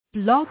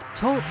Blog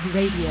Talk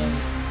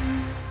Radio.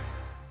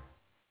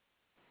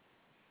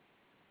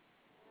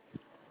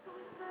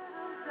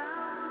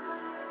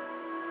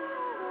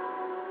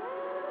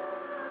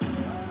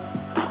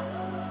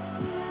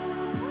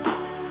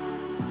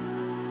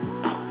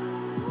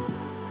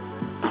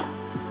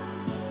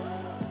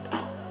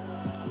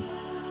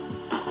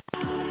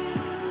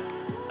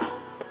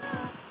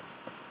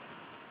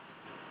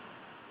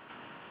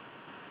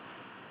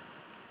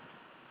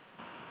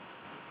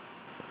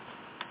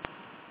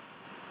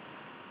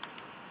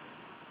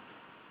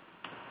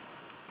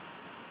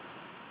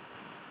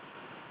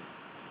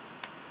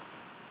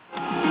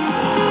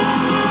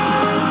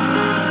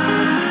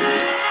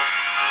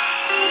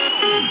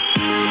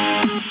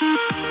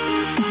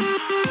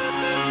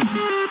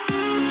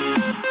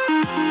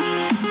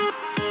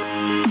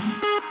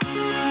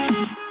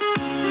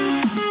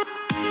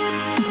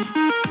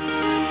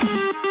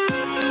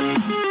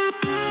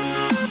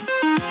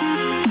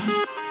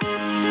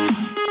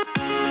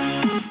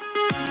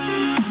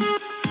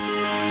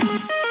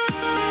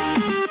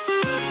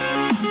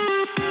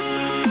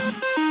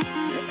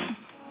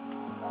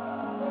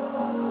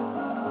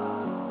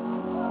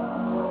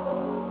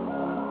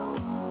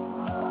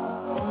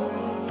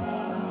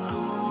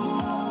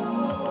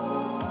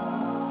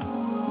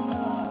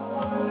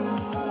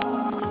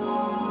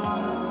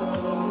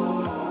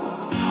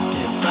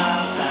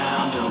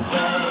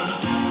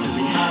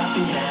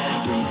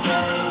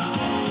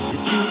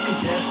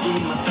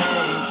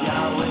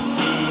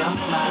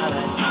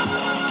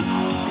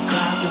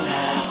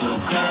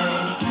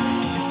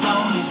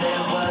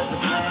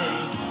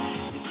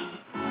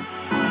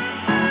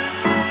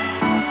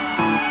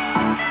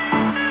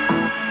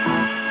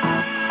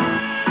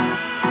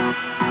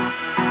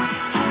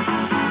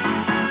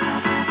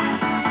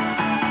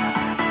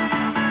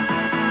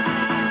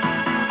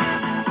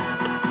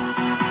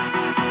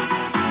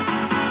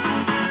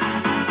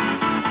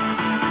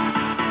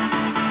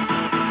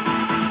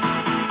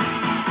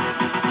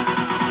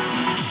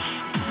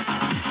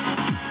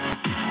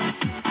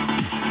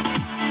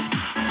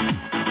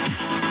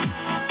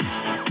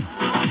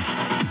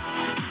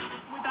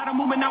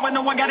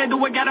 I gotta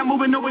do it, gotta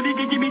move it, nobody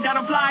can give me that,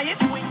 I'm flying.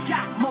 You ain't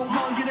got more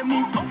hunger than me,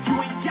 oh,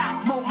 you ain't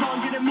got more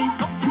hunger than me,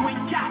 oh, you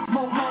ain't got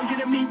more hunger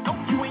than me, oh,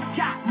 you ain't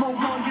got more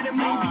hunger than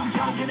me, be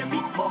younger than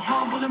me, more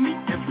humble than me,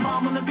 and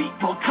farmer than me,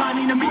 more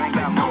cunning than me,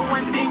 but no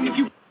one thing if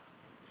you...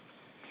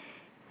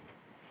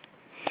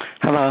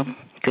 Hello,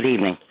 good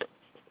evening.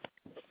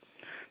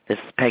 This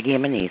is Peggy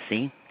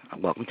Emanisi.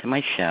 Welcome to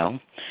my show.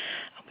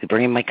 I'll be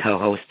bringing my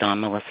co-host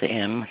on, Melissa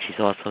M. She's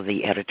also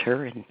the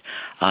editor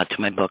to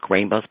my book,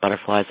 Rainbows,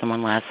 Butterflies, and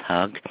One Last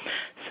Hug.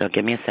 So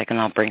give me a second,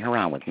 I'll bring her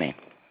on with me.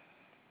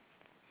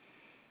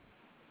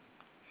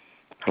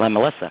 Hello,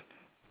 Melissa.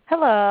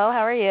 Hello, how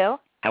are you?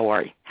 How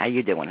are you? How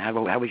you doing? How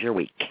was your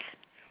week?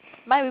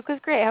 My week was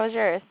great. How was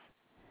yours?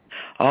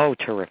 Oh,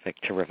 terrific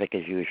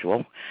as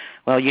usual.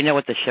 Well, you know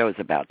what the show is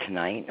about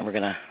tonight, and we're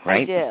going to,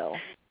 right? I do.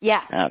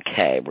 Yeah.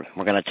 Okay,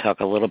 we're going to talk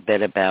a little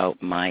bit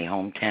about my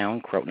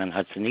hometown, Croton on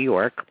Hudson, New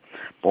York.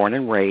 Born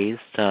and raised.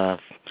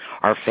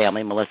 Our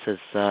family, Melissa's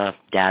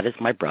dad is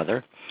my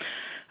brother.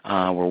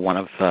 We're one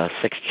of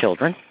 6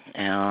 children.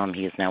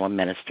 He is now a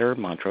minister,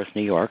 Montrose,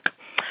 New York.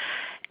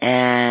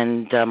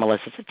 And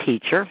Melissa's a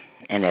teacher,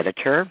 an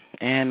editor,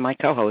 and my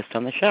co-host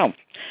on the show.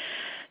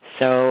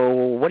 So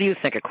what do you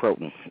think of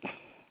Croton?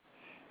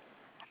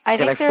 I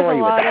think there's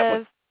a lot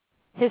of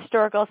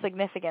historical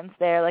significance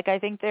there. Like, I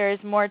think there's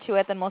more to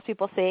it than most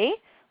people see,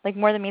 like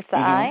more than meets the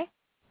eye.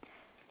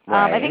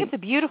 Right. I think it's a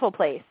beautiful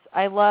place.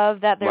 I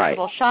love that there's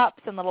little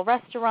shops and little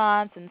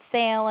restaurants and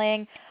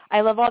sailing.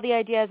 I love all the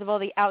ideas of all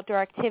the outdoor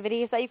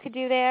activities that you could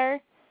do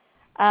there.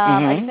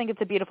 I just think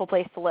it's a beautiful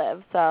place to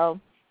live. So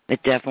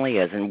it definitely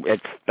is, and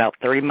it's about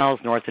 30 miles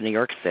north of New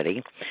York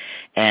City,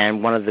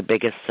 and one of the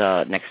biggest,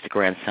 next to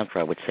Grand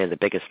Central, I would say the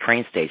biggest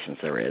train stations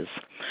there is.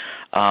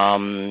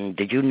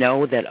 Did you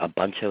know that a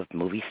bunch of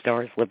movie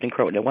stars lived in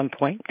Croton at one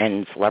point,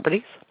 and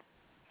celebrities?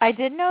 I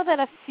did know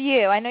that a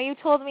few. I know you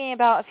told me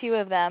about a few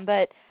of them,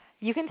 but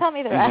you can tell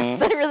me the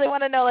rest. I really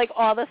want to know, like,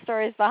 all the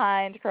stories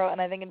behind Croton.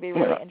 I think it'd be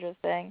really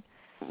interesting.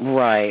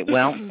 Right.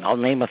 Well, I'll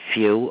name a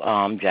few.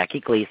 Jackie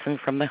Gleason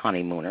from The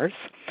Honeymooners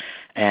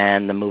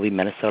and the movie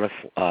Minnesota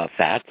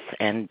Fats.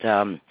 And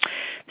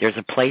there's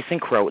a place in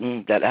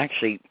Croton that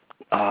actually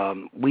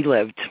we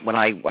lived when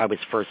I was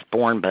first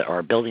born, but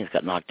our buildings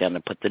got knocked down to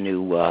put the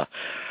new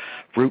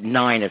Route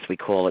 9, as we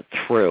call it,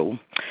 through.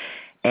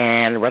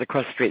 And right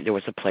across the street there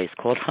was a place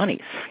called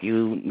Honey's.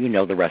 You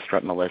know the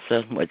restaurant,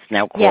 Melissa. It's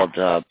now called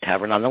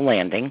Tavern on the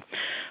Landing.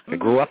 I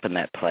grew up in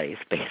that place,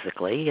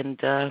 basically. And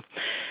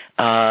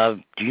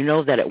do you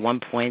know that at one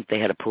point they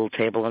had a pool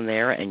table in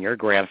there, and your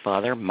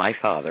grandfather, my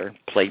father,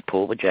 played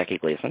pool with Jackie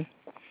Gleason?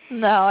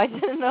 No, I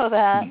didn't know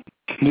that.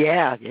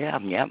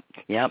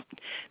 Yep.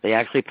 They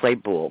actually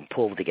played pool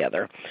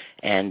together.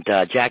 And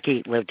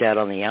Jackie lived out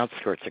on the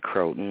outskirts of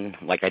Croton,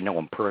 like I know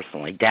him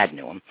personally. Dad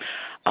knew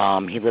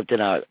him. He lived in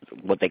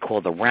what they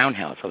call the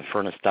Roundhouse on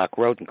Furnace Dock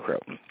Road in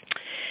Croton.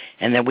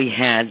 And then we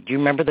had, do you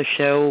remember the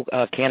show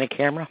Candid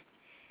Camera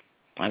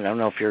I don't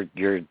know if you're too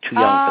young for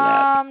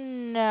that.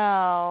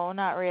 No,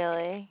 not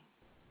really.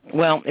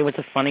 Well, it was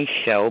a funny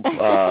show.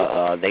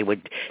 They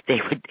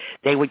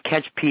would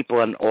catch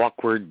people in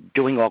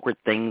doing awkward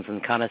things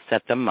and kind of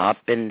set them up.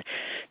 And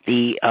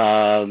the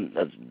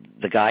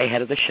guy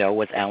head of the show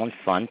was Alan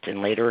Funt,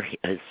 and later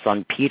his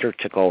son Peter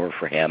took over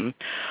for him.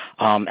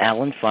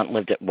 Alan Funt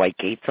lived at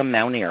Whitegates on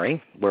Mount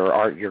Airy,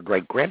 where your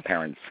great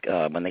grandparents,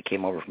 when they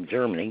came over from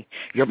Germany,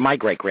 my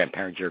great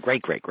grandparents, your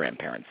great great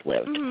grandparents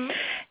lived,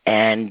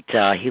 and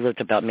he lived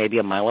about maybe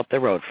a mile up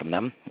the road from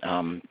them.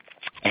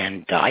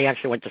 And I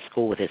actually went to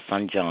school with his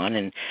son, John,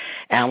 and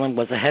Alan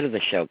was ahead of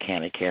the show,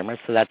 Candid Camera,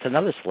 so that's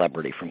another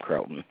celebrity from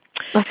Croton.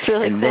 That's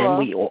really cool. And then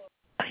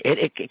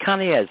it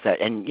kind of is that.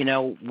 And, you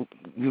know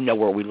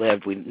where we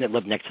lived. We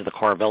lived next to the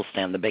Carvel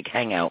stand, the big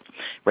hangout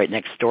right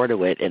next door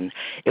to it. And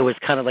it was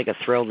kind of like a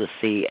thrill to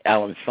see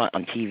Alan Funt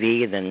on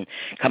TV and then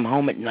come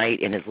home at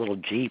night in his little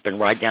Jeep and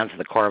ride down to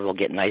the Carvel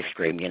getting ice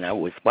cream. You know,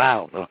 it was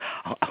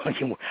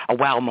a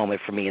wow moment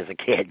for me as a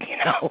kid, you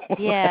know.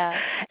 Yeah.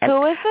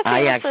 Who was the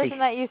famous person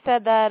that you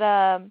said that,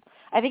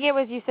 I think it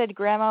was you said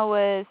Grandma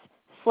was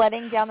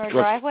sledding down their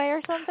driveway or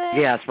something?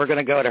 Yes, we're going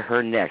to go to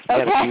her next. We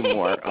got a few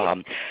more.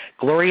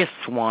 Gloria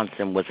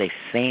Swanson was a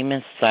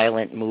famous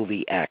silent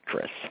movie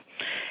actress,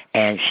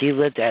 and she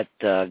lived at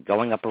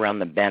going up around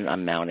the bend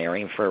on Mount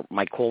Airy. And for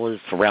my callers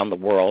around the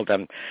world,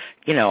 Croton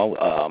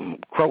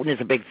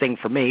is a big thing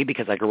for me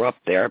because I grew up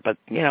there, but,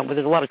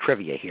 there's a lot of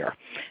trivia here.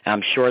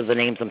 I'm sure the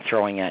names I'm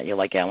throwing at you,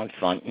 like Alan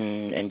Funt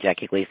and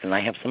Jackie Gleason,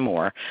 I have some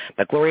more.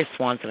 But Gloria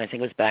Swanson, I think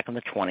it was back in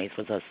the 20s,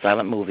 was a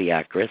silent movie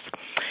actress.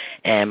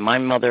 And my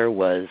mother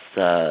was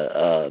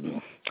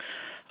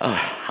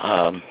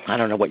I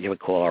don't know what you would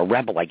call her, a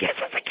rebel, I guess,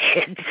 as a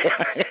kid.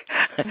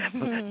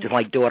 Just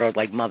like daughter,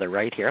 like mother,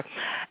 right here.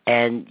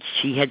 And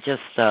she had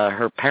just,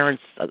 her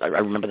parents, I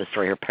remember the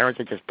story, her parents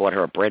had just bought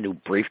her a brand new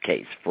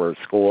briefcase for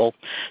school.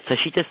 So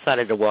she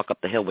decided to walk up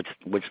the hill, which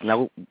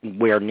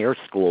nowhere near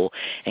school,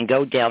 and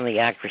go down the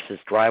actress's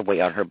driveway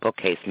on her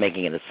bookcase,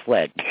 making it a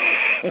sled.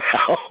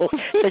 So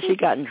she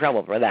got in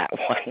trouble for that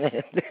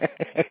one.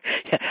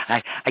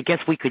 I guess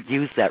we could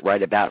use that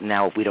right about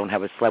now if we don't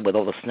have a sled with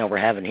all the snow we're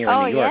having here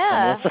in New York.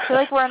 Yeah. I feel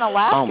like we're in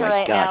Alaska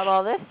right gosh. now with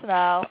all this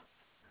snow.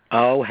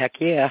 Oh, heck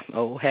yeah.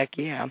 Well,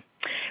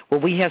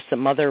 we have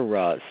some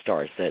other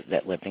stars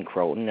that lived in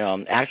Croton.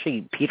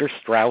 Actually, Peter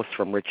Strauss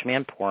from Rich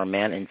Man, Poor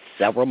Man in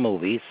several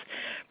movies.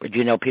 Do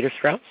you know Peter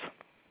Strauss?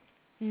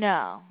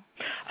 No.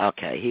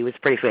 Okay, he was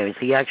pretty famous.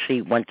 He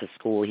actually went to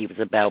school. He was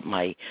about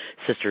my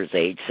sister's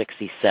age,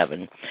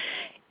 67.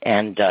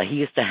 And he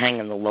used to hang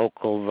in the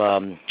local,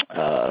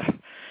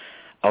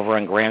 over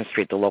on Grand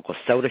Street, the local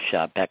soda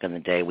shop back in the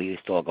day we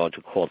used to all go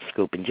to, called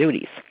Scoop and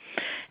Judy's.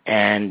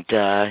 And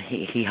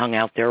he hung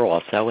out there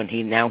also, and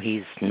he's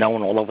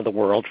known all over the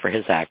world for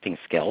his acting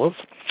skills.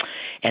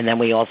 And then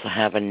we also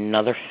have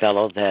another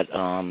fellow that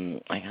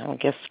I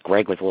guess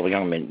Greg was a little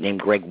younger, named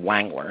Greg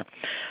Wangler.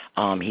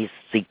 He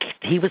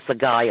was the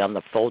guy on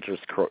the Folgers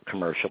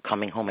commercial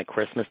coming home at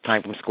Christmas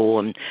time from school,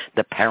 and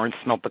the parents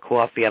smelled the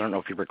coffee. I don't know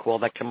if you recall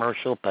that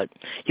commercial, but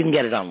you can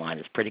get it online.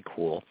 It's pretty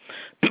cool.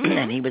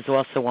 And he was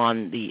also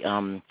on the,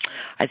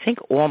 I think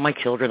All My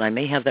Children. I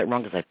may have that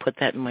wrong because I put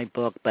that in my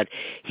book, but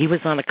he was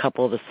on a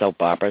couple of the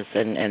soap operas,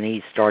 and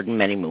he starred in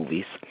many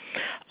movies.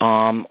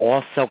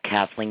 Also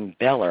Kathleen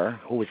Beller,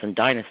 who was in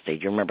Dynasty.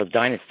 Do you remember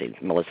Dynasty,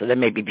 Melissa? That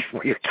may be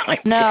before your time.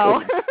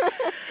 No.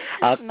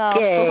 Okay. No,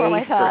 before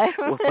my time.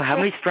 How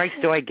many strikes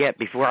do I get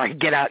before I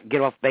get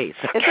off base?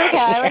 Okay. It's okay.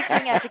 I like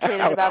being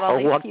educated about all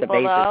these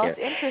people, though. It's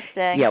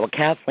interesting. Yeah, well,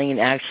 Kathleen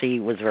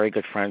actually was very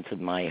good friends with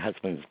my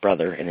husband's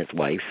brother and his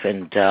wife,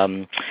 and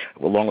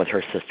along with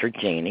her sister,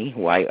 Janie,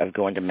 who I've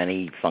gone to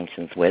many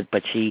functions with,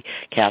 but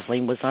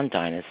Kathleen was on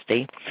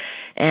Dynasty.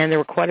 And there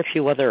were quite a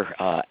few other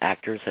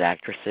actors and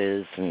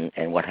actresses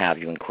and what have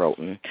you in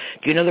Croton.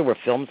 Do you know there were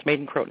films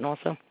made in Croton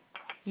also?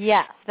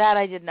 Yes, that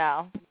I did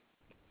know.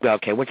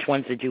 Okay, which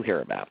ones did you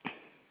hear about?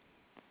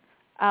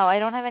 Oh, I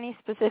don't have any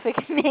specific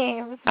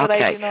names, but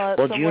okay. I do know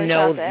well, do you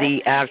know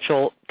the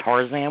actual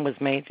Tarzan was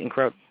made in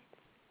Croton?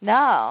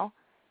 No.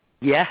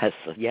 Yes,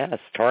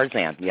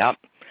 Tarzan, yep.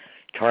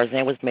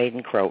 Tarzan was made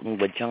in Croton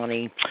with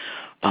Johnny.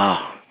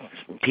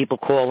 People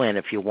call in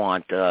if you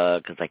want,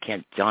 because I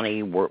can't,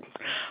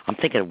 I'm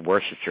thinking of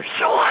Worcestershire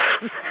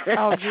sauce.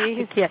 Oh,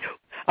 geez.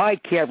 I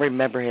can't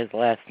remember his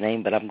last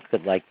name, but I'm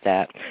good like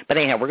that. But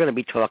anyhow, we're going to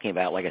be talking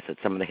about, like I said,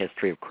 some of the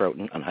history of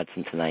Croton on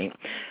Hudson tonight,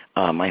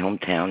 my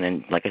hometown,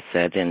 and like I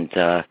said, and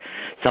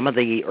some of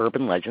the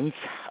urban legends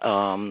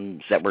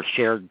that were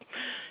shared,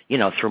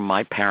 through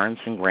my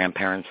parents and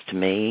grandparents to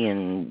me,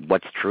 and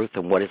what's truth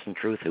and what isn't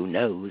truth, who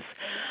knows.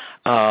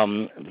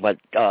 But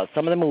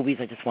some of the movies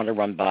I just want to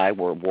run by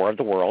were War of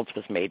the Worlds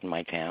was made in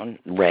my town,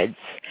 Reds,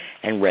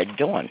 and Red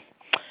Dawn.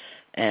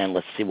 And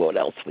let's see what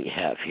else we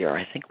have here.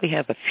 I think we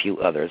have a few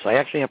others. I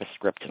actually have a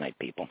script tonight,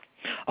 people.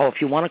 Oh, if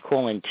you want to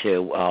call in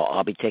too,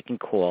 I'll be taking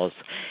calls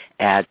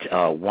at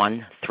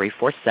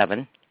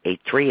 1-347-866-3613.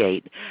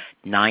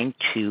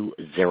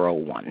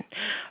 888-9201.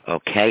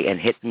 Okay, and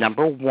hit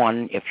number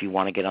 1 if you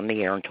want to get on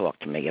the air and talk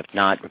to me. If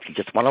not, if you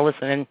just want to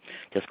listen in,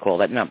 just call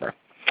that number.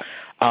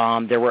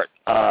 There were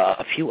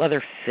a few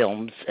other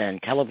films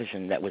and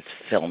television that was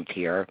filmed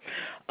here.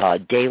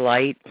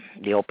 Daylight,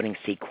 the opening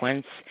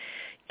sequence.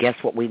 Guess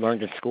what we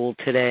learned in school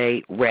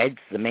today? Reds,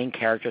 the main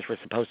characters were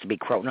supposed to be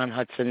Croton on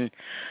Hudson,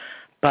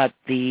 but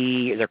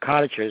their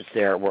cottages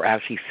there were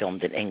actually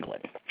filmed in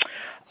England.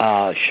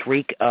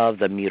 Shriek of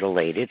the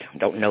Mutilated,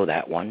 don't know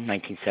that one,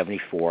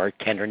 1974.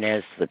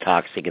 Tenderness, The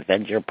Toxic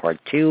Avenger, Part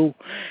 2.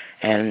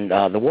 And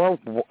The War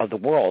of the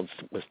Worlds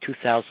was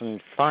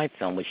 2005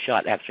 film, was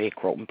shot actually at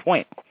Croton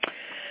Point.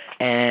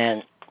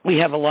 And we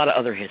have a lot of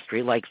other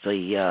history, like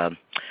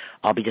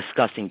I'll be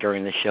discussing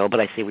during the show, but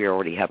I see we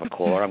already have a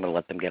caller. I'm going to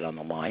let them get on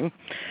the line.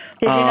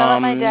 Did you know that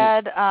my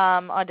dad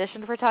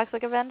auditioned for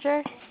Toxic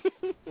Avenger?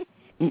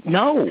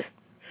 No.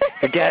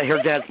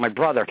 Her dad's my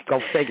brother. Go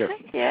figure.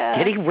 Yeah.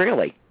 Did he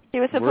really? He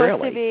was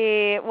supposed to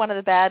be one of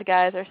the bad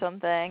guys or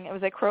something. It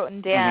was at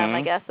Croton Dam,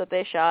 I guess, that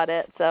they shot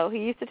it. So he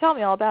used to tell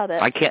me all about it.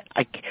 I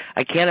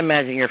can't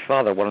imagine your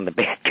father one of the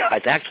bad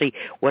guys. Actually,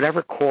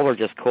 whatever caller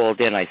just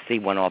called in, I see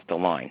went off the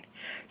line.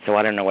 So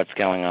I don't know what's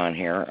going on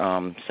here.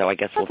 So I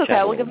guess we'll chat a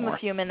little more. We'll give him a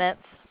few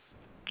minutes.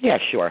 Yeah,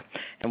 sure.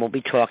 And we'll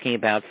be talking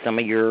about some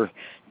of your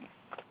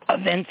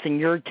events in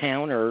your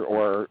town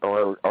or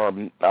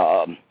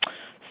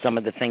some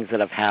of the things that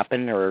have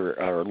happened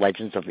or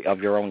legends of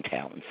your own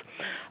towns.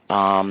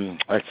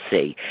 Let's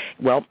see.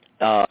 Well,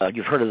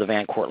 you've heard of the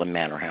Van Cortlandt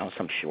Manor House,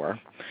 I'm sure.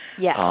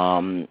 Yeah.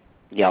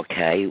 Yeah,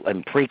 okay.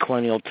 In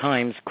pre-colonial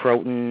times,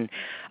 Croton,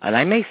 and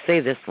I may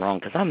say this wrong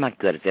because I'm not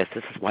good at this.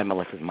 This is why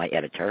Melissa's my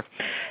editor.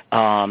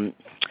 In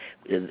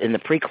the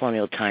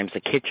pre-colonial times,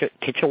 the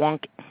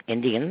Kitchewunk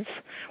Indians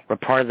were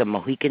part of the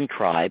Mohican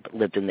tribe,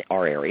 lived in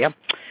our area.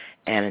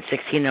 And in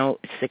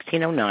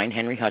 1609,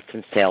 Henry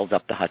Hudson sailed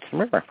up the Hudson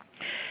River.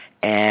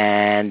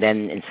 And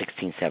then in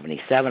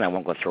 1677, I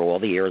won't go through all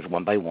the years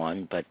one by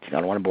one, but I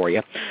don't want to bore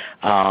you,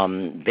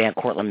 Van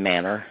Cortlandt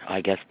Manor,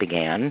 I guess,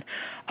 began,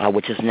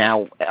 which is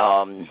now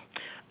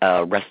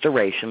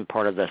restoration,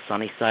 part of the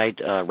Sunnyside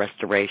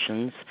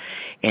restorations,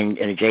 and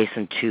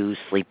adjacent to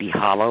Sleepy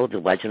Hollow, the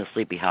legend of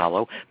Sleepy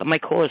Hollow. But my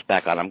caller's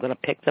back on. I'm going to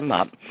pick them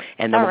up,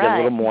 and then we'll get a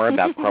little more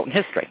about Croton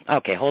history.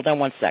 Okay, hold on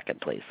 1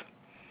 second, please.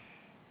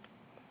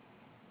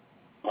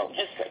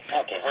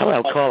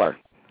 Hello, caller.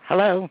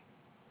 Hello.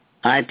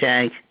 Hi,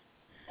 Tag.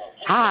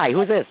 Hi,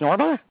 who's this,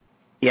 Norma?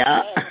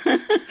 Yeah.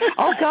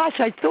 Oh, gosh,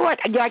 I thought.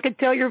 I could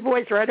tell your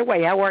voice right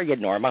away. How are you,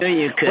 Norma? Sure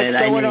you could.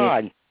 What's going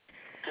on?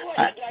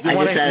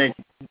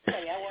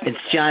 It's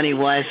Johnny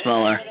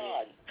Weissmuller.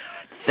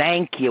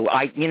 Thank you.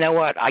 You know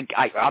what?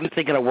 I'm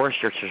thinking of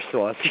Worcestershire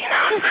sauce.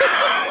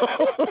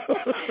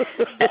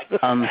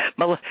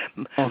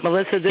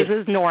 Melissa, this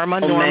is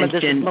Norma. Norma,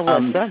 this is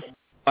Melissa.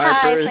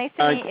 Hi, it's nice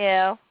to meet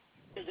you.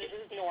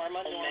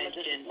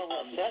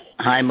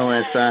 Hi,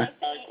 Melissa.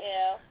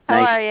 How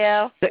are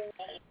you?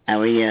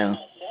 How are you?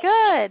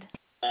 Good.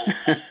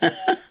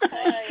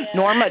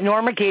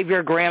 Norma gave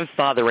your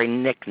grandfather a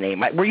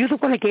nickname. Were you the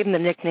one that gave him the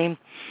nickname?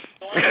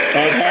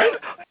 Edhead?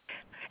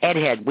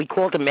 Edhead. We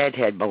called him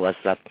Edhead,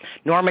 Melissa.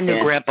 Norma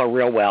knew Grandpa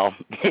real well.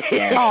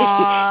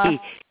 Aww.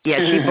 She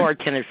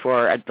bartended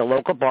at the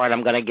local bar, and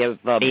I'm going to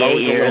give Bose a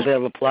little bit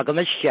of a plug on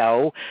the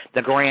show.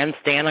 The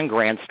Grandstand on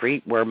Grand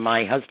Street, where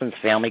my husband's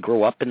family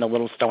grew up in the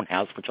little stone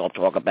house, which I'll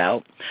talk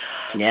about.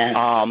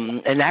 Yeah.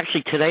 And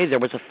actually today there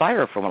was a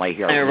fire from what I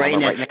hear. Right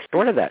next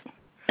door to that.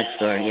 Next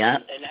door, yeah.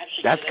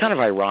 That's kind of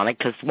ironic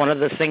because one of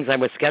the things I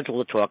was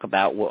scheduled to talk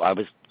about, I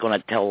was going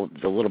to tell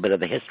a little bit of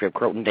the history of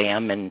Croton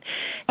Dam and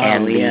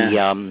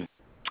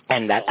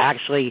that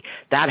actually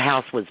that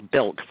house was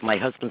built because my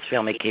husband's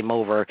family came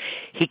over.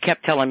 He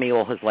kept telling me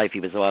all his life he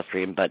was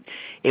Austrian, but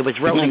it was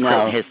wrote in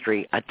Croton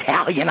history,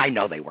 Italian. I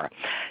know they were.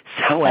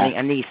 So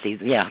Anisi,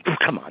 yeah,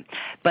 come on.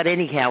 But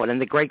anyhow,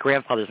 and the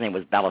great-grandfather's name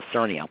was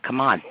Balisernio.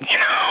 Come on.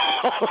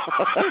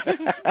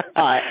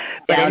 But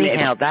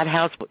anyhow, that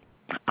house.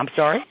 I'm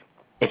sorry?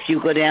 If you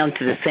go down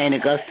to the St.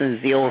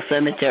 Augustine's, the old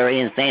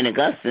cemetery in St.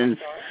 Augustine's,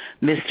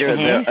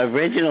 the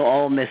original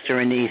old Mr.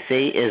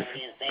 Anisi is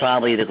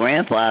probably the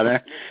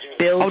grandfather.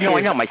 I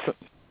know.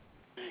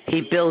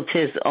 He built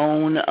his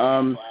own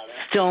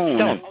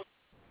stone.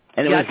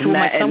 And that's who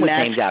my son was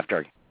named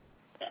after.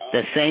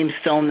 The same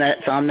stone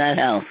that's on that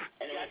house.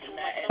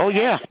 Oh,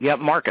 yeah. Yeah,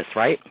 Marcus,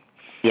 right?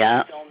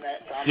 Yeah.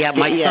 Yeah,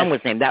 my son was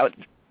named. That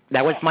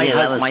was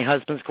my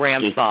husband's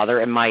grandfather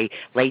and my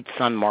late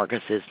son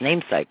Marcus's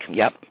namesake.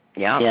 Yep.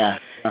 Yeah. Yeah.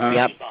 Uh-huh.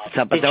 Yep.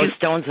 So, but those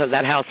stones,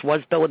 that house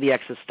was built with the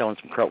excess stones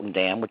from Croton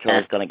Dam, which I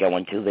was going to go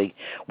into.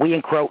 We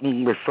in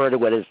Croton refer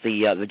to it as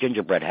the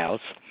gingerbread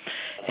house.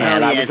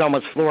 And I was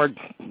almost floored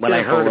when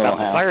I heard about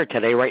the fire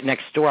today right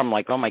next door. I'm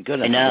like, oh, my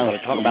goodness, I'm going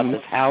to talk about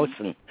this house,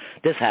 and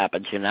this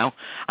happens, you know.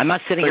 I'm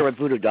not sitting here with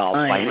voodoo dolls.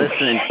 I'm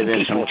listening to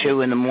this from 2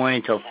 in the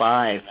morning till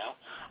 5.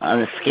 On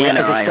the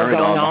scanner, I heard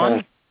all the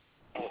whole...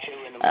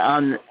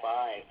 On the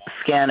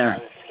scanner.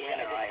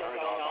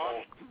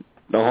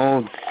 The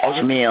whole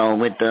meal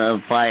with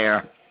the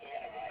fire.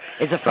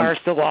 Is the fire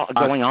still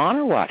going on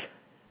or what?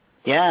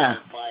 Yeah.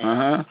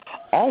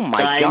 Oh,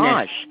 my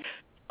gosh.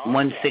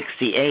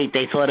 168.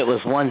 They thought it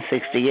was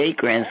 168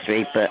 Grand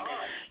Street, but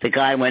the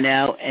guy went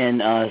out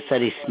and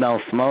said he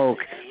smelled smoke.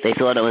 They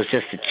thought it was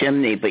just a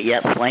chimney, but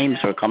yet flames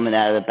were coming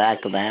out of the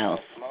back of the house.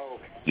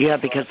 Yeah,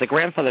 because the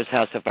grandfather's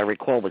house, if I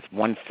recall, was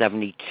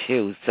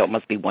 172, so it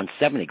must be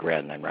 170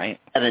 grand then, right?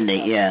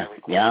 70, yeah.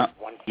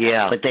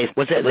 Yeah. But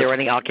was there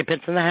any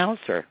occupants in the house,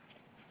 or?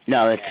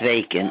 No, it's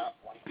vacant.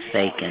 It's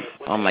vacant.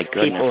 Oh, my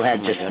goodness. People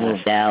had just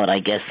moved out.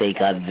 I guess they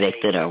got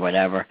evicted or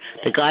whatever.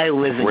 The guy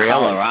who lives in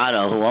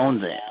Colorado who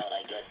owns it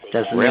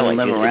doesn't really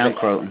live around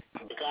Croton.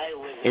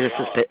 Is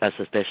it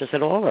suspicious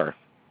at all, or?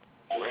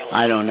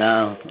 I don't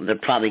know. They're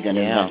probably going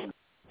to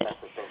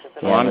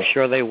Well, I'm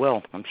sure they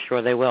will.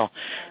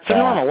 So,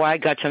 Norma, why I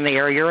got you in the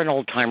area? You're an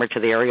old-timer to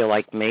the area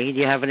like me. Do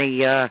you have any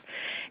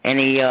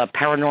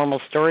paranormal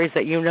stories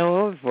that you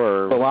know of?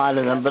 Or a lot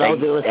of them, but I'll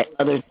do it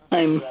another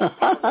time.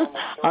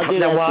 I'll do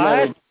that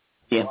another.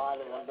 Yeah.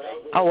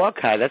 Oh,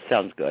 okay. That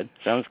sounds good.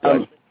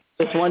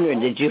 Just wondering,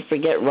 did you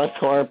forget Russ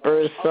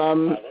Harper's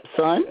son?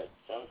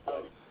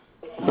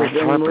 Russ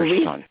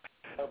Harper's son.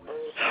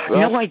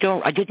 No, I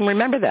don't. I didn't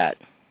remember that.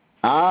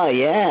 Oh,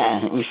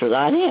 yeah. You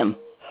forgot him.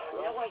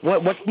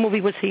 What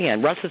movie was he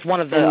in? Russ is one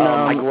of the.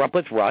 I grew up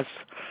with Russ,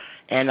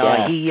 and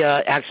he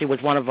actually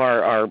was one of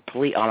our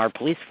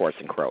police force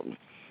in Croton.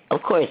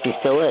 Of course, he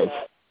still is.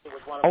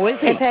 Oh, is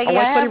he? Hey, Peggy,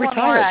 I have one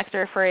more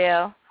actor for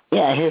you.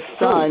 Yeah, his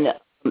son.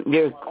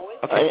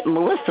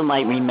 Melissa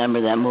might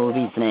remember that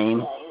movie's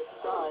name.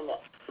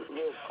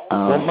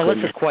 Well,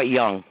 Melissa's quite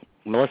young.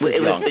 Melissa's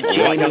young.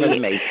 Younger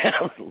than me.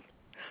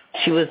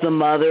 She was the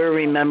mother.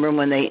 Remember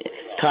when they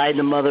tied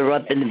the mother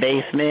up in the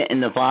basement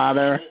and the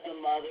father?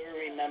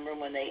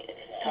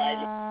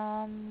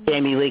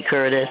 Jamie Lee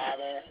Curtis.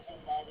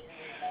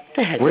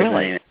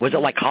 Really? Was it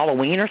like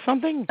Halloween or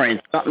something?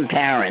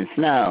 Parents,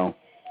 no.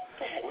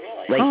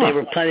 Like they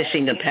were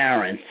punishing the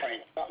parents.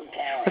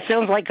 It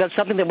sounds like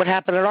something that would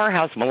happen at our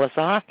house, Melissa,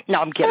 huh? No,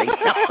 I'm kidding.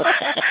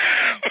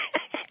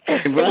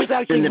 It was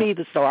actually me,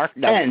 the star.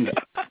 No. And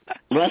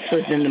Russ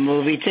was in the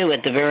movie, too,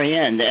 at the very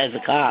end, as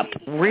a cop.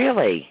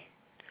 Really?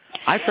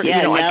 I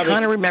forget. I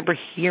kind of remember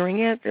hearing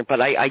it,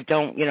 but I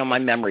don't. My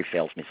memory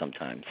fails me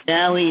sometimes.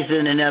 Now he's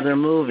in another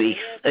movie.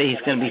 He's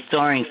going to be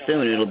starring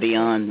soon. It'll be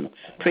on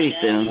pretty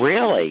soon.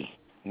 Really?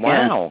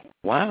 Wow. Yeah.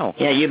 Wow.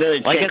 Yeah, you better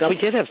check I guess up. we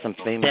did have some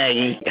famous.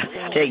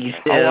 Peggy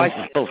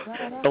Sue.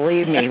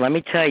 Believe me, let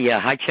me tell you,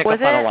 I check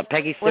up on a lot.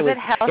 Peggy Sue is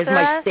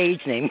my stage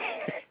name.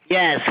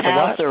 Yes,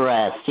 house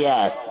arrest.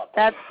 Yes.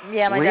 That's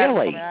my dad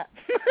told me that.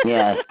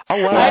 Yes. Oh,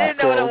 well, I didn't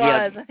know what it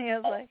was. Yeah. He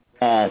was like.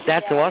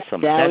 That's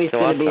awesome. Now he's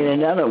going to be in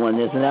another one.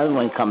 There's another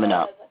one coming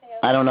up.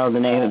 I don't know the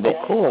name of it.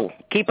 Oh, cool.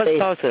 Keep us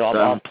posted.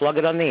 I'll plug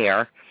it on the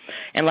air.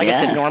 And like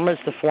I said, Norma's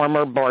the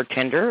former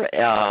bartender,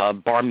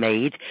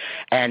 barmaid,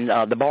 and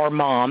the bar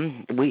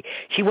mom.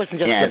 She wasn't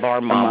just the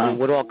bar mom. We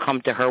would all come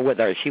to her with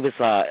her. She was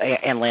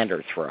Ann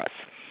Landers for us.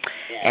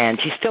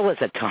 And she still is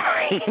at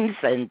times.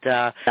 And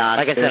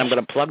like I said, I'm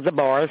going to plug the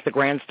bars, the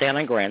Grandstand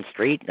on Grand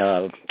Street,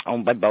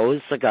 owned by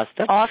Bose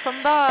Augusta.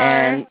 Awesome bar.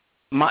 And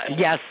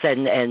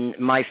and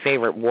my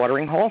favorite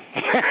watering hole.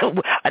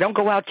 I don't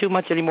go out too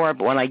much anymore,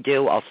 but when I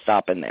do, I'll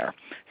stop in there.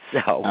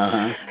 So,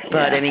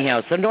 but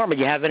anyhow, so Norma,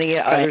 do you have any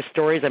other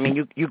stories? I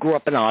mean, you grew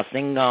up in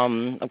Ossining.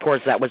 Of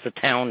course, that was the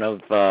town of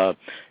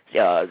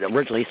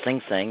originally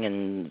Sing Sing,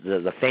 and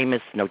the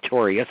famous,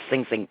 notorious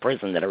Sing Sing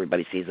prison that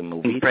everybody sees in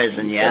movies.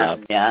 Prison, yeah.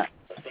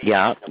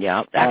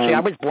 Actually, I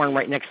was born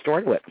right next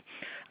door to it.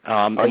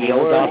 The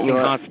old Ossining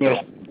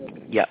Hospital.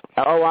 Yeah.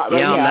 I'm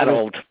not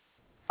old.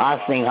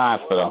 Ossining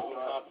Hospital.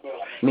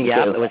 Me too.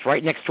 It was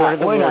right next door to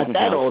the We're Warden not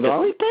that house. old,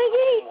 are we,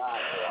 Peggy?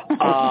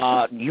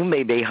 You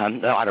may be, hon.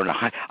 No, I don't know.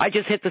 I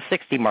just hit the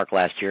 60 mark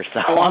last year, so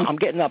I'm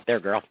getting up there,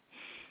 girl.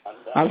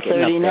 I'm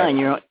 39.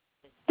 You're.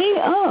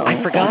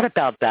 I forgot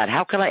about that.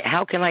 How can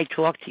I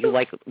talk to you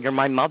like you're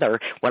my mother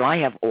when I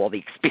have all the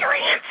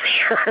experience?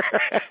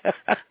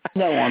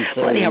 No, I'm 39.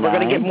 Well, anyhow, we're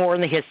going to get more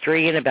in the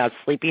history and about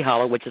Sleepy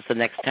Hollow, which is the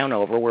next town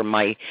over, where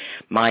my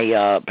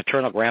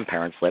paternal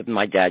grandparents lived and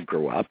my dad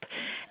grew up.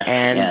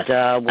 And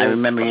I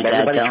remember your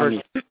dad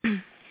telling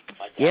me.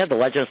 Yeah, the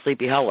Legend of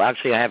Sleepy Hollow.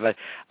 Actually, I have a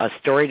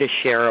story to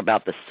share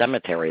about the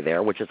cemetery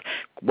there, which is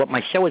what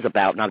my show is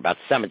about, not about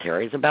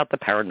cemeteries, about the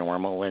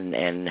paranormal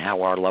and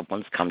how our loved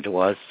ones come to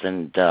us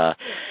and,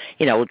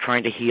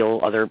 trying to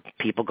heal other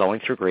people going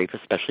through grief,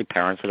 especially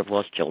parents that have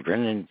lost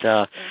children, and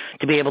to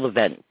be able to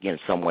vent,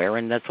 somewhere,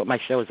 and that's what my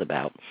show is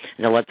about,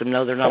 and to let them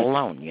know they're not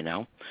alone,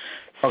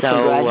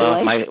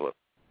 Congratulations.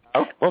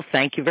 Well,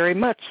 thank you very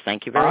much.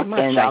 Thank you very much.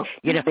 And I'm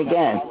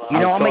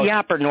a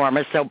yapper,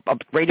 Norma, so a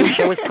radio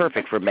show is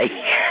perfect for me.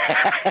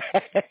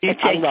 You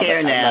take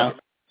care now.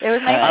 It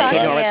was nice talking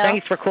to you. Norma,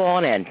 thanks for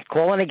calling in.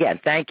 Call in again.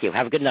 Thank you.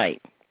 Have a good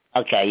night.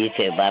 Okay, you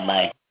too.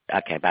 Bye-bye.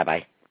 Okay,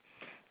 bye-bye.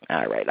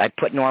 All right. I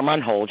put Norm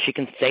on hold. She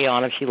can stay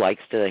on if she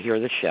likes to hear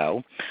the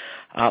show.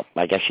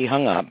 I guess she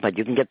hung up, but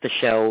you can get the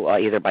show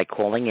either by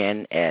calling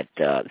in at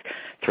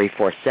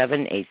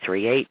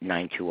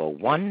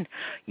 347-838-9201.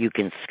 You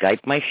can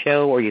Skype my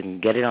show, or you can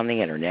get it on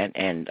the Internet.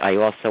 And I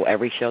also,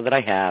 every show that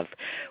I have,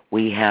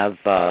 we have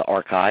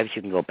archives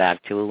you can go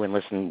back to and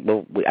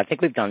listen. I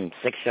think we've done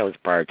 6 shows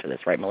prior to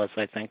this, right,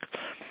 Melissa, I think?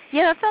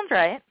 Yeah, that sounds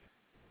right.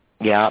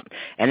 Yeah.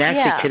 And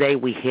actually today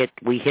we hit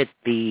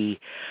the...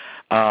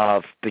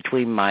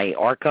 between my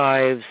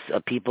archives,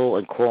 people,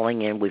 and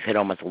calling in, we've hit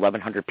almost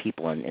 1,100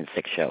 people in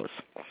 6 shows.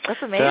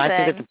 That's amazing. So I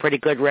think it's a pretty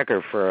good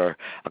record for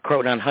a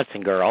Croton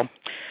Hudson girl.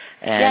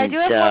 And, I do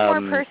have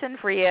one more person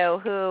for you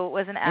who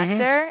was an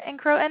actor in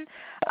Croton.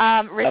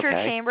 Richard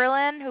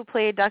Chamberlain, who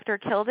played Dr.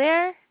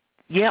 Kildare.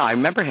 Yeah, I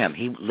remember him.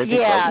 He lived in Croton?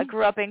 Yeah,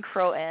 grew up in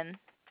Croton.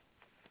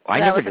 I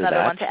never knew that. That was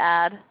another one to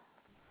add.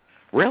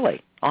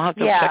 Really? I'll have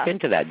to check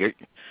into that. Your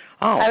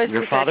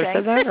father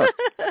said that? Or?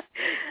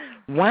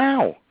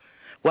 Wow.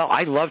 Well,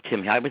 I loved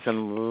him. I was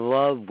in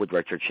love with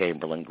Richard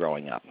Chamberlain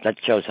growing up. That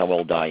shows how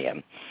old I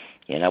am.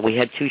 You know, we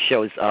had 2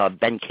 shows,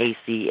 Ben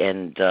Casey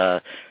and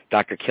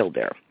Dr.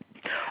 Kildare.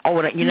 Oh,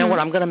 and you know what?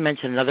 I'm going to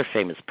mention another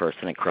famous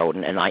person in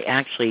Croton, and I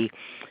actually,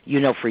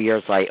 for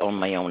years I owned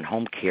my own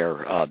home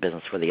care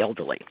business for the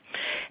elderly.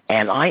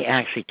 And I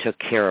actually took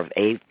care of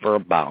Abe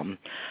Verbaum.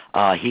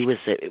 He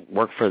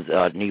worked for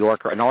the New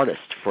Yorker, an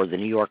artist for the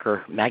New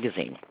Yorker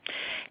magazine.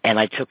 And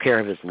I took care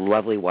of his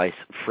lovely wife,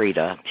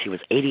 Frida. She was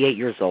 88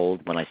 years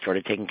old when I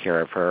started taking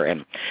care of her,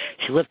 and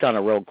she lived on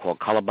a road called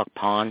Collibuck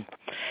Pond,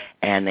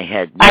 and they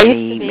had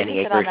many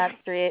acres. On that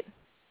street.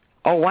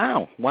 Oh,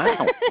 wow.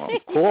 Oh,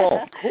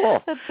 cool.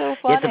 That's so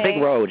funny. It's a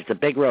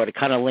big road. It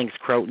kind of links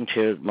Croton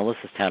to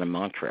Melissastown and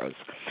Montrose.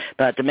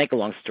 But to make a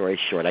long story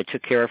short, I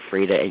took care of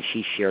Frida, and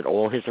she shared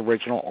all his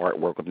original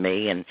artwork with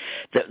me. And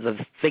the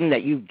thing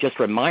that you just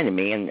reminded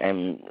me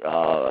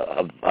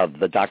of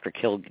the Dr.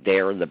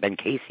 Kildare, the Ben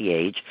Casey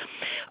age,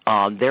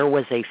 there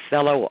was a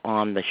fellow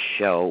on the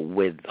show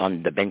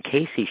on the Ben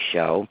Casey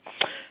show,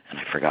 and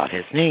I forgot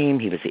his name.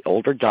 He was the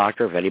older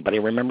doctor. If anybody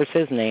remembers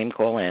his name,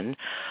 call in.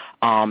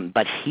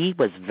 But he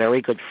was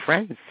very good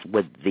friends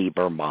with the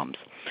Birnbaums.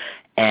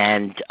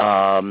 And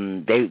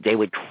they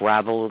would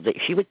travel.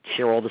 She would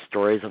share all the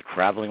stories of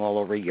traveling all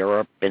over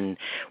Europe and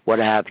what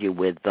have you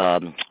with,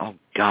 oh,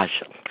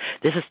 gosh,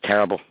 this is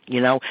terrible.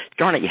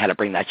 Darn it, you had to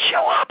bring that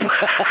show up.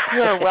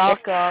 You're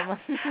welcome.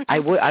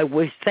 I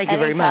wish. Thank you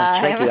very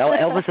much. Thank you.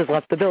 Elvis has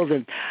left the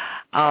building.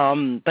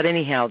 But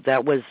anyhow,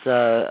 that was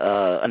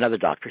another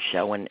doctor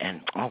show, and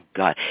oh,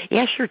 God.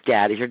 Ask your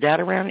dad. Is your dad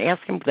around?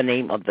 Ask him the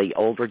name of the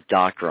older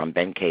doctor on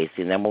Ben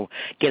Casey, and then we'll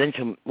get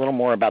into a little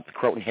more about the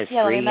Croton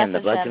history and the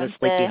Legend of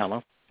Sleepy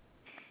Hollow.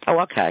 Oh,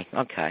 okay.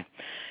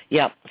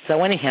 Yeah,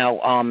 so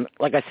anyhow,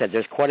 like I said,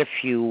 there's quite a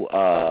few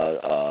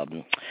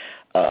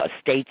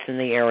states in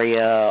the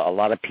area, a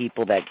lot of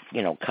people that,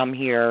 come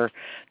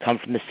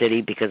from the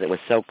city because it was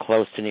so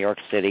close to New York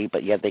City,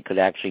 but yet they could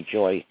actually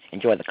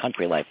enjoy the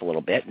country life a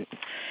little bit.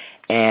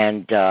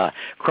 And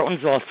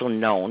Croton's also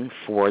known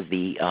for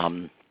the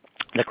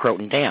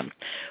Croton Dam,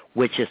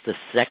 which is the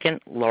second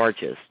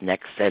largest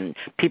and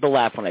people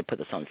laugh when I put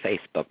this on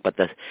Facebook, but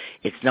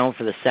it's known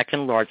for the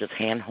second largest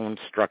hand-honed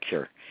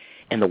structure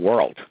in the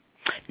world,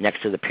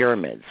 next to the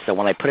pyramids. So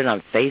when I put it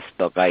on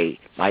Facebook,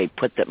 I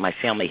put that my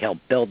family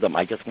helped build them.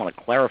 I just want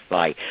to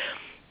clarify,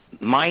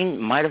 mine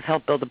might have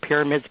helped build the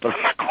pyramids, but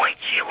I'm not quite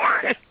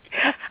sure.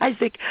 I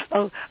think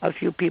a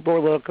few people were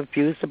a little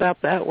confused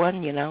about that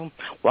one,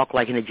 walk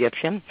like an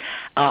Egyptian.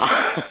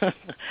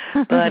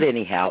 But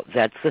anyhow,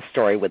 that's the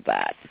story with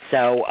that.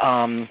 So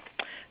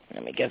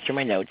let me get through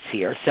my notes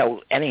here.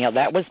 So anyhow,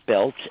 that was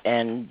built,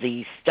 and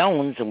the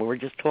stones, and we were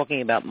just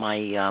talking about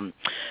my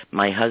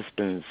my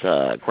husband's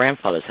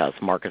grandfather's house,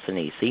 Marcus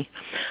Anisi,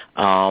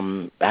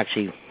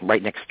 actually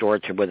right next door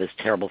to where this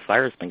terrible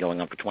fire has been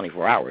going on for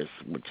 24 hours,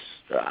 which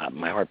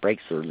my heart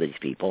breaks for these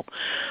people.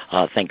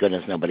 Thank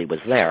goodness nobody was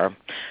there.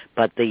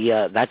 But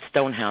that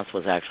stone house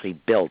was actually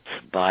built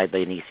by the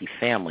Anisi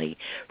family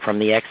from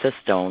the excess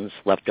stones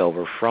left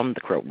over from the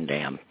Croton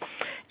Dam.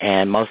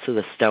 And most of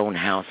the stone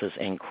houses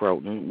in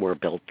Croton were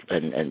built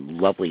and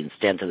lovely and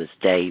stand to this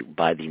day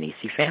by the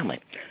Anisi family.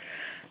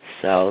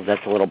 So that's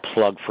a little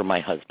plug for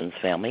my husband's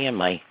family and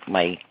my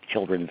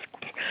children's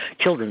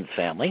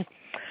family.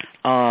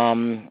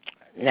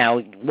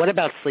 Now, what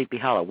about Sleepy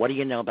Hollow? What do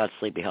you know about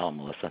Sleepy Hollow,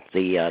 Melissa?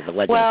 The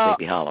legend of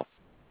Sleepy Hollow.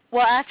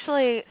 Well,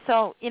 actually,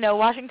 so,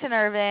 Washington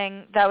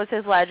Irving, that was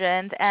his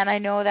legend, and I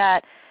know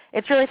that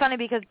it's really funny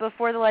because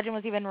before the legend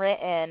was even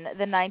written,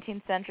 the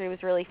 19th century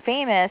was really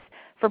famous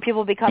for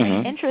people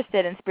becoming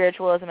interested in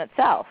spiritualism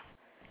itself.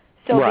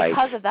 So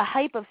because of the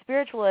hype of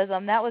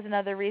spiritualism, that was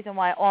another reason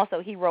why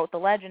also he wrote the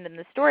legend in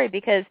the story,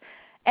 because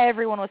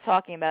everyone was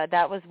talking about it.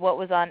 That was what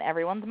was on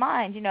everyone's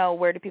mind.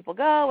 Where do people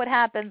go? What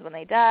happens when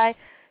they die?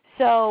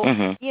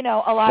 So, you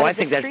know, a lot well, of I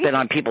think that's been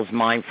on people's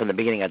mind from the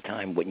beginning of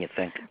time, wouldn't you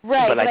think?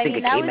 Right, but I think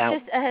mean, it came that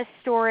was just a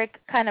historic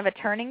kind of a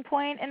turning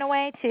point in a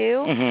way,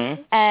 too.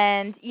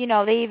 And, you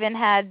know, they even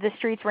had the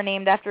streets were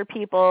named after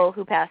people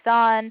who passed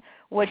on,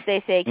 which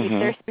they say keeps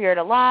their spirit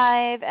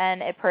alive,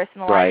 and it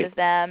personalizes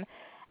them.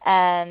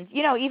 And,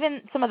 you know,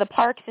 even some of the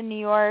parks in New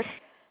York,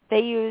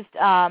 they used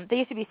to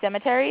be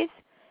cemeteries,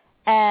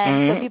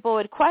 and so people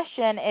would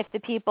question if the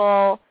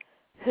people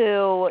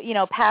who, you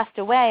know, passed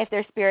away, if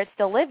their spirits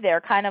still live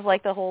there, kind of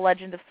like the whole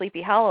legend of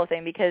Sleepy Hollow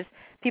thing, because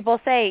people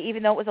say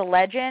even though it was a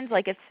legend,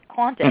 like it's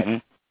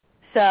haunted.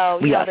 So,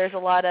 you know, there's a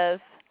lot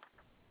of...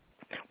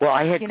 Well,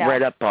 I had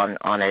read up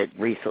on it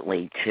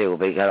recently, too,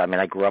 because, I mean,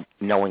 I grew up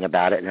knowing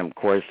about it, and, of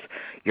course,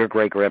 your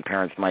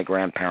great-grandparents, my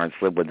grandparents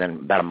lived within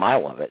about a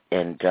mile of it.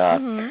 And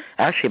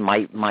actually,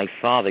 my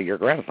father, your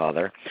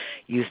grandfather,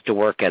 used to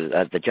work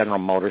at the General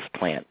Motors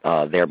plant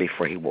there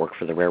before he worked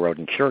for the railroad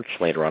and church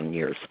later on in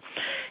years.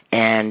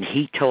 And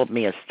he told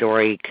me a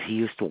story. He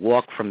used to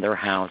walk from their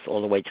house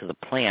all the way to the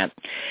plant,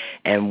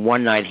 and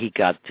one night he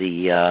got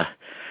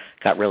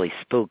really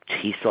spooked.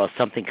 He saw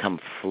something come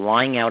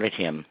flying out at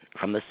him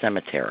from the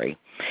cemetery.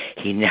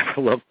 He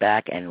never looked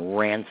back and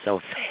ran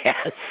so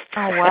fast.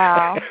 Oh,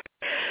 wow.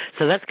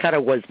 So that's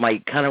was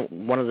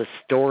one of the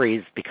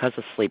stories because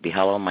of Sleepy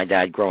Hollow and my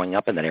dad growing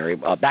up in that area.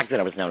 Back then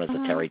it was known as the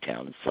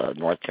Terrytown,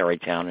 North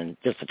Terrytown, and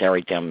just the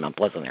Terrytown, Mount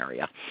Pleasant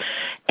area.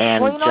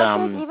 And well, you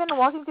know, even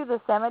walking through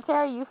the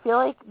cemetery, you feel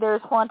like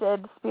there's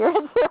haunted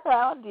spirits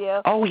around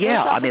you. Oh,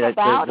 yeah. I mean,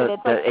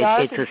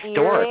 it's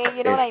historic. Eerie,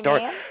 you know what I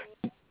mean?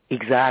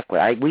 Exactly.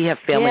 We have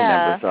family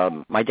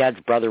members. My dad's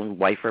brother and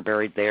wife are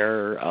buried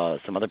there.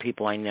 Some other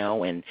people I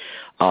know, and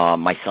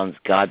my son's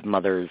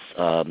godmother's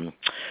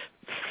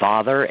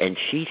father, and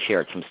she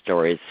shared some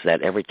stories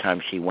that every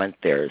time she went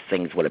there,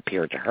 things would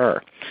appear to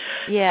her.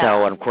 Yeah.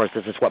 So, and of course,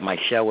 this is what my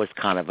show was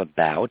kind of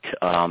about,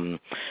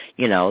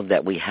 you know,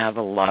 that we have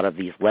a lot of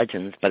these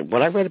legends. But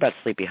what I read about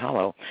Sleepy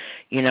Hollow,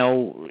 you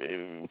know,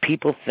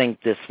 people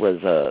think this was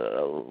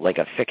like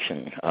a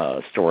fiction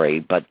story,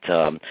 but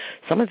some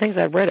of the things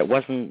I read, it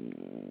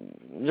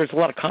wasn't, there's a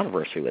lot of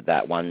controversy with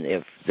that one.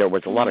 If there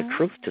was a lot of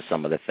truth to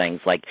some of the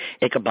things, like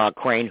Ichabod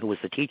Crane, who was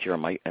the teacher,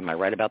 am I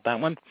right about that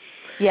one?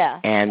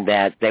 Yeah. And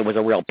that there was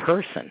a real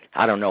person.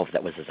 I don't know if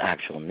that was his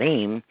actual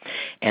name.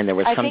 And there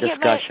was some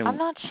discussion. I'm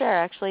not sure,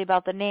 actually,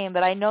 about the name,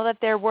 but I know that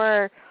there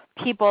were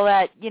people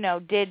that, you know,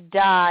 did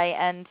die,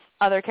 and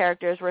other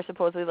characters were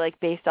supposedly, like,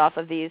 based off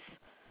of these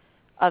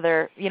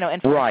other, you know,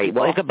 infamous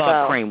people. Well,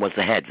 Ichabod Crane was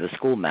the head, the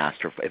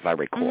schoolmaster, if I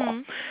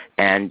recall.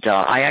 And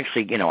I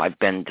actually, you know, I've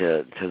been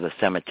to the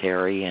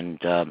cemetery, and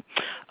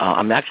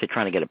I'm actually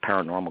trying to get a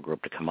paranormal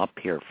group to come up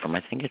here from,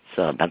 I think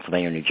it's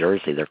Pennsylvania, New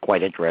Jersey. They're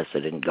quite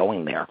interested in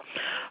going there.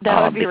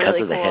 That would be because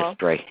really of the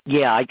history.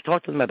 Yeah, I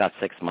talked to them about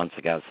 6 months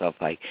ago, so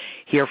if I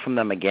hear from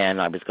them again,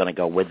 I was going to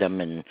go with them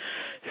and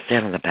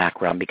stand in the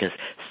background, because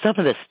some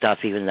of this stuff,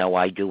 even though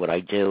I do what I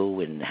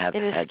do and have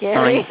had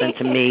signs sent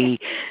to me,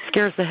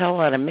 scares the hell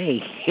out of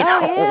me. You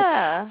know?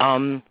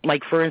 Yeah.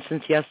 Like, for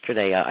instance,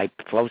 yesterday, I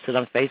posted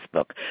on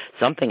Facebook,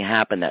 something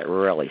happened that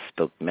really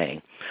spooked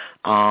me.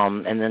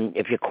 And then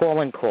if you call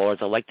in, callers,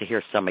 I'd like to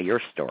hear some of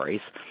your stories.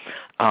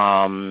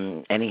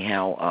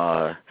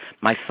 Anyhow,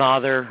 my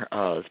father,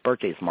 his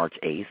birthday is March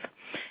 8th,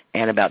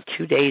 and about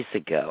 2 days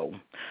ago,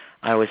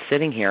 I was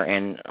sitting here,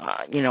 and,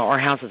 you know, our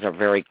houses are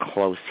very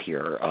close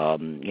here,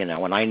 you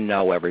know, and I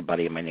know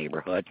everybody in my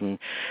neighborhood. And,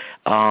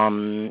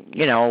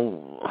 you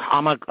know,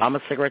 I'm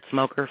a cigarette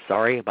smoker.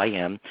 Sorry if I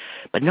am.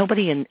 But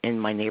nobody in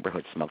my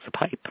neighborhood smokes a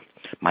pipe.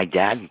 My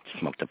dad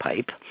smoked a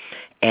pipe.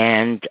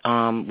 And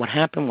what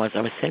happened was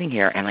I was sitting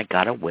here, and I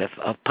got a whiff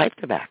of pipe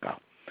tobacco.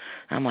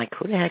 I'm like,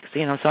 who the heck's,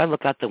 you know, so I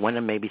look out the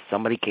window, maybe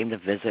somebody came to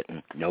visit,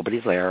 and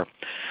nobody's there.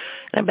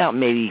 And about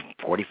maybe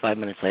 45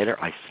 minutes later,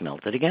 I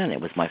smelled it again.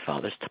 It was my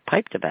father's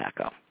pipe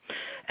tobacco.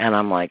 And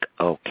I'm like,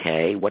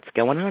 okay, what's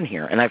going on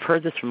here? And I've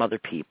heard this from other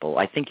people.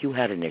 I think you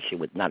had an issue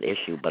with, not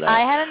issue, but... I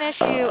had an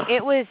issue.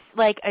 It was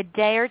like a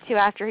day or two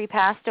after he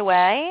passed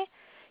away.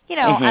 You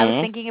know, I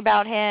was thinking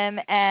about him,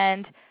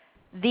 and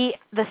the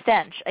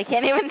stench. I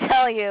can't even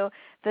tell you.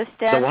 The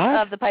stench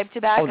of the pipe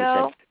tobacco. Oh,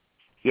 the stench.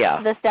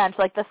 Yeah. The stench,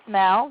 like the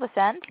smell, the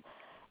scent.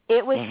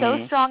 It was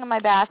so strong in my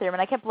bathroom,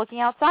 and I kept looking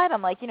outside.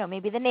 I'm like, you know,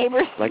 maybe the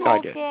neighbor's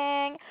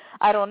smoking.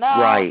 I don't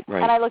know. Right.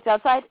 And I looked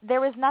outside. There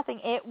was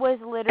nothing. It was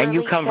literally and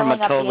you come from a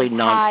totally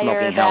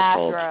non-smoking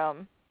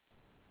household.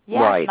 Yeah,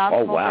 right.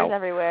 non-smokers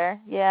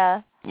everywhere.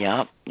 Yeah.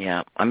 Yeah.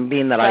 I mean,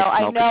 being that I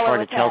smoke, it's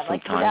hard to tell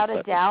sometimes. Without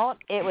a doubt,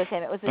 it was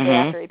him. It was the day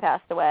after he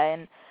passed away,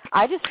 and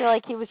I just feel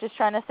like he was just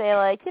trying to say,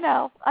 like, you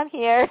know, I'm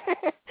here.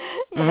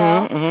 you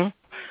know.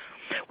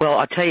 Well,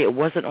 I'll tell you, it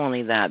wasn't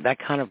only that. That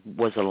kind of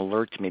was an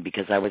alert to me,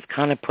 because I was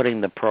kind of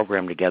putting the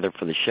program together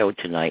for the show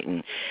tonight,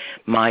 and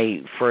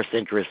my first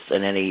interest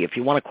in any, if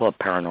you want to call it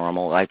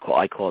paranormal,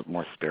 I call it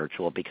more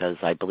spiritual, because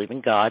I believe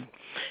in God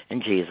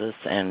and Jesus,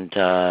 and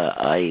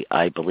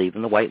I believe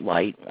in the white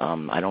light.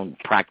 I don't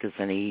practice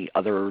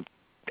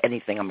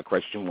anything. I'm a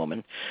Christian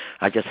woman.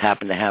 I just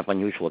happen to have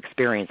unusual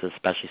experiences,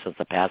 especially since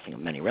the passing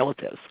of many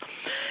relatives.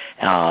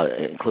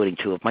 including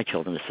 2 of my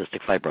children with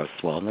cystic fibrosis,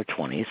 well in their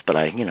 20s. But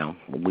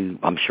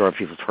I'm sure if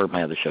you've heard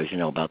my other shows, you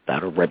know about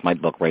that, or read my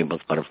book,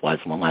 Rainbows, Butterflies,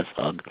 and One Last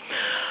Hug.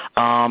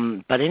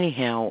 But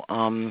anyhow,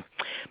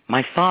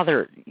 my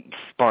father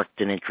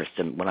sparked an interest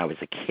in when I was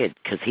a kid,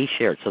 because he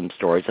shared some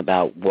stories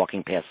about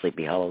walking past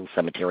Sleepy Hollow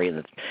Cemetery and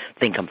the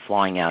thing come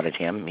flying out at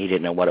him. He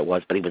didn't know what it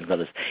was, but he wasn't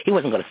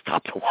going to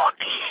stop to walk.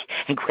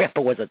 And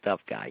Grandpa was a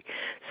tough guy,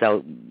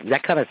 so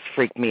that kind of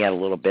freaked me out a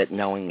little bit,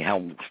 knowing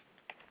how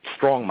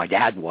strong my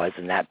dad was,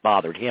 and that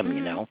bothered him,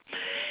 you know.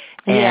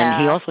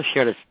 And he also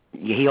shared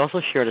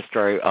a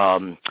story.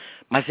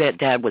 My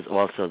dad was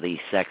also the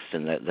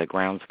sexton, the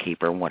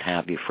groundskeeper and what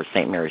have you for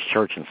St. Mary's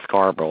Church in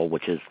Scarborough,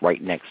 which is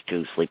right next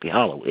to Sleepy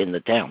Hollow in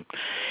the town.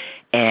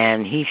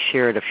 And he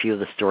shared a few of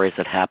the stories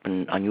that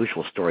happened,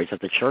 unusual stories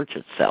at the church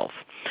itself.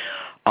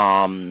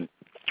 One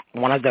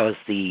of those,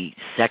 the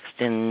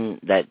sexton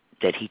that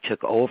he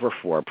took over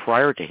for,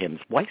 prior to him,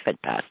 his wife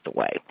had passed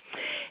away.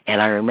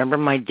 And I remember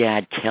my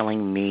dad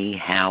telling me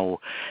how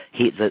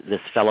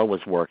this fellow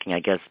was working, I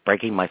guess,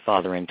 breaking my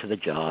father into the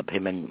job.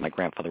 Him and my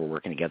grandfather were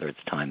working together at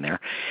the time there.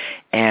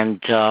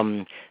 And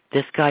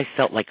this guy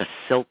felt like a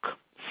silk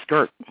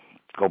skirt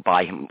go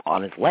by him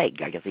on his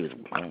leg. I guess I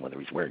don't know whether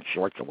he was wearing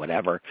shorts or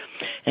whatever.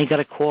 And he got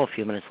a call a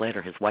few minutes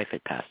later. His wife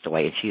had passed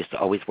away, and she used to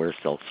always wear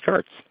silk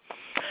skirts.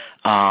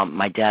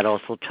 My dad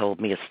also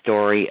told me a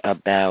story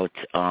about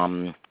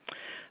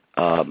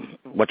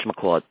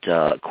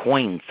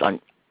coins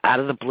out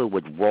of the blue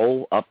would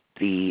roll up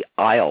the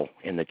aisle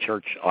in the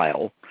church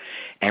aisle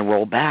and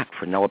roll back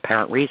for no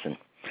apparent reason.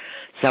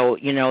 So,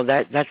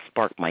 that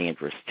sparked my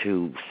interest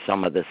to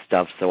some of this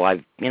stuff. So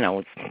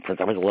since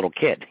I was a little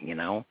kid,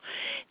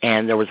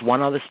 And there was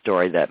one other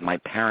story that my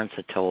parents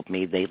had told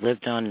me. They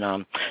lived in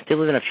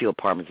a few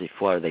apartments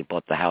before they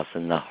bought the house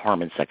in the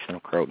Harmon section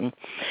of Croton.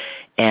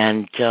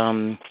 And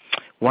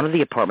one of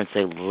the apartments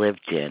they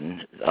lived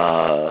in,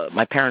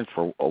 my parents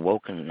were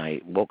woke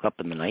up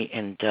in the night,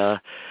 and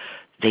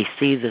they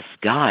see this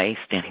guy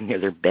standing near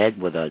their bed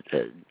with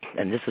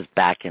and this is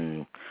back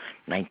in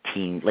late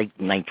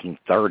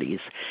 1930s,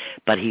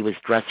 but he was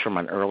dressed from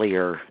an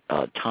earlier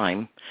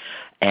time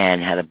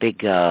and had a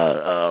big,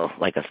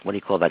 what do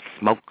you call that,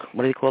 smoke,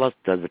 what do you call it,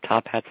 the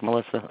top hats,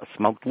 Melissa, a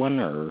smoked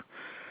one, or?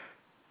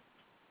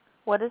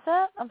 What is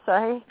that? I'm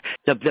sorry.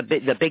 The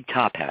big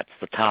top hats,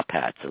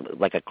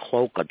 like a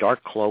cloak, a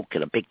dark cloak,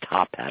 and a big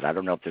top hat. I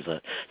don't know if there's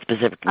a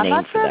specific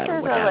name for that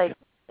or what have you.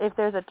 If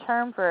there's a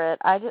term for it,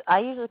 I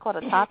usually call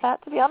it a top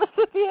hat, to be honest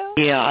with you.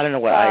 Yeah, I don't know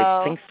what.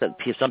 I think that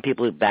some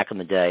people back in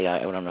the day, I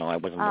don't know, I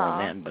wasn't born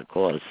then, but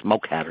call it a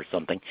smoke hat or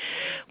something.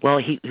 Well,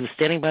 he was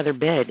standing by their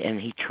bed, and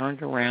he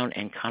turned around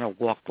and kind of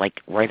walked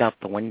right out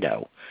the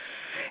window.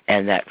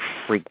 And that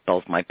freaked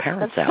both my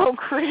parents out. That's so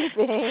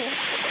creepy.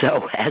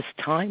 So as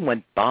time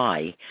went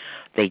by,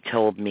 they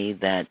told me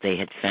that they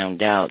had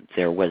found out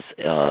there was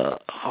a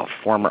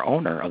former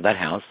owner of that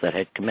house that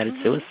had committed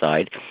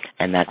suicide,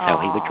 and that's how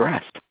he was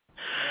dressed.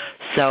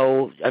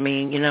 So, I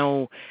mean,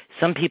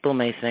 some people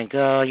may think,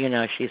 oh,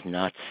 she's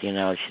nuts, she's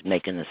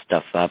making this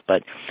stuff up.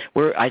 But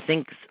I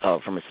think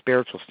from a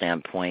spiritual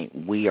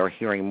standpoint, we are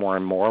hearing more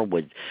and more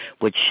with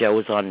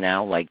shows on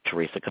now, like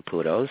Teresa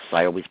Caputo's.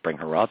 I always bring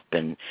her up,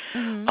 and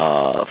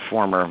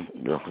former,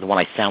 the one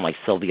I sound like,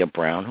 Sylvia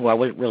Brown, who I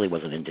really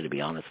wasn't into, to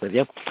be honest with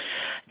you.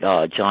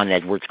 John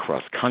Edwards,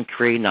 Cross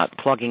Country, not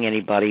plugging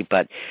anybody,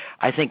 but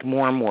I think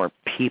more and more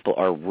people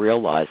are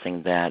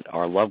realizing that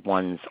our loved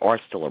ones are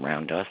still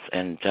around us,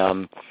 and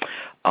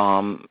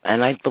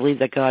I believe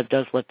that God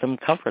does let them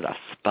comfort us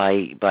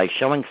by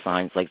showing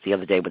signs, like the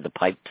other day with the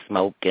pipe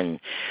smoke and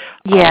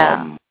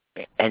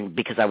and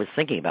because I was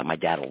thinking about my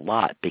dad a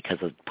lot because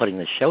of putting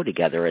the show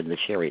together and the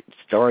Sherry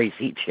stories.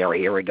 Sherry,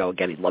 here we go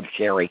again. He loves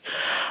Sherry.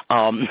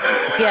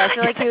 Yeah, I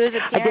feel like he was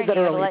appearing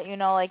to let you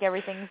know, like,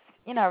 everything's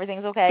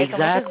okay.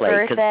 Exactly. It's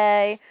his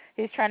birthday.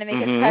 He's trying to make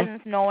his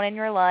presence known in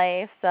your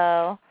life,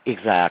 so.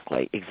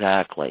 Exactly.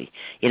 Because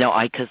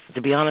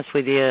to be honest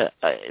with you,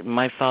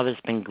 my father's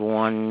been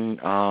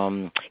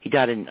gone, he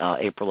died in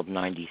April of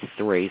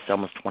 93, so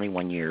almost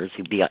 21 years.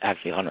 He'd be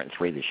actually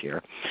 103 this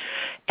year.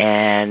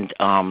 And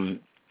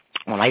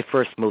when I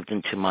first moved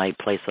into my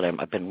place that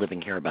I've been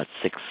living here about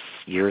 6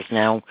 years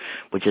now,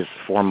 which is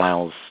 4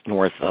 miles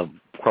north of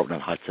Croton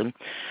on Hudson.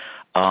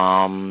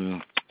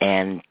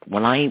 And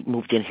when I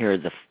moved in here,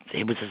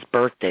 it was his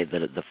birthday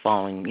the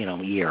following,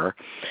 year,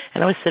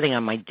 and I was sitting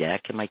on my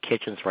deck, and my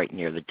kitchen's right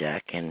near the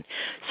deck. And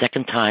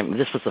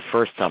this was the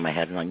first time I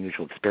had an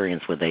unusual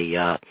experience with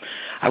I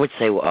would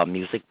say a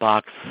music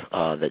box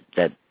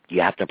that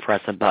you have to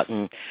press a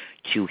button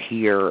to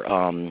hear,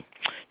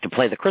 to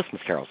play the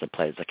Christmas carols. It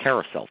plays a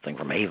carousel thing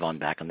from Avon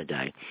back in the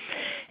day.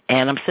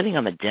 And I'm sitting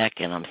on the deck,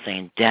 and I'm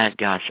saying, Dad,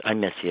 gosh, I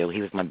miss you.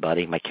 He was my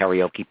buddy, my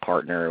karaoke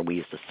partner. We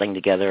used to sing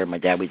together. My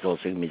dad was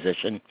also a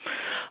musician.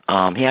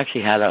 He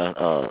actually had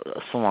a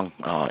song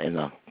in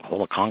the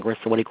Hall of Congress,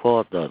 or what do you call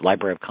it, the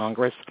Library of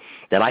Congress,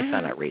 that I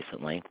found out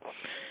recently.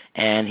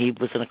 And he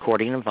was an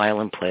accordion and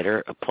violin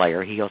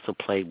player. He also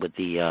played with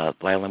the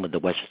violin with the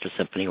Westchester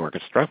Symphony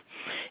Orchestra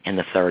in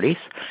the 30s.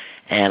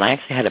 And I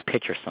actually had a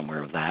picture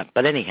somewhere of that.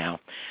 But anyhow,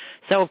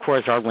 so, of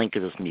course, our link to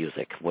this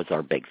music was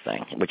our big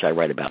thing, which I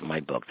write about in my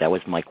book. That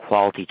was my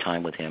quality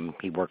time with him.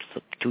 He works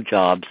 2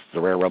 jobs,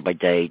 the railroad by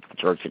day,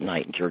 church at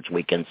night, and church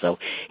weekends. So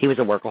he was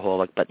a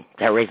workaholic, but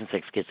raising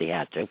 6 kids, he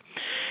had to.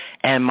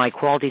 And my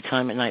quality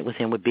time at night with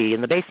him would be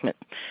in the basement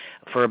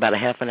for about a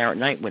half an hour at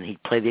night when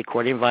he'd play the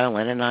accordion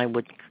violin, and I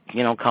would,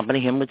 accompany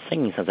him with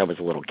singing since I was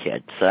a little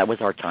kid. So that was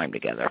our time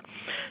together.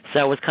 So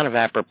it was kind of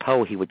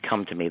apropos he would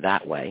come to me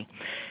that way.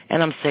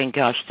 And I'm saying,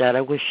 gosh, Dad,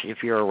 I wish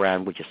if you're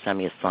around, would you send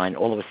me a sign?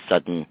 All of a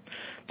sudden,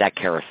 that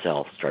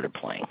carousel started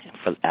playing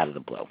out of the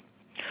blue.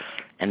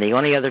 And the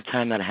only other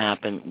time that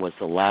happened was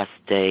the last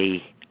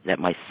day that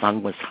my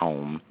son was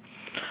home,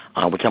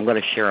 which I'm going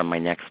to share in my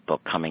next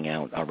book coming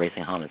out,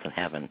 Raising Hunters in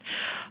Heaven.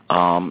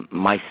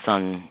 My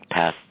son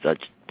passed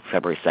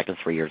February 2nd,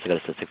 3 years ago,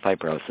 to cystic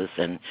fibrosis,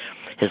 and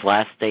his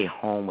last day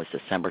home was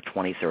December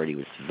 23rd. He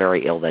was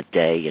very ill that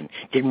day and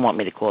didn't want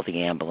me to call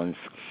the ambulance,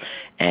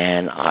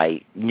 and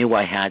I knew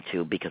I had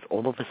to because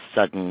all of a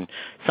sudden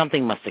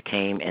something must have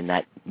came and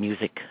that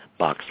music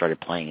box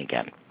started playing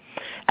again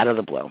out of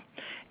the blue,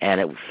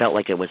 and it felt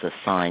like it was a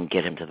sign,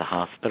 get him to the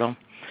hospital.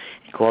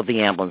 He called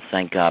the ambulance,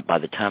 thank God. By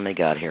the time they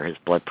got here, his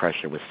blood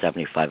pressure was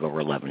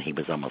 75/11. He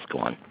was almost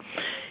gone.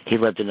 He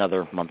lived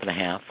another month and a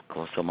half,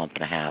 close to a month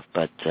and a half,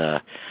 but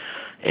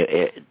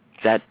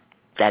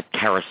that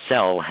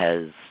carousel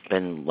has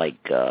been like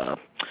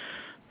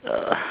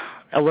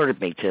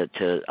alerted me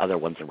to other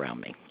ones around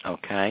me,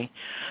 okay?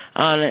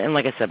 And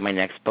like I said, my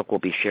next book will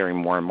be sharing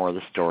more and more of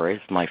the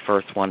stories. My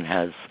first one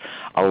has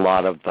a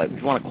lot of, if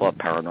you want to call it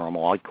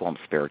paranormal, I call them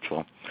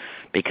spiritual,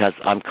 because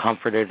I'm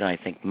comforted, and I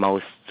think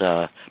most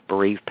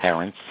bereaved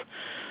parents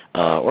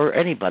or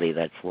anybody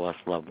that's lost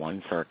loved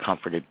ones are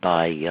comforted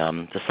by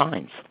the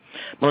signs.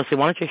 Melissa,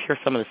 why don't you share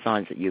some of the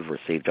signs that you've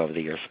received over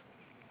the years?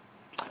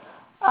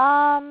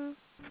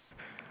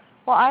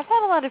 Well, I've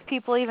had a lot of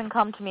people even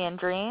come to me in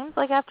dreams,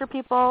 like after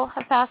people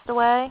have passed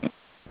away,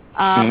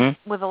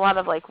 with a lot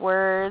of like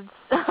words.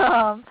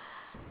 The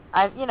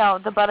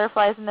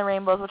butterflies and the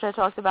rainbows, which I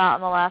talked about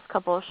in the last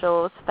couple of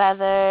shows,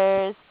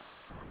 feathers,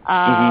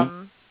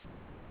 the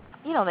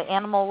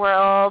animal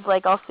world.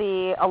 Like I'll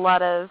see a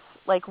lot of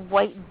like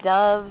white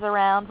doves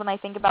around when I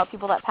think about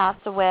people that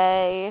passed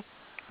away.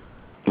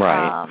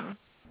 Right.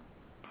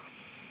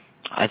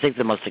 I think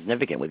the most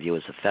significant with you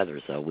is the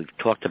feathers, though. We've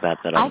talked about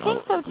that on one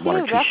or two shows. I think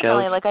so, too,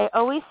 definitely. Like, I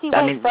always see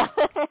white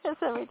feathers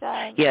every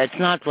time. Yeah, it's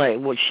not like,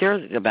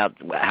 share about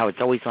how it's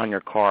always on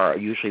your car,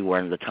 usually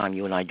when the time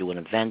you and I do an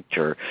event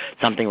or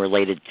something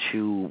related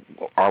to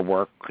our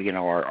work,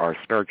 our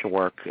spiritual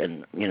work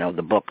and,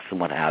 the books and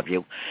what have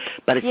you.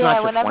 But it's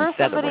not just one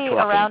feather. Whenever somebody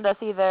around us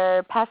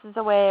either passes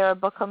away or a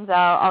book comes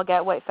out, I'll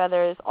get white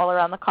feathers all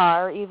around the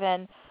car,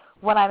 even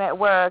when I'm at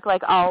work,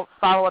 like, I'll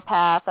follow a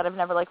path that I've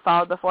never, like,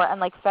 followed before,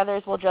 and, like,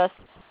 feathers will just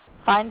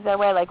find their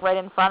way, like, right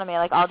in front of me.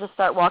 Like, I'll just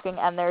start walking,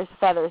 and there's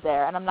feathers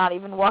there, and I'm not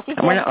even walking.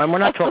 And we're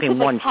not talking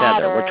one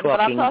feather. We're talking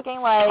but I'm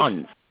talking, like,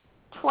 tons.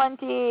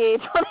 20,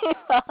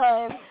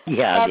 25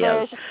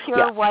 feathers, just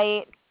pure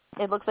white.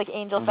 It looks like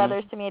angel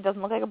feathers to me. It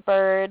doesn't look like a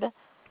bird.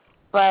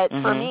 But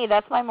for me,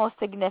 that's my most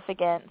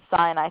significant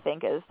sign, I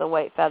think, is the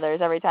white feathers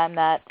every time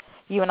that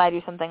you and I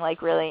do something,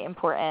 like, really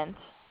important.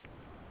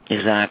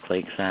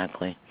 Exactly.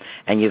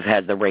 And you've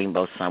had the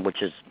rainbow sign,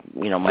 which is,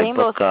 my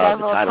Rainbows book, the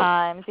title. Several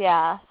times,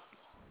 yeah.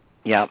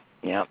 Yep.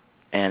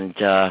 And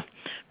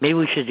maybe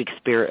we should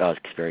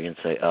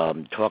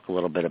talk a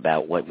little bit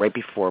about what, right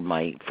before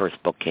my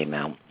first book came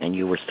out, and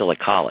you were still at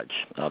college,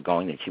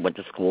 she went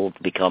to school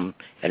to become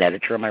an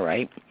editor, am I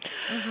right?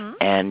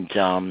 And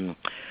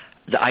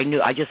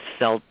I just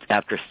felt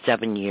after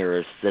 7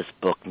 years this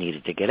book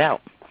needed to get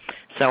out.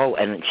 So,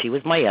 and she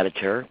was my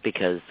editor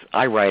because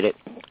I write it,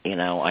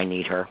 I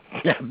need her.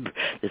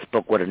 This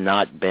book would have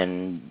not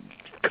been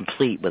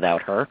complete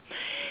without her.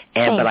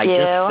 But I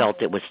just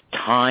felt it was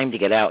time to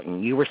get out,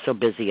 and you were so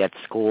busy at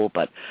school.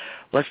 But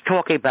let's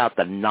talk about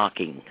the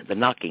knocking,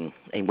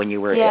 and when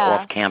you were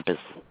off campus.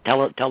 Tell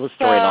the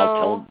story, and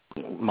I'll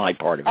tell my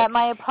part of it. At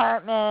my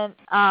apartment,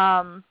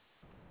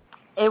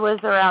 it was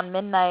around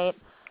midnight,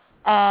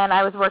 and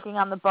I was working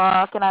on the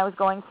book, and I was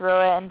going through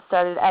it and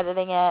started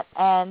editing it.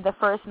 And the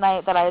first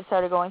night that I had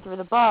started going through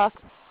the book,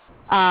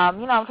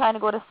 I'm trying to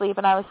go to sleep,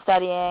 and I was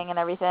studying and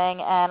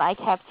everything, and I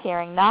kept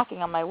hearing knocking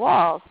on my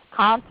walls,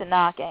 constant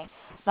knocking,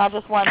 not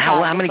just one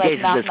time. How many days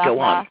did this go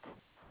on?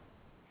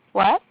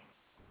 What?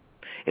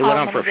 It went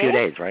on for a few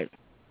days, right?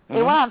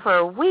 It went on for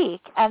a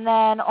week, and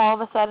then all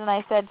of a sudden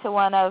I said to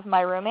one of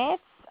my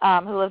roommates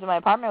who lived in my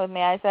apartment with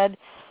me, I said,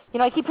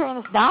 I keep hearing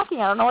this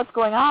knocking. I don't know what's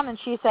going on. And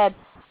she said,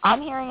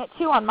 I'm hearing it,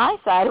 too, on my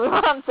side. We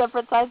were on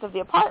separate sides of the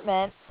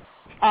apartment.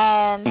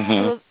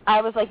 And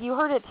I was like, you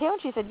heard it, too?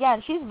 And she said, yeah,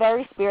 and she's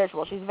very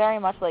spiritual. She's very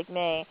much like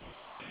me.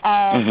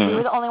 And we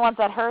were the only ones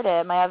that heard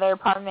it. My other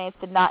apartment mates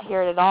did not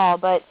hear it at all.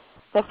 But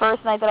the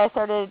first night that I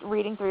started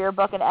reading through your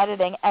book and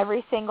editing,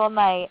 every single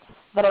night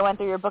that I went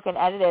through your book and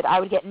edited, I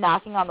would get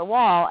knocking on the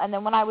wall, and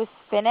then when I was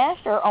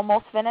finished or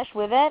almost finished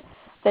with it,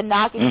 the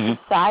knocking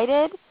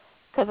subsided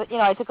because,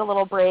 I took a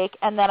little break,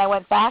 and then I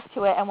went back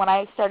to it, and when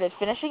I started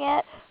finishing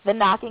it, the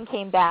knocking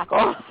came back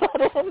all of a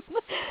sudden,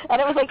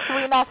 and it was like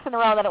 3 knocks in a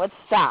row, then it would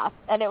stop,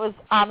 and it was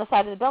on the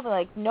side of the building,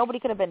 like nobody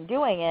could have been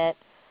doing it.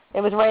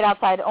 It was right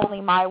outside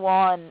only my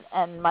wall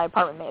and my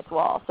apartment mate's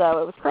wall,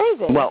 so it was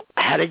crazy. Well,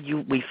 how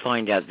did we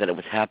find out that it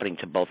was happening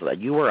to both of them?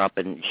 You were up,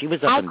 and she was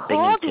up in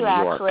Binghamton, New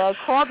York. I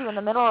called you in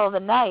the middle of the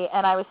night,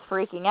 and I was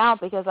freaking out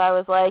because I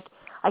was like,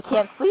 I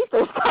can't sleep.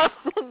 There's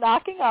constant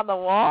knocking on the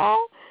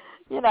wall.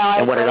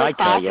 And what did I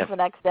tell you? The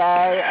next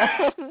day,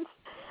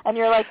 and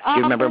you're like,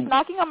 there's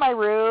knocking on my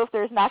roof.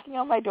 There's knocking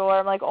on my door.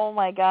 I'm like, oh,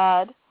 my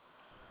God.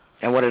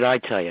 And what did I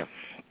tell you?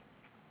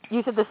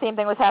 You said the same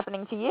thing was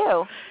happening to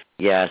you.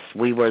 Yes,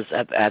 we was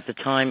at the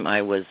time.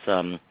 I was,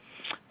 in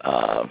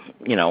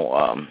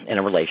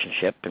a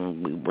relationship,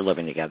 and we were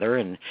living together.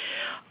 And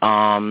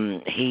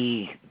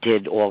he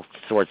did all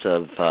sorts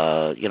of,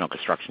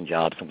 construction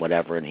jobs and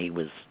whatever. And he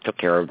took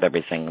care of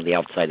everything, the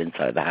outside,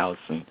 inside of the house,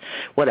 and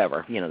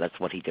whatever. That's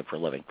what he did for a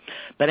living.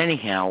 But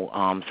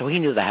anyhow, so he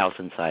knew the house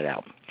inside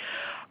out.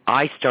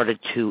 I started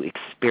to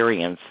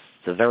experience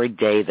the very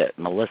day that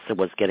Melissa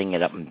was getting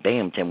it up in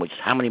Binghamton, which is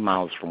how many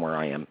miles from where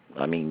I am?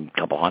 I mean, a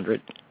couple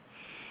hundred.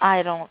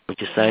 I don't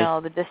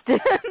know the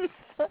distance.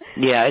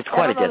 Yeah, it's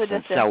quite a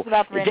distance. So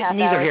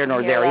neither here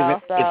nor there.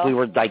 Even if we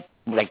were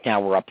like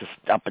now, we're up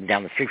and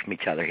down the street from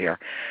each other here.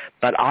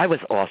 But I was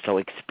also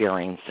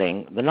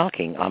experiencing the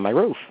knocking on my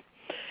roof,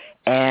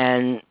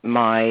 and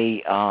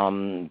my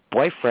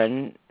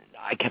boyfriend.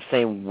 I kept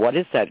saying, what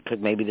is that? Because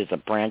maybe there's a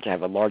branch. I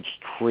have a large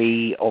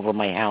tree over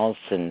my house,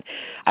 and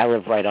I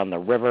live right on the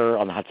river,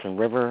 on the Hudson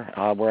River,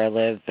 where I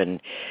live.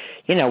 And,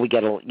 we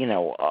get a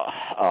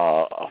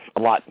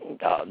lot.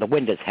 The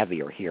wind is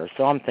heavier here.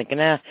 So I'm thinking,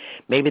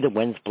 maybe the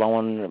wind's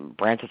blowing, the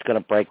branch is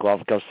going to break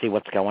off, go see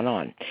what's going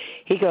on.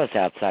 He goes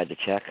outside to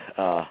check.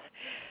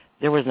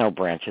 There was no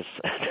branches.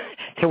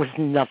 There was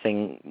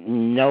nothing,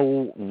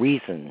 no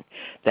reason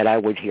that I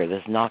would hear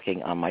this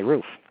knocking on my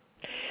roof.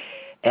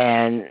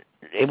 And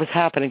it was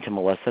happening to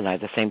Melissa and I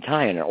at the same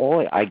time, and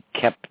all I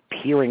kept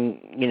hearing,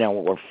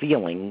 or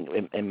feeling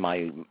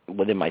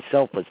within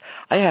myself was,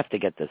 I have to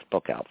get this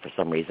book out for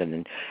some reason.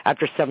 And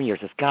after 7 years,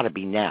 it's got to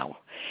be now.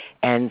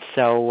 And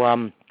so,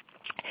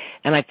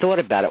 and I thought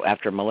about it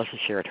after Melissa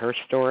shared her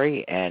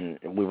story, and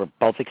we were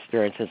both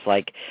experiencing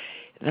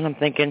then I'm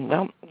thinking,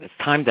 well, it's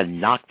time to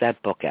knock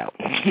that book out,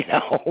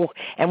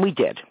 And we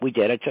did.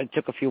 It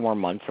took a few more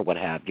months or what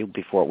have you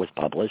before it was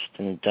published,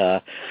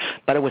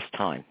 but it was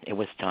time. It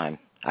was time.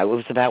 It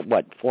was about,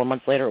 4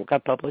 months later it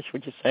got published,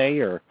 would you say?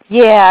 Or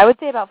Yeah, I would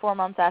say about 4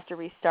 months after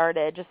we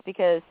started, just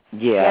because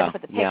we had to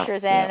put the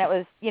pictures in. And it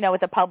was,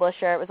 with the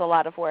publisher, it was a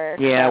lot of work.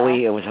 Yeah,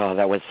 so.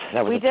 that was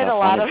we a did tough a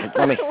lot one. of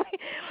Let me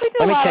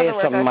tell you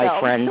something, my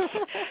friends.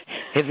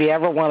 If you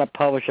ever want to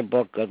publish a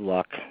book, good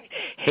luck.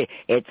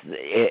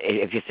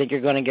 If you think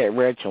you're going to get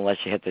rich, unless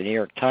you hit the New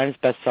York Times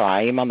bestseller,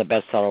 I am on the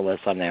bestseller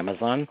list on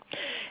Amazon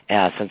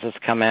since it's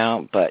come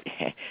out, but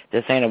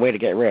this ain't a way to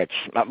get rich.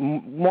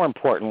 More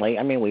importantly,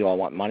 I mean, we all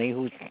want money.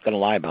 Who's going to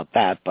lie about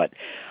that? But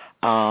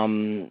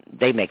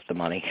they make the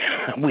money.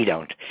 We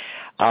don't.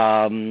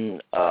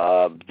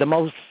 The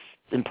most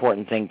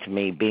important thing to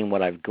me, being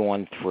what I've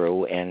gone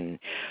through and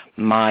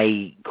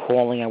my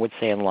calling, I would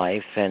say, in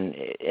life, and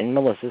in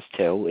Melissa's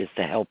too, is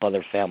to help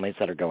other families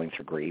that are going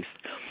through grief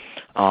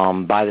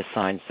by the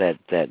signs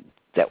that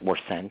we're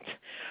sent.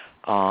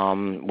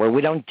 Where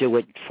we don't do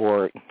it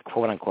for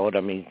quote unquote.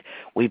 I mean,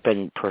 we've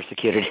been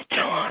persecuted at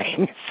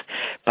times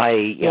by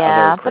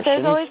other Christians. But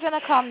there's always going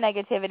to come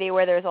negativity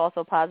where there's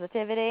also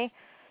positivity.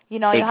 You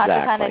have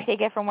to kind of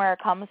take it from where it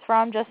comes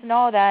from. Just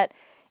know that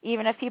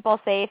even if people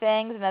say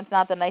things and it's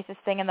not the nicest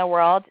thing in the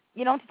world,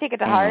 you don't have to take it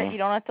to heart. You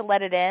don't have to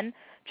let it in.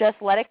 Just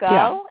let it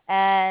go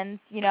and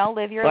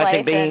live your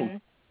life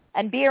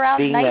and be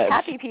around nice,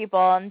 happy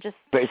people and just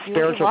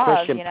spiritual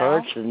love, Christian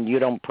perch, and you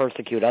don't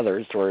persecute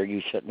others, or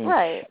you shouldn't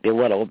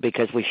belittle,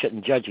 because we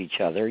shouldn't judge each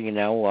other,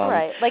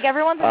 Right. Like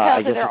everyone's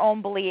entitled to their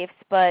own beliefs,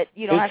 but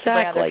you don't have to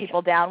bring other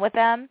people down with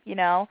them,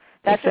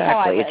 That's just how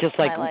I live it's just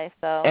like my life,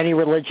 so. Any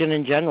religion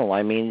in general.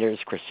 I mean, there's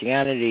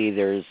Christianity,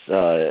 there's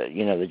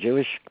the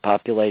Jewish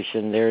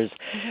population, there's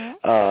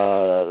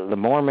the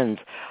Mormons.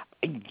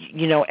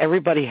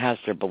 Everybody has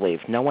their belief.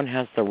 No one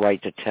has the right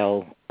to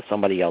tell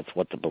somebody else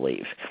what to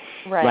believe.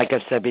 Right. Like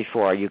I've said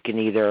before, you can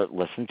either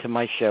listen to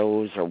my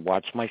shows or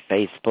watch my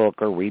Facebook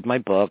or read my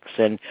books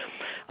and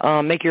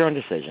make your own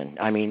decision.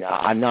 I mean,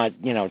 I'm not,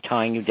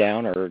 tying you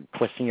down or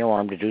twisting your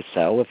arm to do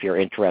so. If you're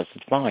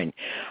interested, fine.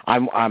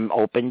 I'm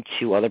open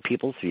to other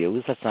people's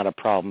views. That's not a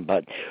problem.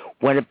 But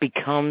when it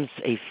becomes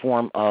a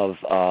form of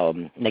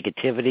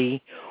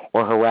negativity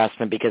or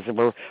harassment, because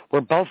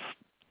we're both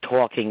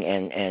talking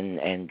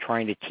and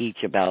trying to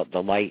teach about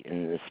the light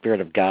and the Spirit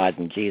of God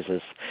and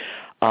Jesus,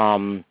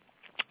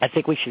 I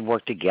think we should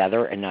work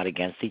together and not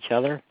against each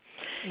other.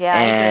 Yeah,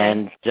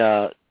 and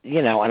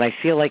and I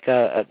feel like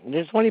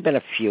there's only been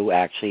a few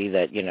actually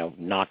that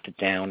knocked it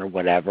down or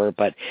whatever.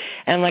 But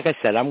and like I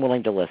said, I'm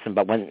willing to listen.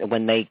 But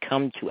when they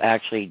come to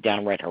actually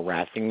downright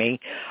harassing me,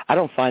 I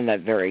don't find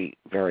that very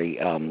very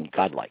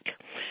godlike.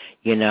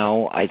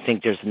 I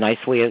think there's a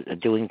nice way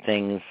of doing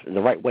things,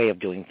 the right way of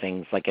doing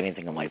things, like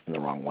anything in life, in the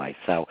wrong way.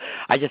 So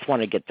I just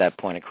want to get that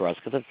point across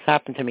because it's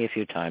happened to me a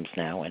few times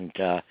now. And,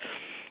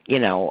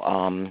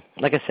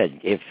 like I said,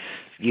 if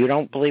you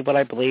don't believe what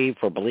I believe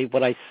or believe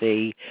what I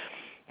see,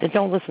 then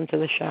don't listen to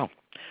the show.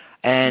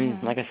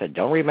 And like I said,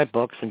 don't read my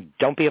books and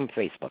don't be on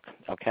Facebook,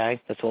 okay?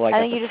 That's all I got.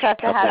 I think you just have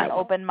to have an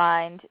open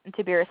mind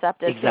to be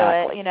receptive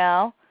to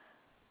it,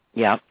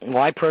 Yeah.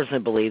 Well, I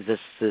personally believe this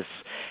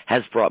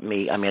has brought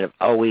me, I've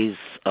always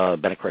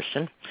been a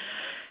Christian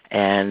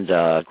and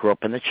grew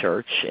up in the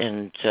church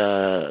and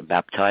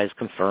baptized,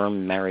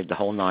 confirmed, married the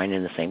whole nine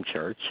in the same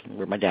church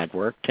where my dad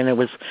worked. And it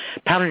was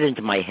pounded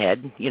into my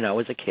head,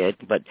 as a kid.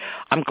 But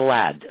I'm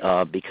glad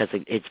because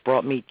it's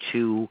brought me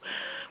to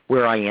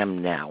where I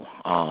am now.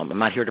 I'm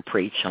not here to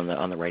preach on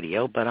the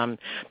radio, but I'm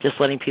just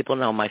letting people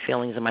know my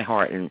feelings in my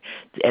heart. And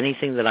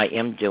anything that I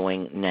am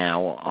doing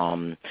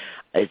now,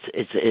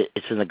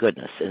 it's in the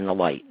goodness, in the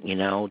light,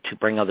 to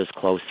bring others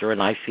closer.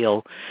 And I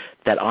feel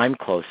that I'm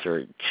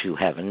closer to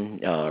heaven,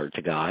 or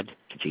to God,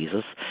 to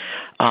Jesus,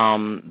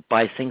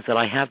 by things that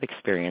I have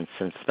experienced,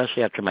 and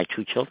especially after my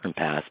two children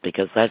passed,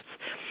 because that's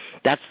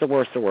the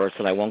worst of worst,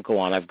 and I won't go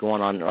on. I've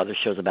gone on other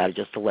shows about it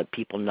just to let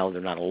people know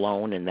they're not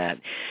alone, and that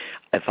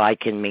if I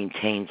can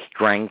maintain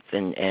strength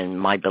and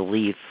my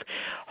belief,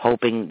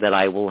 hoping that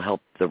I will help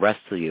the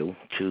rest of you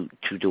to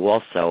do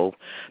also,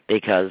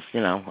 because,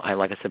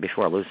 like I said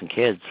before, losing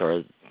kids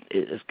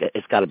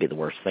it's got to be the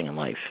worst thing in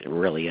life. It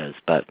really is,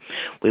 but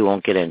we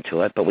won't get into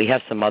it. But we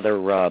have some other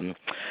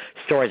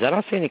stories. I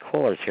don't see any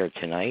callers here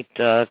tonight.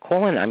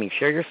 Call in.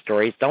 Share your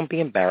stories. Don't be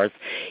embarrassed.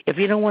 If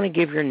you don't want to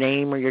give your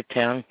name or your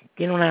town,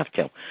 you don't have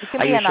to.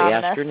 I usually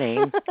ask your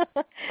name.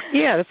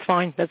 Yeah, that's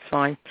fine. That's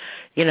fine.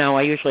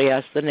 I usually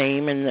ask the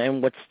name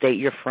and what state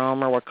you're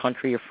from or what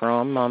country you're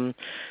from.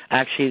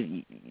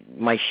 Actually,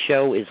 my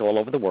show is all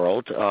over the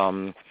world.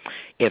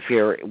 If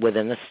you're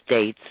within the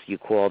States, you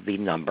call the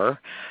number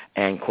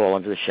and call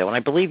into the show. And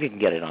I believe you can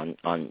get it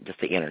on just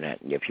the Internet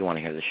if you want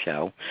to hear the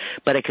show.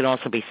 But it can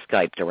also be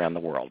Skyped around the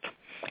world.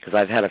 Because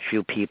I've had a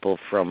few people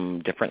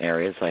from different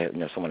areas. I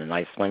know someone in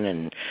Iceland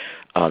and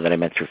that I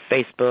met through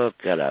Facebook.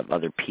 Got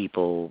other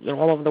people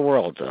all over the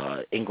world,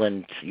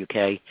 England,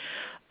 UK,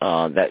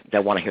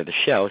 that want to hear the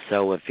show.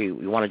 So if you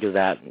want to do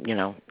that,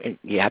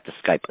 you have to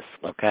Skype us,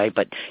 okay?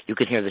 But you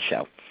can hear the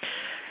show.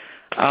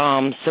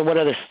 So what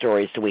other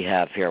stories do we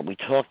have here? We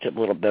talked a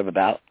little bit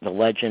about the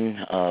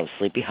legend of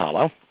Sleepy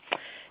Hollow.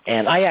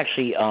 And I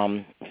actually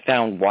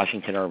found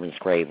Washington Irving's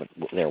grave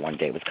there one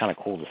day. It was kind of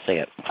cool to see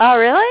it. Oh,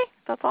 really?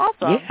 That's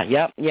awesome.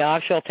 Yeah.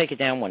 Actually, I'll take it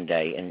down one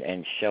day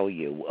and show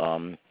you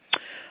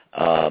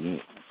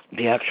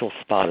the actual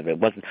spot of it.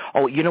 One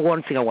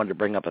thing I wanted to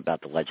bring up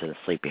about the legend of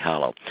Sleepy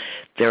Hollow.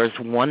 There's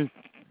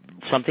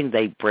something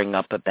they bring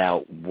up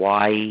about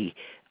why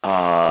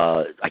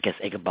I guess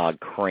Ichabod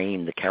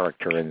Crane, the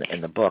character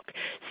in the book,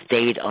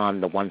 stayed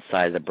on the one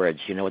side of the bridge.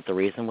 You know what the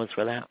reason was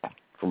for that,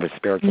 from a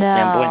spiritual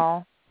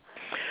standpoint?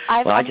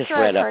 I just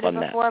read up on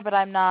that. I've heard it before, but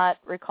I'm not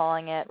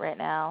recalling it right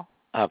now.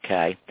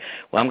 Okay.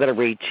 Well, I'm going to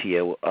read to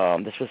you.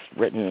 This was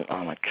written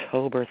on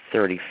October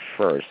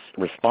 31st,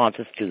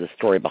 responses to the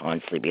story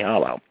behind Sleepy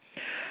Hollow.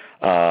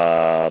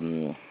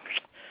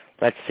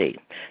 Let's see.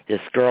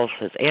 This girl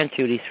says, Aunt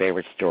Judy's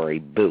favorite story,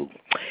 Boo.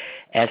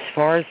 As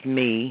far as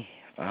me,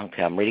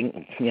 okay, I'm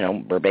reading,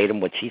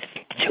 verbatim what she's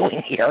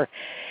doing here.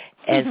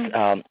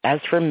 As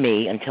for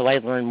me, until I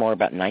learned more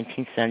about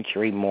 19th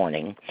century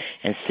mourning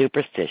and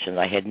superstitions,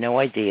 I had no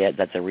idea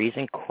that the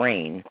reason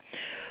Crane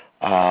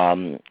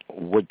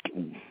would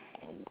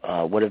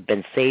have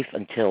been safe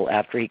until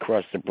after he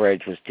crossed the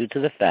bridge was due to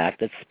the fact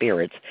that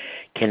spirits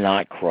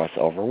cannot cross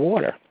over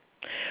water.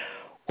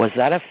 Was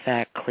that a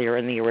fact clear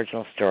in the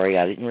original story?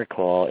 I didn't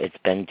recall. It's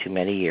been too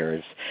many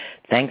years.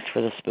 Thanks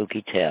for the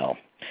spooky tale.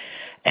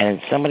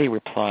 And somebody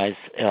replies,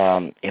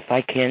 if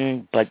I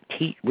can but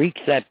reach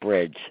that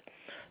bridge,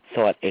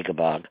 thought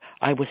Ichabod,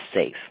 I was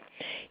safe.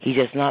 He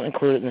does not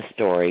include it in the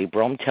story.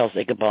 Brome tells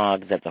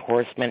Ichabod that the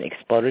horseman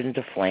exploded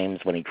into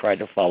flames when he tried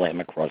to follow him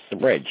across the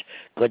bridge.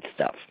 Good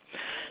stuff.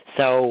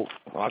 So,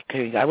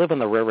 okay, I live on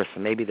the river, so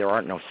maybe there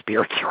aren't no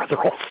spirits or they're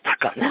all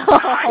stuck on the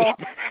side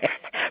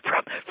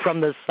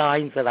from the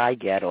signs that I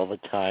get all the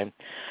time.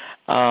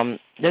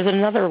 There's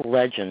another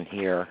legend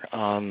here,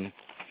 a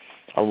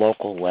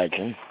local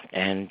legend,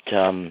 and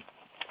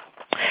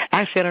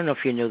actually, I don't know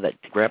if you knew that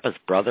Grandpa's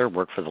brother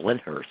worked for the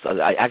Lyndhurst.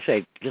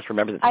 I just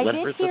remember that the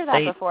Lyndhurst estate. I did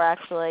hear that before,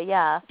 actually,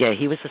 yeah. Yeah,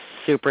 he was a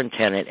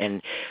superintendent,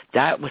 and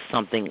that was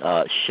something,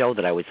 show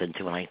that I was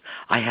into. And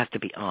I have to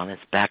be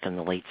honest, back in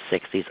the late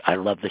 60s, I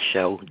loved the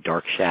show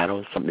Dark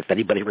Shadows, if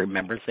anybody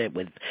remembers it,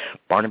 with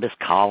Barnabas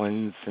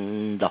Collins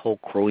and the whole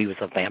crew. He was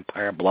a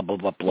vampire, blah, blah,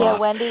 blah, blah. Yeah,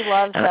 Wendy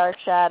loves Dark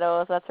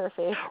Shadows. That's her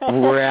favorite.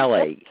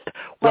 Really?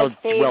 Well,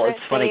 it's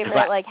funny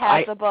because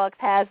has the books,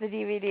 has the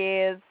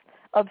DVDs.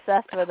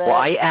 obsessed with it. Well,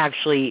 I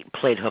actually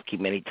played hooky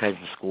many times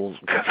in schools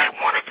because I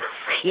wanted to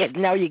see it.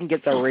 Now you can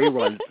get the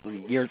reruns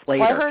years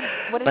later. Well, I heard,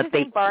 what did you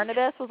think,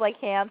 Barnabas was like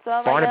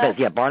handsome? Barnabas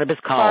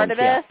Collins.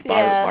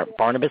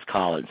 Barnabas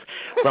Collins.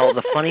 Well,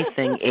 the funny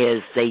thing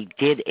is they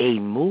did a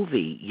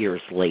movie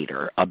years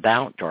later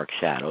about Dark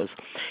Shadows,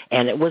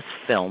 and it was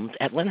filmed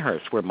at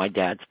Lyndhurst, where my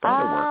dad's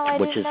brother worked. I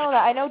didn't know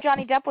that. I know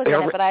Johnny Depp was in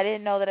it, but I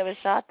didn't know that it was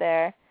shot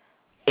there.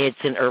 It's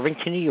in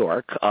Irvington, New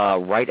York,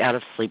 right out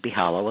of Sleepy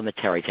Hollow in the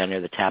Tarrytown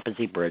near the Tappan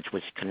Zee Bridge,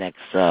 which connects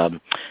the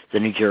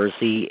New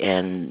Jersey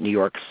and New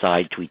York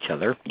side to each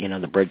other. You know,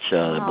 the bridge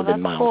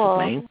within miles of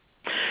Maine.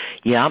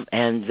 Yeah,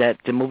 and that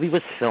the movie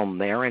was filmed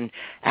there. And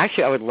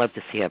actually, I would love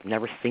to see it. I've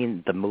never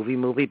seen the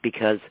movie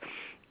because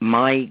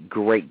my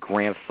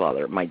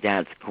great-grandfather, my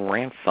dad's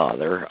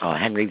grandfather,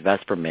 Henry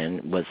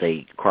Vesperman, was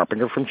a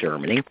carpenter from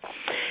Germany,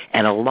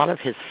 and a lot of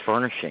his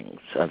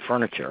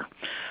furniture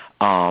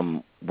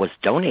was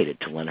donated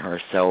to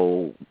Lyndhurst.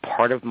 So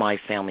part of my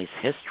family's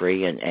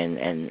history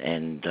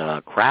and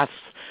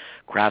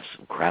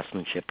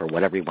craftsmanship, or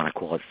whatever you want to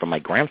call it, from my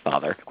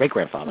great-grandfather,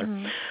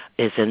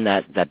 is in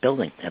that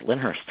building at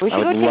Lyndhurst. I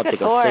would love to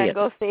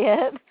go see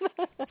it.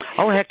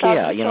 Oh, heck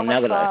yeah. You know,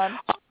 now that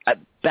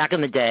back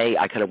in the day,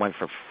 I could have went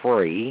for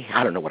free.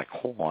 I don't know what it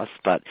cost,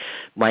 but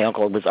my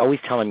uncle was always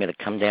telling me to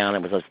come down.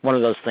 It was one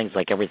of those things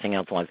like everything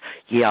else, like,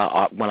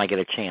 when I get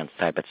a chance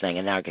type of thing.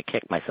 And now I could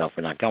kick myself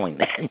for not going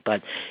then.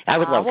 But I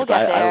would love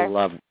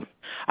to.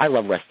 I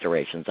love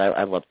restorations.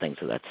 I love things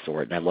of that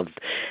sort, and I love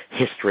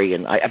history.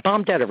 And I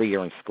bombed out every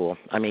year in school.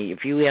 I mean,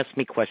 if you ask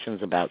me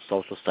questions about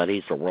social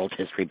studies or world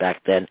history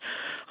back then,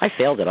 I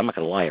failed it. I'm not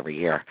going to lie, every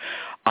year.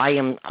 I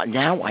am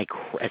now.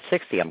 At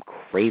 60, I'm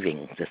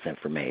craving this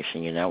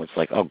information. You know, it's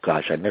like, oh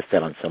gosh, I missed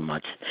out on so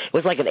much. It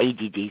was like an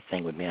ADD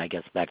thing with me, I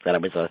guess. Back then, I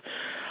was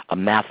a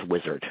math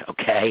wizard.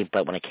 Okay,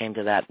 but when it came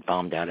to that,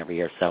 bombed out every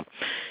year. So,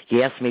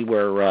 you ask me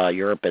where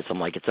Europe is, I'm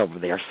like, it's over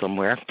there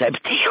somewhere. Type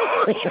of deal.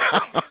 You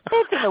know?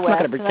 It's in the West.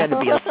 I'm not going to pretend to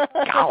be a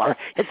scholar.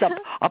 It's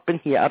up in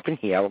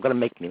here. We're going to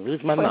make me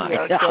lose my mind.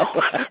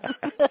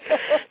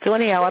 So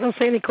anyhow, I don't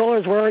see any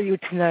callers. Where are you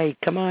tonight?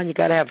 Come on, you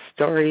got to have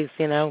stories.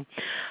 You know.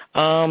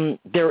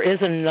 There is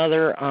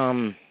another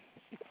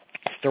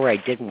story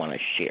I did want to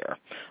share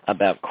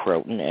about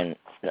Croton, and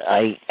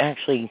I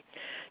actually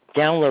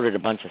downloaded a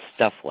bunch of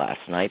stuff last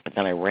night, but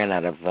then I ran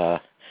out of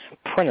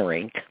printer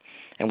ink,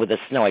 and with the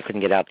snow I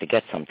couldn't get out to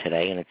get some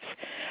today, and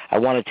I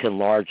wanted to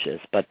enlarge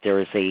this, but there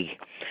is a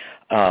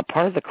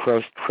part of the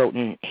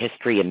Croton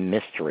History and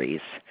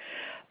Mysteries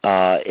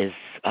is,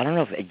 I don't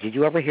know, did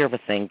you ever hear of a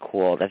thing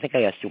called, I think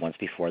I asked you once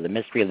before, The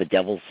Mystery of the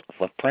Devil's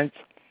Footprints?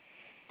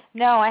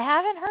 No, I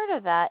haven't heard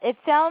of that. It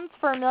sounds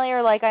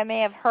familiar, like I may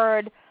have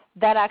heard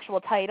that actual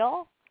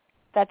title,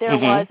 that there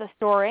was a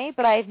story,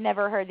 but I've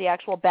never heard the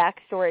actual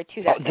backstory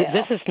to that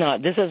tale.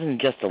 This isn't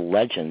just a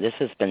legend. This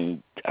has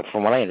been,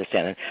 from what I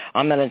understand, and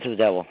I'm not into the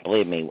devil,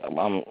 believe me.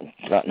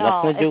 Got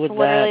nothing to do with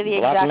that,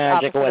 black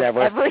magic or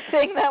whatever.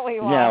 Everything that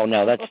we want.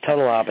 No, that's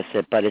total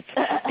opposite. But it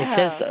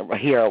says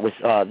here,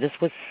 this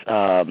was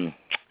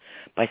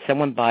by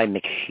someone by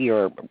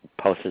McShear,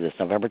 posted this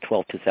November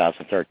 12,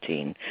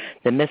 2013,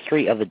 The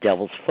Mystery of the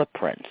Devil's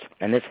Footprints.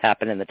 And this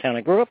happened in the town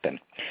I grew up in.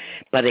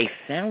 But they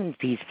found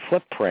these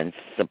footprints,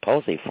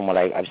 supposedly, from what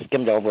I've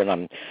skimmed over,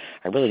 and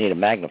I really need a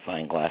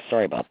magnifying glass.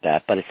 Sorry about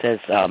that. But it says,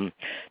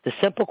 the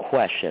simple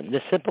question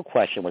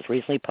was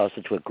recently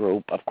posted to a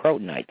group of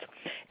Crotonites,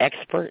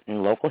 expert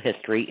in local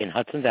history in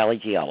Hudson Valley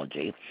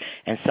geology,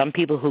 and some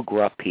people who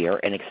grew up here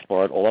and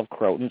explored all of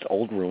Croton's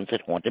old ruins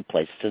and haunted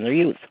places in their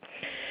youth.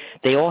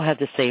 They all had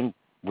the same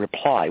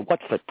reply. What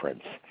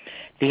footprints?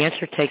 The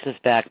answer takes us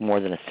back more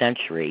than a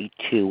century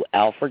to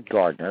Alfred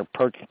Gardner.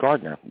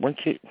 Gardner,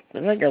 isn't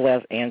that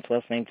your aunt's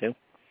last name too?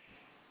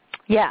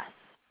 Yes.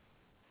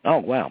 Oh,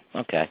 wow.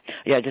 Okay.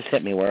 Yeah, it just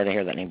hit me. Where did I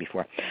hear that name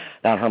before?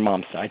 On her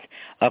mom's side.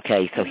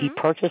 Okay, so he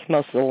purchased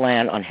most of the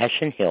land on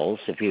Hessian Hills,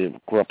 if you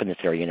grew up in this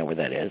area, you know where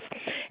that is,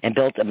 and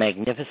built a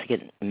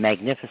magnificent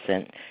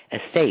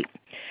estate.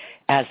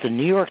 As the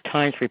New York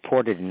Times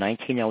reported in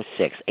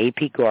 1906,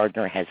 A.P.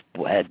 Gardner had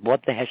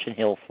bought the Hessian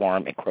Hill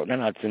farm in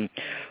Croton-on-Hudson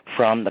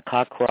from the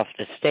Cockcroft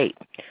estate.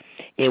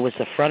 It was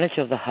the frontage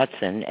of the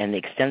Hudson and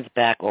extends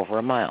back over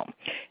a mile.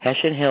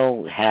 Hessian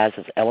Hill has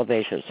its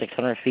elevation of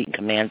 600 feet and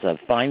commands a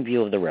fine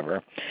view of the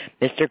river.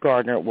 Mr.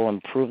 Gardner will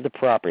improve the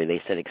property,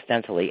 they said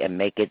extensively, and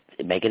make it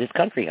his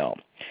country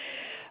home.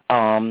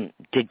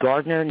 Did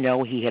Gardner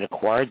know he had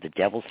acquired the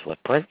Devil's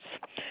Footprints?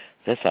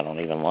 This I don't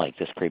even like.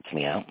 This creeps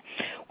me out.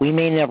 We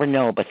may never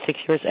know, but 6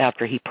 years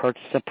after he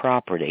purchased the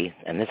property,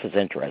 and this is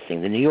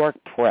interesting, the New York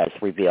Press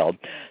revealed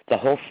the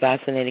whole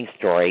fascinating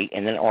story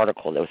in an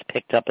article that was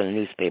picked up in a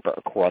newspaper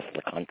across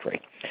the country.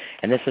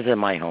 And this is in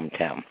my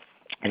hometown.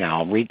 And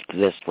I'll read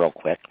this real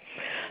quick.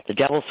 The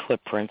Devil's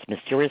Footprints,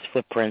 mysterious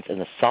footprints in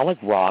the solid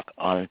rock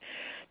on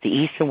the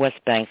east and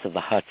west banks of the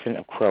Hudson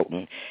of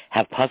Croton,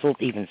 have puzzled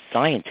even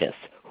scientists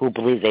who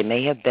believe they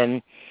may have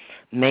been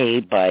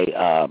made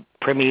by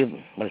primeval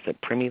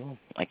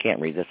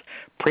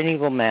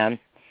man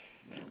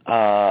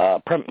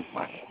I'm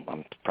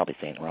probably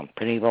saying it wrong,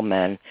 primeval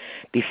men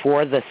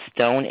before the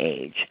Stone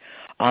Age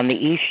on the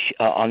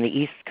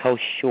east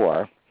coast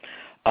shore,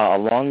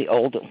 along the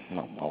old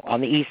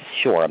Albany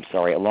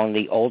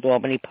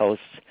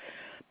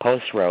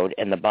Post Road,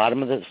 and the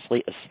bottom of the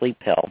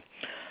steep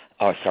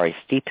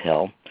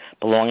hill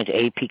belonging to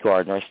A.P.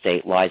 Gardner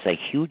Estate lies a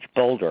huge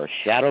boulder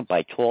shadowed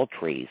by tall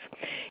trees.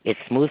 Its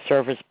smooth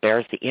surface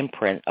bears the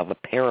imprint of a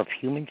pair of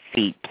human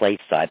feet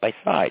placed side by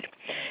side,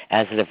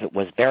 as if it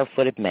was a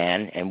barefooted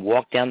man and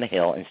walked down the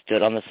hill and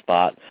stood on the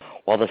spot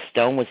while the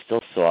stone was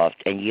still soft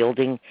and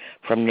yielding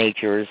from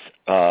nature's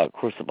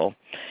crucible.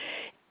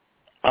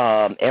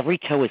 Every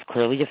toe is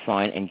clearly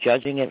defined, and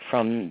judging it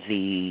from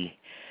the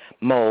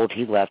mold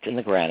he left in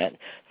the granite,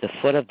 the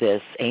foot of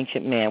this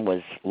ancient man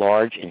was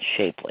large and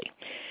shapely.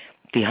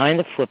 Behind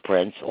the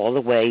footprints, all the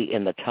way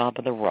in the top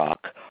of the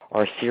rock,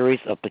 are a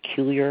series of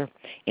peculiar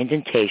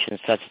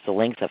indentations, such as the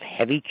links of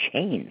heavy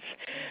chains,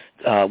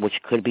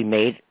 which could be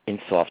made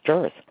in soft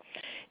earth.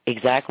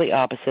 Exactly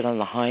opposite on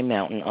the high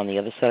mountain on the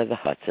other side of the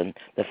Hudson,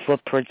 the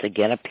footprints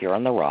again appear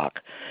on the rock,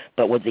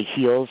 but with the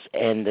heels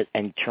and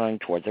turned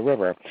toward the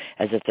river,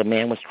 as if the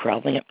man was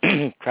traveling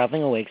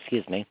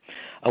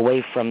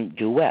away from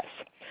due west.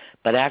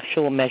 But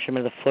actual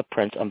measurement of the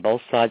footprints on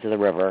both sides of the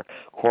river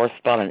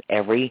correspond in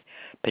every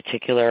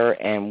particular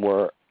and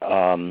were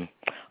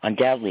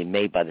undoubtedly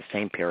made by the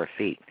same pair of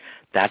feet.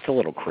 That's a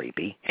little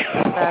creepy.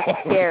 That's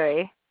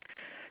scary.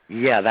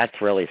 Yeah, that's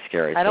really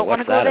scary. I don't want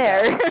to go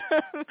there.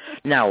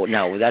 No,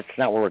 that's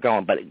not where we're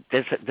going. But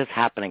this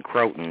happened in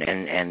Croton,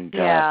 and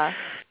yeah.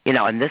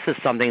 And this is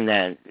something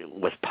that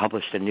was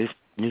published in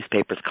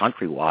newspapers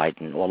countrywide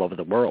and all over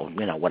the world.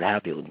 What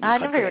have you. I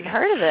never even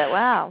heard of it.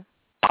 Wow.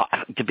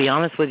 To be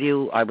honest with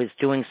you, I was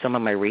doing some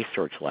of my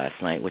research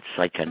last night, which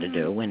I tend to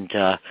do, and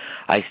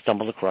I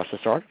stumbled across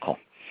this article.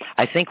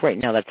 I think right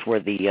now that's where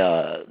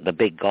the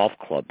big golf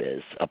club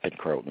is up in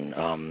Croton.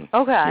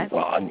 Okay.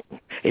 Well,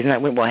 isn't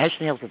that well?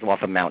 Hessian Hills is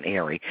off of Mount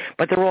Airy,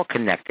 but they're all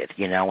connected,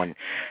 And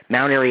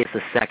Mount Airy is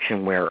the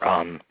section where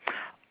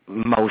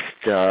most,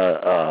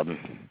 a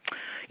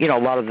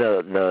lot of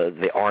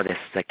the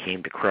artists that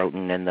came to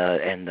Croton and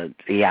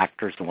the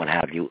actors and what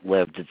have you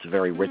lived. It's a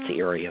very rich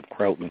area of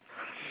Croton.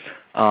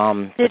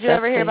 Did you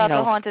ever hear about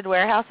the haunted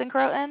warehouse in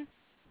Croton?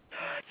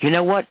 You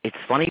know what? It's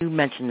funny you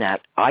mentioned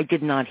that. I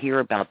did not hear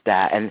about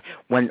that. And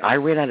when I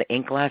ran out of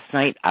ink last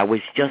night, I was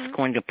just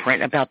going to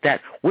print about that.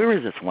 Where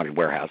is this haunted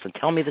warehouse? And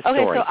tell me the story.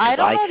 Okay, so I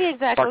don't know the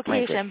exact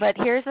location, but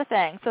here's the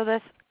thing. So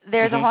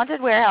there's a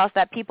haunted warehouse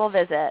that people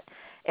visit.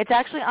 It's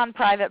actually on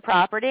private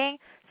property.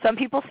 Some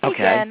people sneak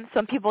in.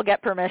 Some people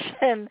get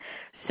permission.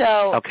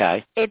 So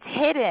it's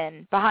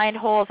hidden behind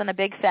holes in a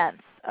big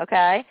fence,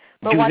 okay?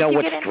 But once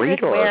you get into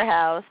this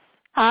warehouse...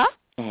 Huh?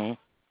 Mm-hmm.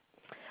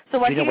 So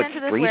once you get into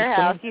this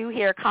warehouse, you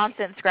hear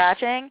constant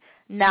scratching,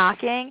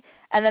 knocking,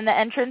 and then the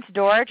entrance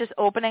door just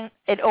opens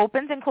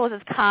and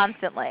closes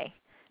constantly.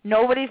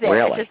 Nobody's there.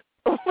 Really? It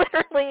just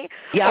literally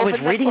Yeah, I was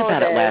reading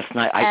about it last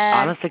night.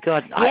 Honest to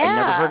God, I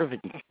never heard of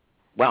it.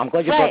 Well, I'm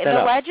glad you brought that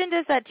up. The legend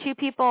is that 2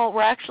 people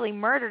were actually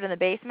murdered in the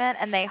basement,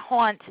 and they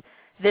haunt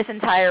this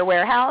entire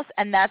warehouse,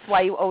 and that's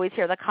why you always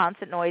hear the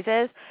constant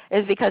noises,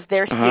 is because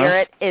their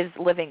spirit is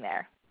living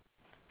there.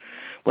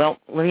 Well,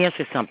 let me ask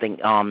you something.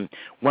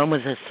 When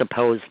was this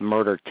supposed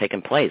murder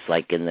taking place?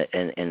 Like in the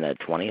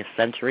 20th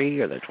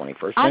century or the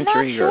 21st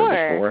century or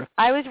before?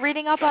 I was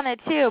reading up on it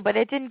too, but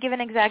it didn't give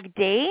an exact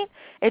date.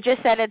 It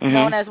just said it's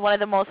known as one of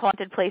the most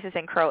haunted places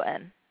in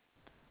Croton.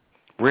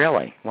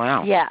 Really?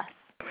 Wow. Yes.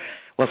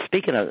 Well,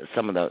 speaking of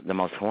some of the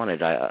most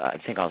haunted, I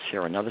think I'll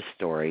share another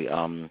story.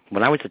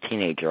 When I was a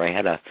teenager, I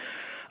had a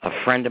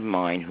friend of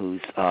mine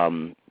who's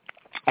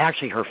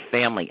actually her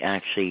family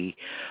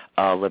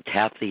lived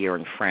half the year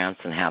in France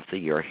and half the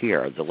year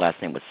here. The last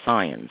name was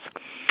Science.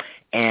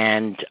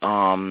 And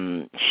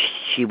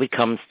she would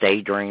come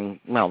stay during,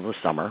 the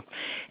summer,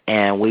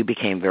 and we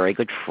became very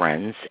good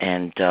friends.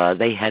 And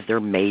they had their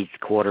maid's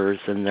quarters,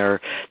 and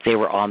they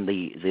were on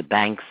the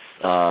banks,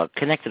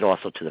 connected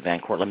also to the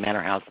Van Cortlandt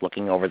Manor House,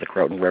 looking over the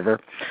Croton River,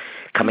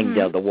 coming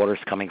down, the water's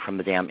coming from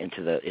the dam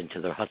into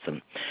the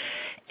Hudson.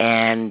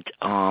 And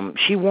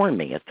she warned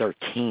me at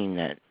 13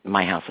 that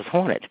my house was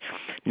haunted.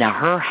 Now,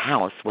 her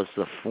house was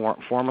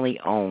formerly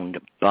owned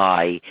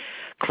by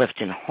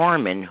Clifton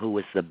Harmon, who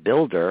was the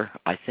builder.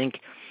 I think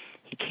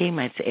he came,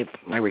 if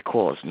I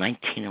recall, it was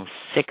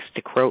 1906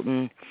 to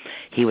Croton.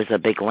 He was a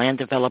big land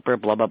developer,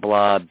 blah, blah,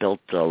 blah, built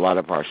a lot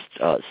of our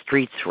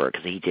streets for it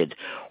because he did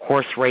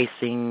horse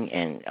racing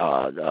and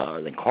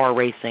then car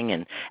racing.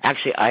 And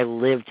actually, I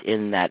lived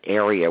in that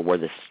area where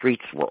the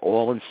streets were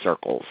all in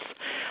circles.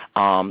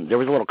 There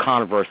was a little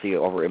controversy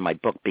over in my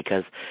book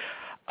because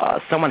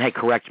someone had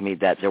corrected me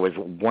that there was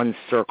one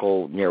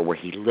circle near where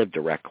he lived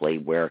directly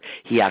where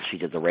he actually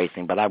did the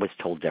racing, but I was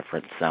told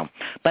different. So,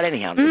 but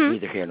anyhow, it's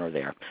neither here nor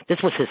there.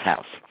 This was his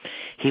house.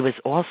 He was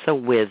also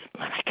with,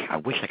 I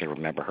wish I could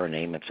remember her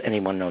name. If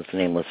anyone knows the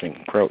name listening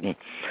from Croton,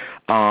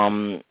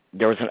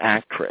 there was an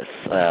actress,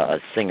 a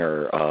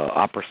singer,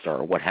 opera star,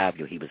 or what have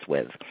you, he was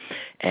with.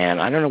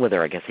 And I don't know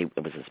whether, I guess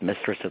it was his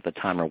mistress at the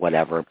time or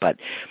whatever, but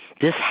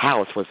this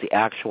house was the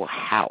actual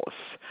house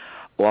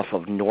off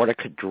of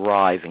Nordica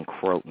Drive in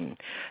Croton.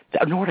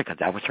 Nordica,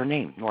 that was her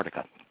name,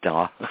 Nordica.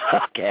 Duh.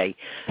 Okay.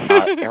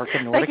 Erica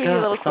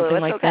Nordica or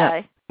something like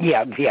that.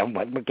 Yeah,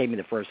 what gave me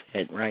the first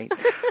hint, right?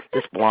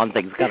 This blonde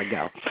thing's got to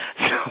go.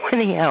 So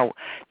anyhow,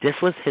 this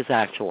was his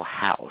actual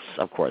house.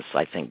 Of course,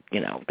 I think,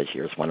 as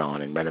years went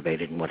on and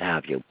renovated and what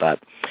have you. But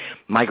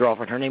my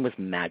girlfriend, her name was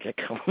Magic.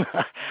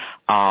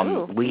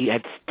 We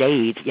had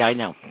stayed, yeah, I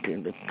know.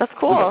 That's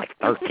cool. We were like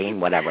 13,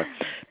 whatever.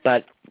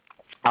 But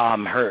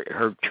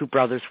her two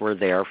brothers were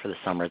there for the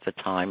summer at the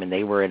time, and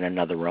they were in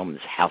another room.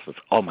 This house was,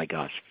 oh my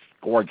gosh,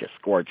 gorgeous.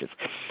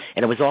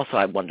 And it was also,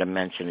 I wanted to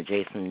mention,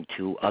 adjacent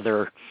to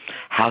other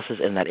houses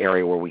in that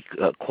area where we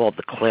called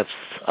the Cliffs,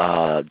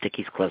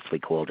 Dickey's Cliffs we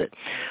called it,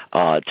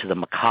 to the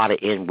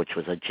Makata Inn, which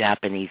was a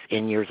Japanese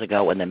inn years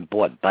ago, and then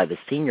bought by the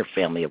senior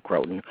family of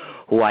Croton,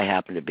 who I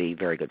happen to be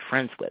very good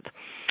friends with,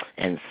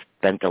 and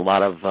spent a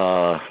lot of,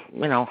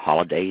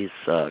 holidays,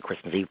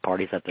 Christmas Eve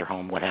parties at their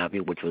home, what have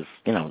you, which was,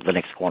 the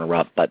next corner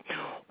up. But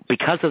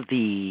because of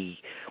the,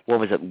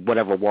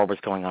 whatever war was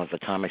going on at the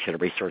time, I should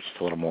have researched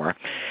a little more,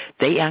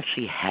 they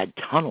actually had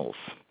tunnels.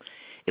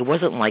 It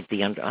wasn't like I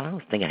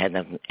don't think it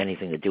had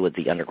anything to do with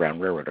the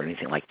Underground Railroad or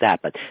anything like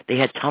that, but they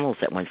had tunnels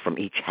that went from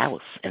each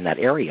house in that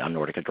area on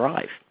Nordica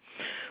Drive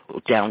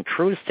down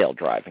Truesdale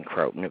Drive in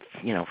Croton,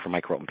 for my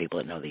Croton people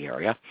that know the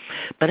area.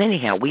 But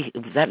anyhow,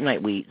 that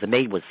night the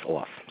maid was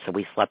off, so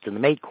we slept in the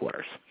maid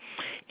quarters.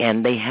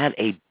 And they had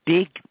a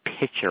big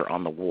picture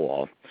on the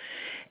wall,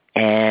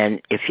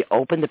 and if you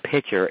opened the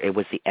picture, it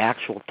was the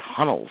actual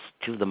tunnels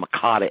to the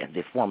Makata and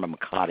the former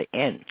Makata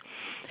Inn.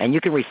 And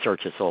you can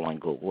research this all on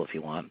Google if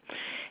you want.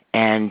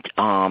 And,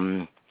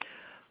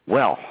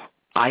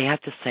 I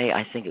have to say,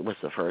 I think it was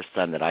the first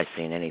time that I've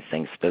seen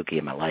anything spooky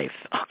in my life,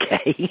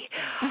 okay?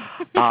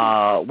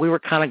 We were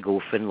kind of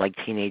goofing like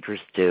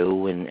teenagers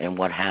do and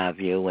what have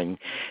you, and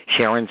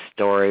sharing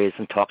stories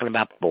and talking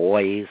about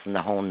boys and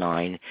the whole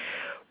nine,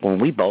 when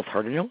we both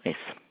heard a noise.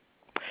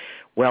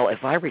 Well,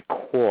 if I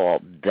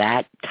recall,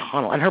 that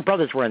tunnel, and her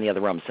brothers were in the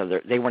other room,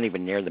 so they weren't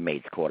even near the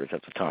maid's quarters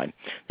at the time.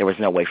 There was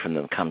no way for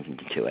them to come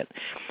into it.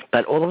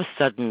 But all of a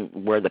sudden,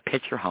 where the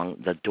picture hung,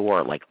 the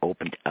door,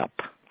 opened up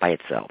by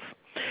itself.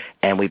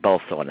 And we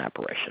both saw an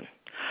apparition.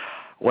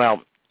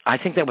 Well, I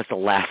think that was the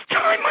last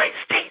time I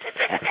stayed at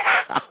that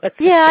house.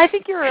 Yeah, I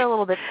think you were a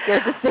little bit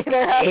scared to stay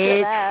there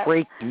after that. It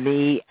freaked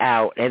me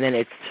out. And then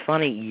it's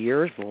funny,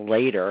 years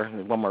later,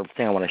 one more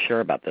thing I want to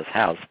share about this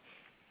house,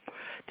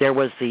 there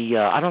was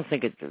I don't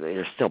think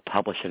they're still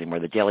published anymore,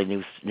 the Daily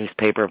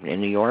newspaper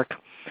in New York.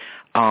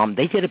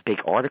 They did a big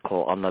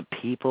article on the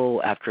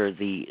people after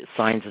the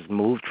Sciences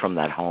moved from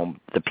that home,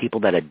 the people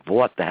that had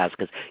bought the house,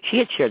 because she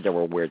had shared there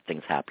were weird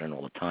things happening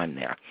all the time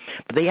there.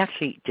 But they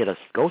actually did a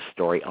ghost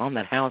story on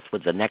that house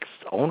with the next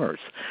owners,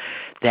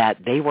 that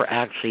they were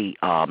actually,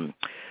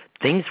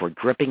 things were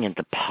dripping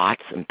into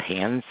pots and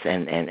pans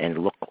and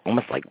looked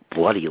almost like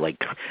bloody.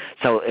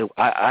 So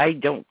I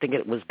don't think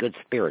it was good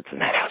spirits in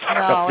that house.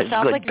 No, it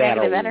sounds good, like bad,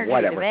 negative energy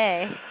whatever.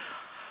 to me.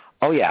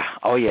 Oh,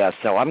 yeah.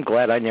 So I'm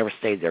glad I never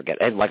stayed there again.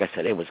 And like I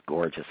said, it was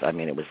gorgeous. I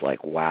mean, it was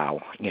like, wow.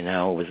 It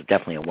was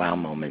definitely a wow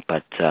moment.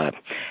 But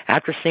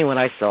after seeing what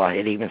I saw,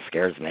 it even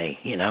scares me,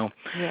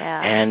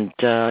 Yeah. And,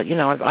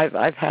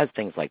 I've had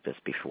things like this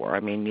before. I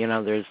mean,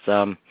 there's,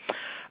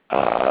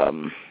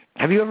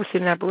 have you ever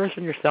seen an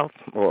apparition yourself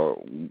or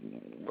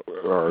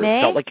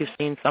Me? felt like you've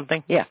seen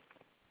something? Yeah.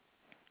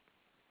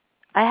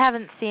 I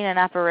haven't seen an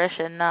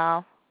apparition,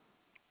 no.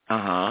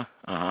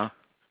 Uh-huh.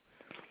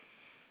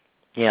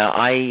 Yeah,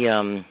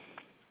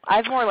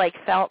 I've more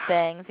felt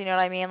things, you know what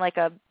I mean? Like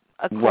a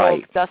cold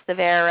right. gust of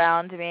air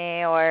around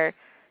me, or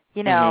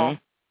We I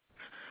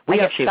actually get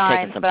have signs,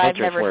 taken some but I've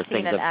pictures never where seen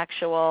things an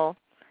actual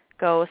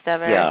ghost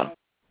ever. Yeah.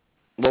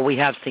 Well, we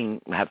have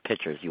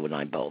pictures, you and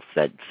I both,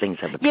 that things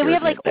have appeared. Yeah, we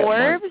have that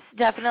orbs,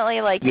 definitely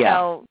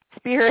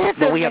spirits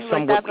well, and we have things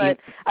some, like that, but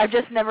I've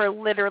just never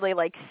literally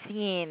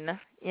seen,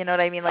 you know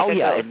what I mean?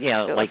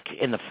 Ghost. Like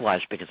in the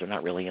flesh, because they're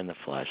not really in the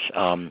flesh.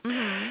 I'm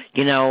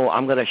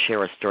going to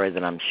share a story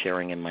that I'm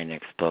sharing in my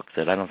next book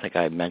that I don't think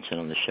I mentioned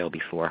on the show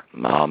before.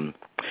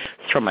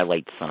 It's from my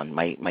late son.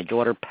 My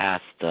daughter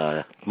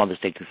passed Mother's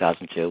Day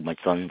 2002, my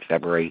son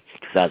February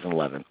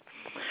 2011.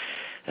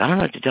 I don't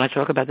know, did I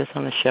talk about this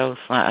on the show?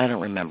 I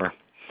don't remember.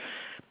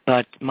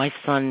 But my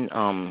son,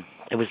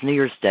 it was New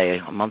Year's Day,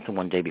 a month and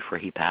one day before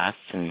he passed,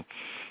 and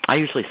I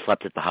usually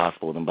slept at the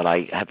hospital with him, but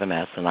I have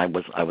MS, and I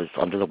was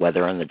under the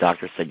weather, and the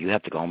doctor said, you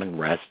have to go home and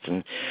rest.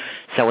 And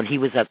so when he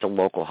was at the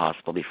local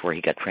hospital before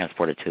he got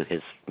transported to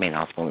his main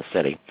hospital in the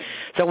city.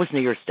 So it was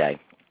New Year's Day.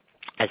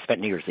 I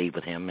spent New Year's Eve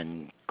with him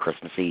and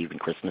Christmas Eve and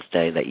Christmas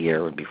Day that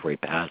year before he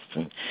passed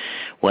and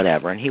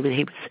whatever. And he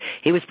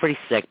was pretty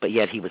sick, but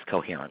yet he was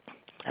coherent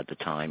at the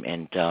time.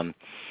 And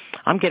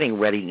I'm getting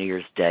ready New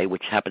Year's Day,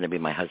 which happened to be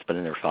my husband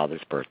and their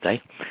father's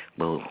birthday,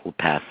 who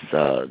passed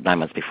 9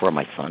 months before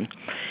my son.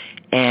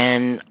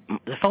 And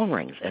the phone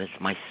rings, and it's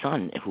my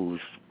son who's,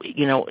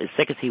 as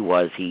sick as he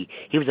was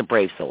a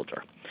brave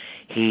soldier.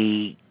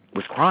 He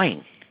was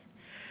crying.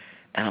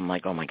 And I'm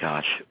like, oh, my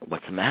gosh,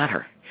 what's the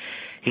matter?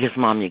 He goes,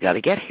 Mom, you got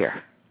to get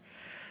here.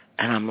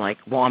 And I'm like,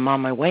 well, I'm on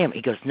my way.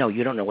 He goes, no,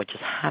 you don't know what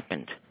just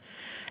happened.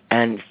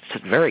 And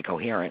it's very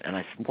coherent. And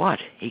I said, what?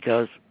 He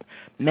goes,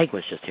 Meg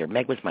was just here.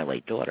 Meg was my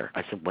late daughter.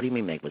 I said, what do you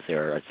mean Meg was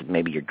there? I said,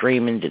 maybe you're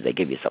dreaming. Did they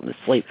give you something to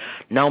sleep?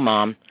 No,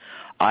 Mom,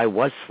 I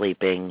was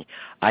sleeping.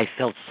 I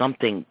felt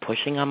something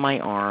pushing on my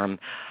arm.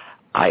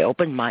 I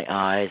opened my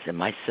eyes, and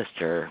my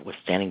sister was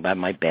standing by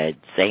my bed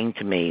saying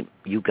to me,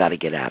 you got to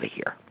get out of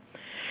here.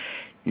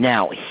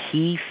 Now,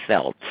 he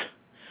felt,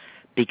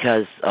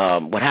 because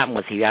what happened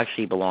was he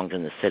actually belonged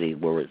in the city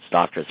where his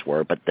doctors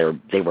were, but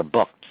they were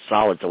booked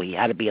solid, so he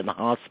had to be in the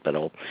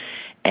hospital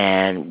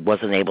and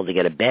wasn't able to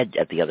get a bed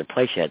at the other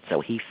place yet,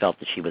 so he felt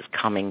that she was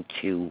coming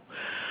to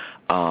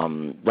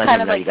let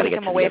him know you got to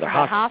get to the other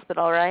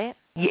hospital, right?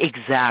 Yeah,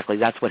 exactly.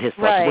 That's what his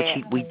thoughts.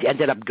 Right. We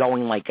ended up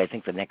going, I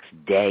think the next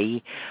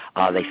day.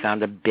 They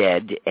found a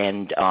bed,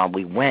 and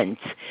we went.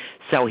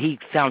 So he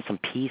found some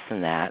peace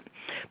in that.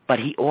 But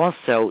he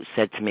also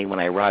said to me when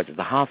I arrived at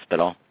the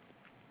hospital,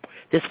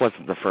 this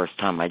wasn't the first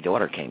time my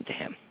daughter came to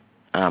him.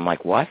 And I'm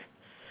like, what?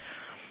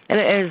 And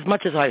as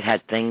much as I've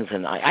had things,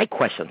 and I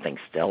question things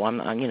still, was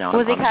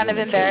he kind of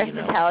embarrassed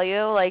to tell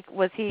you? Like,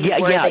 was he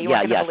worried that you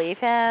weren't going to believe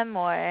him,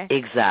 or?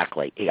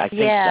 Exactly, I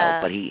think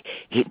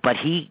so. But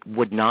he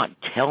would not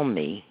tell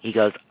me. He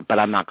goes, but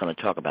I'm not going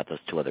to talk about those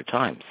 2 other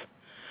times.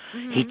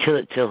 Mm-hmm.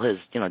 He till his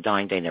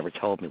dying day never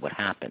told me what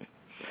happened.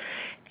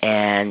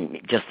 And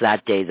just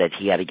that day that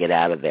he had to get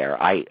out of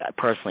there, I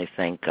personally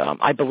think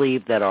I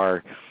believe that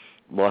our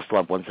lost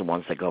loved ones and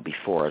ones that go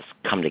before us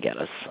come to get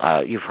us.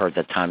 You've heard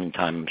that time and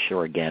time, I'm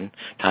sure time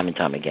and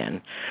time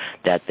again,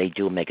 that they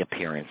do make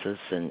appearances.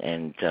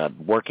 And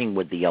working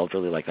with the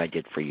elderly like I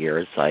did for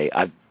years,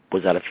 I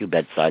was at a few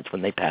bedsides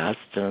when they passed,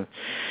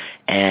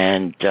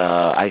 and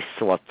I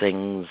saw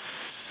things.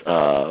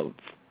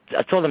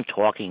 I saw them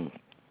talking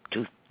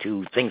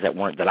to things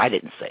that I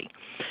didn't see.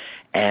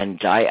 And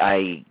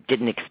I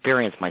didn't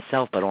experience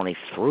myself, but only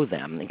through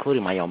them,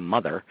 including my own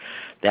mother,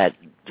 that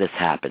this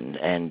happened.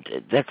 And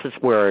this is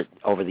where,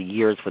 over the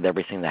years, with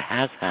everything that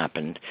has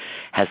happened,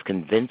 has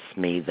convinced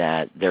me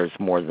that there's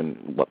more than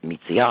what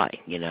meets the eye,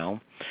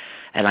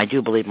 And I do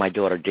believe my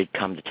daughter did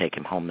come to take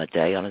him home that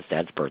day on his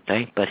dad's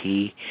birthday, but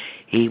he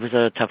was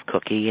a tough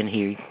cookie, and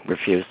he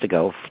refused to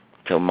go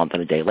till a month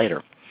and a day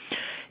later.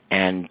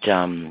 And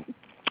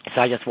so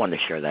I just wanted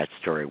to share that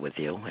story with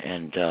you.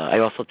 And I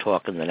also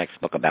talk in the next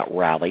book about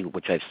Rally,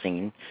 which I've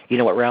seen. You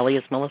know what Rally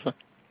is, Melissa?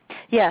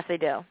 Yes, I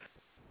do.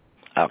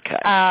 Okay.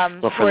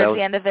 Towards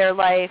the end of their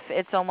life,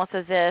 it's almost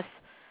as if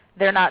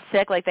they're not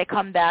sick, like they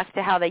come back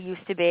to how they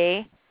used to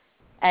be,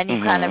 and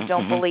you kind of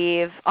don't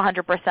believe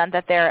 100%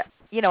 that they're,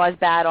 as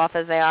bad off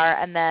as they are,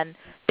 and then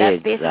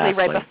that's basically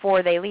right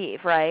before they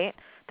leave, right?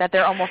 That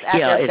they're almost at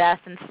their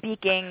best and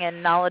speaking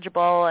and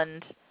knowledgeable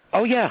and...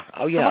 Oh, yeah.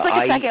 Almost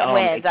like a second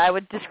wind. I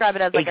would describe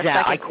it as like a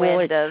second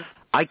wind of...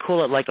 I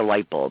call it like a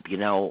light bulb,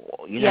 how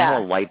a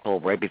light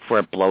bulb, right before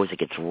it blows, it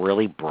gets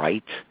really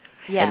bright,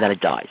 and then it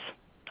dies.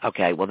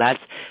 Okay, well,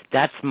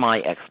 that's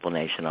my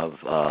explanation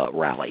of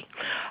Rally.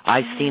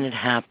 I've seen it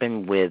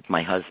happen with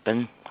my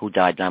husband, who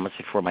died 9 months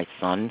before my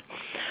son.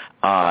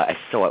 I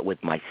saw it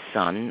with my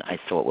son. I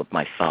saw it with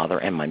my father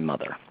and my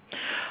mother.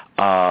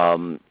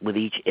 With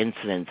each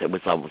incident, it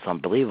was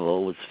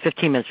unbelievable. It was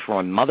 15 minutes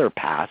before my mother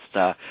passed.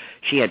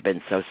 She had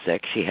been so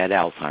sick. She had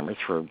Alzheimer's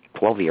for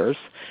 12 years,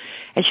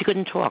 and she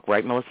couldn't talk,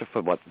 right, Melissa?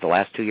 For the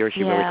last 2 years,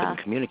 she really couldn't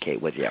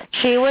communicate with you.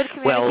 She would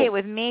communicate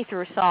with me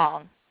through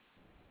song.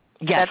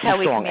 Yes, that's how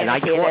we song.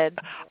 communicated. And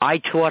I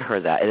taught her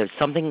that. And it's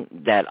something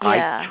that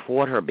I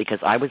taught her because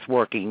I was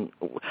working,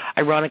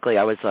 ironically,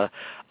 I was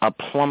a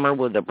plumber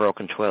with a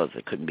broken toilet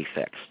that couldn't be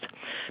fixed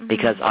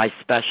because I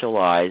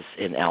specialize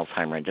in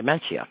Alzheimer's and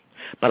dementia,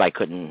 but I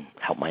couldn't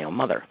help my own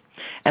mother.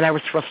 And I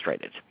was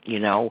frustrated,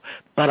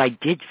 but I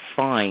did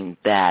find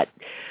that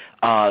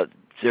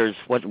there's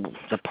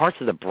the parts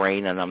of the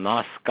brain, and I'm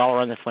not a scholar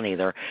on this one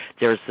either.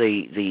 There's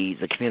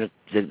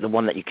the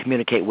one that you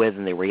communicate with,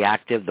 and the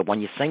reactive, the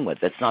one you sing with.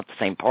 That's not the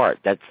same part.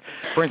 That's,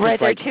 for instance,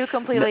 they're two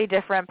completely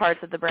different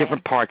parts of the brain.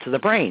 Different parts of the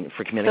brain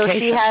for communication. So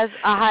she has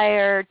a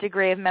higher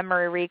degree of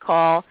memory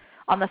recall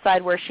on the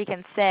side where she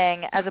can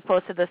sing, as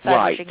opposed to the side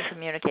where she can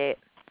communicate.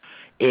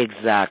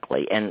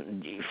 Exactly.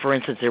 And, for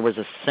instance, there was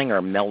a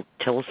singer, Mel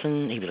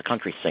Tilson. He was a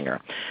country singer.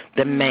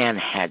 The man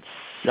had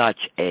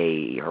such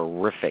a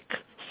horrific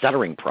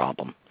stuttering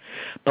problem.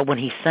 But when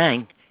he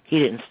sang He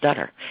didn't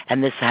stutter.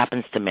 And this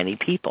happens to many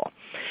people.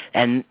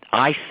 And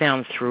I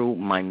found through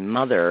my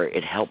mother,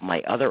 it helped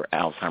my other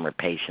Alzheimer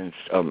patients,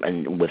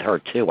 and with her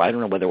too. I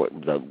don't know whether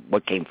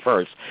what came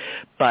first,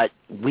 but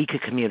we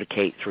could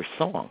communicate through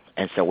song.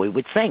 And so we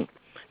would sing.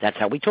 That's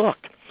how we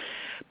talked.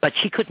 But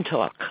she couldn't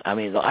talk. I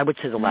mean, I would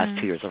say the last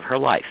 2 years of her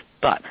life.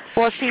 But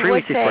she 3 would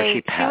weeks before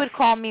she passed. She would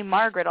call me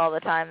Margaret all the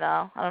time,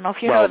 though. I don't know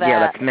if you know that. Well, yeah,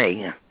 that's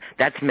me.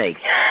 That's me.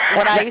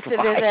 When I used to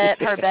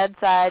visit her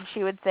bedside,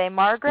 she would say,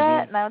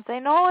 Margaret, and I would say,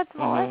 no, it's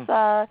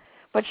Melissa.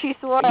 But she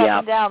swore up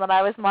and down that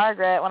I was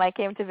Margaret when I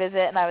came to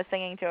visit and I was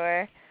singing to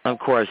her. Of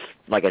course,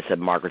 like I said,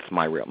 Margaret's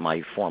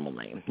my formal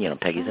name. You know,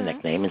 Peggy's a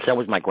nickname, and so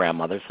was my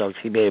grandmother, so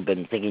she may have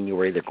been thinking you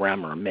were either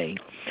Grandma or me.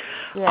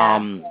 Yeah.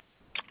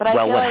 But I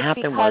feel like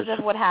because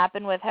of what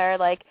happened with her,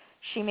 like,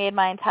 she made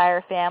my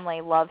entire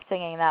family love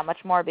singing that much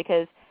more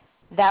because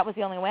that was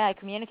the only way I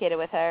communicated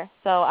with her.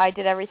 So I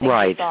did everything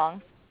through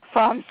song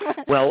from such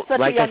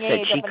like a young I said,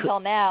 age up until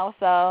now.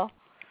 So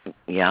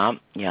yeah.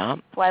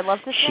 That's why I love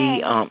to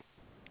sing.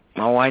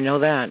 Oh, I know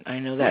that.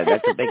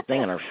 That's a big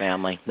thing in our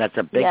family. That's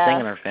a big thing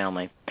in our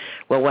family.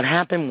 Well, what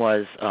happened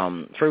was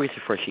 3 weeks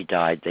before she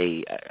died,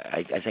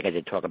 I think I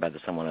did talk about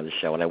this on one of the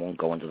show, and I won't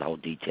go into the whole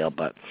detail,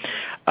 but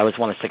I was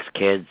one of 6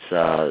 kids.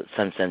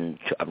 Since then,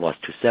 I've lost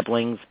 2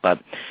 siblings, but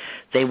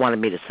they wanted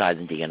me to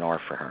sign the DNR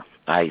for her.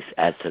 I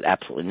said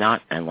absolutely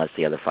not, unless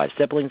the other 5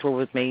 siblings were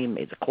with me,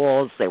 made the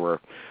calls. They were,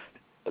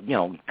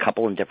 a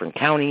couple in different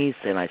counties,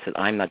 and I said,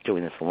 I'm not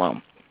doing this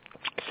alone.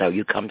 So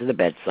you come to the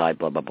bedside,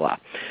 blah, blah, blah.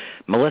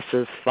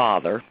 Melissa's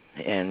father,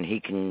 and he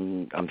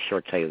can, I'm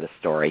sure, tell you the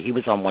story. He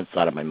was on one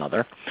side of my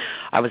mother.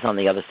 I was on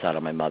the other side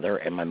of my mother,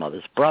 and my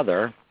mother's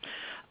brother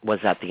was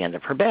at the end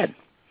of her bed.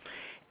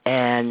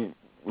 And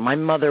my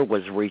mother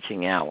was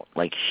reaching out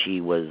like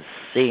she was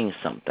seeing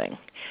something.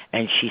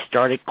 And she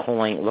started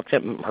looked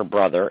at her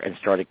brother and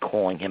started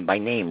calling him by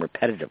name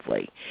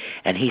repetitively.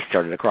 And he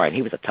started to cry. And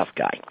he was a tough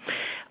guy.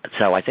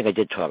 So I think I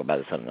did talk about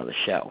this on another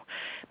show.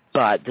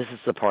 But this is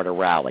the part of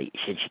Rally.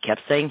 She kept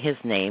saying his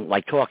name,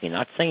 like talking,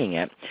 not singing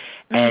it.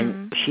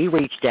 And she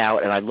reached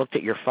out, and I looked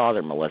at your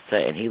father, Melissa,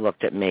 and he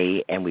looked at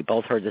me, and we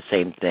both heard the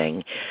same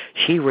thing.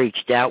 She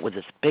reached out with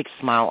this big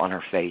smile on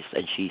her face,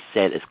 and she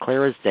said, as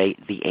clear as day,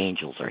 the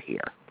angels are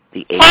here.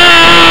 The angels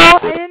I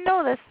didn't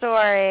know this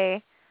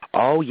story.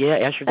 Oh, yeah,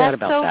 ask your dad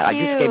about that.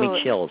 Cute. I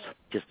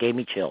just gave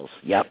me chills.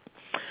 Yep.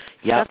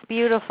 That's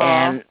beautiful.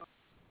 And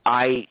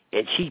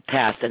she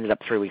passed, ended up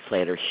 3 weeks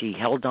later. She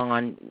held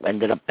on,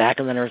 ended up back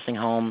in the nursing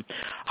home.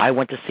 I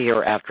went to see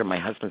her after my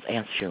husband's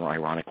aunt's funeral,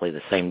 ironically,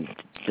 the same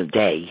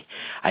day.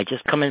 I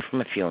just come in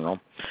from a funeral.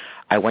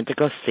 I went to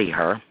go see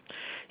her.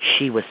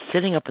 She was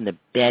sitting up in the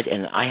bed,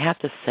 and I have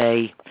to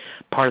say,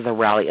 part of the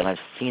rally, and I've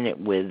seen it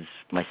with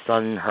my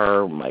son,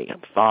 her, my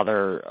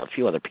father, a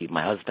few other people,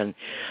 my husband,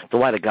 the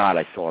light of God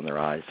I saw in their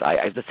eyes.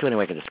 That's the only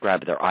way I can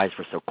describe it. Their eyes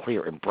were so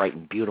clear and bright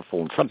and beautiful.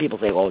 And some people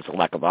say, it's a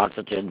lack of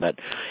oxygen, but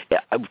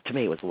to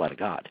me it was the light of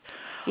God.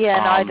 Yeah,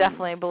 no, I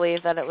definitely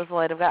believe that it was the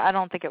light of God. I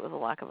don't think it was a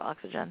lack of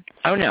oxygen.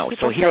 Oh, no.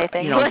 People so here,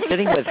 I'm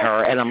sitting with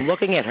her, and I'm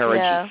looking at her,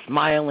 and she's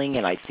smiling,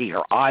 and I see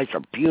her eyes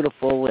are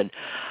beautiful, and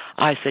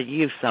I said,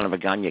 you son of a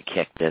gun, you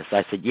kicked this.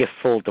 I said, you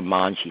fool de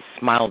man. She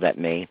smiled at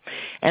me.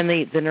 And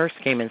the nurse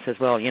came in and says,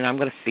 well, I'm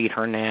going to feed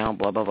her now,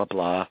 blah, blah, blah,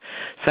 blah.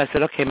 So I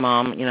said, okay,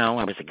 Mom,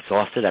 I was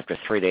exhausted after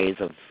 3 days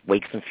of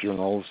wakes and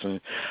funerals, and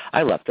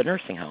I left the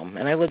nursing home.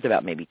 And I lived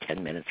about maybe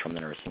 10 minutes from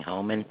the nursing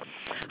home. And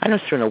I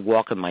was starting to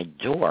walk in my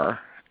door,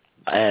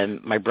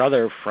 and my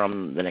brother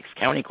from the next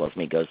county calls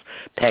me, goes,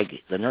 Peg,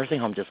 the nursing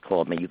home just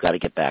called me. You got to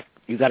get back.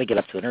 You got to get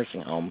up to the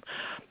nursing home.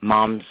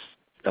 Mom's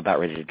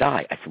about ready to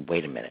die. I said,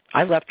 wait a minute.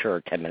 I left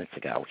her 10 minutes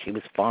ago. She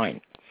was fine.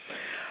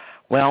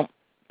 Well,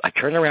 I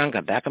turned around,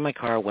 got back in my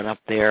car, went up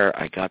there.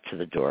 I got to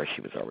the door.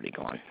 She was already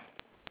gone.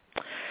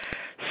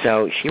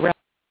 So she ran to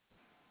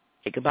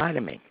say goodbye to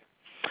me.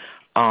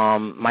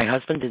 My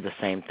husband did the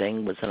same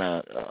thing, was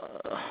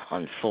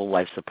on full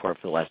life support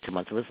for the last 2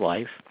 months of his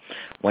life.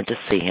 Went to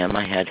see him.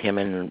 I had him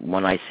in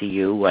one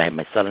ICU. I had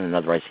my son in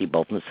another ICU,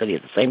 both in the city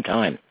at the same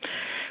time.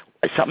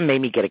 Something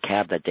made me get a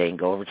cab that day and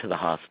go over to the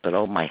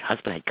hospital. My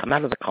husband had come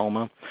out of the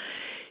coma.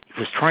 He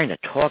was trying to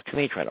talk to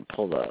me, trying to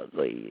pull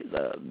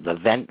the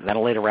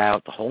ventilator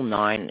out, the whole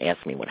nine, and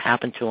asked me what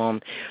happened to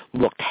him.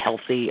 Looked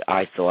healthy.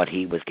 I thought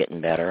he was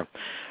getting better.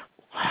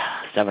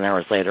 7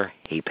 hours later,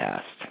 he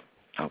passed.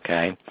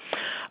 Okay.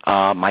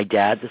 My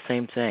dad, the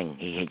same thing.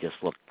 He just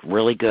looked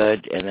really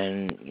good, and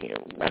then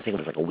I think it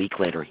was like a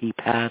week later, he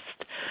passed.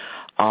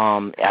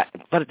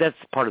 But that's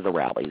part of the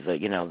rallies,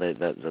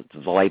 the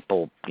light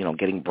bulb,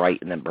 getting bright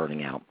and then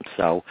burning out.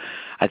 So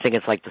I think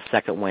it's like the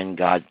second wind.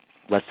 God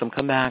lets them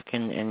come back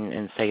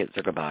and say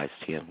their goodbyes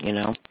to you,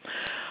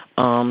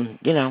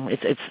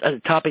 It's a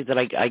topic that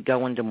I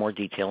go into more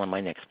detail in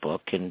my next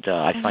book, and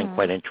I find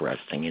quite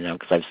interesting,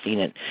 because I've seen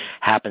it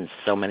happen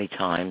so many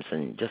times,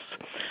 and just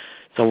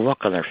the look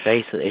on their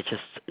face,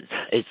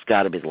 it's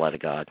got to be the light of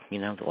God,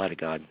 the light of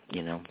God,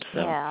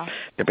 So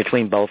they're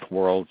between both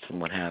worlds and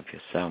what have you.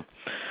 So,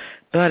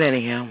 but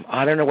anyhow,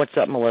 I don't know what's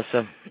up,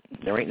 Melissa.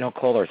 there ain't no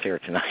callers here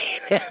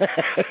tonight.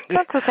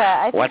 That's okay.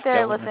 I think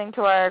they're listening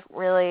to our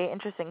really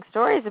interesting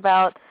stories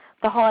about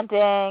the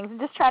hauntings and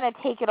just trying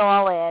to take it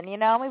all in, you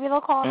know? Maybe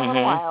they'll call in a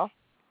little while.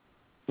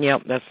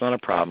 Yep, that's not a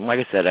problem. Like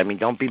I said, I mean,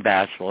 don't be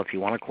bashful if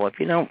you want to call. If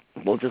you don't,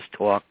 we'll just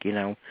talk, you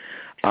know.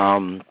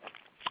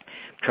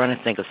 Trying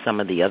to think of some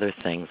of the other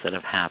things that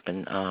have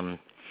happened.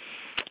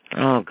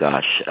 Oh,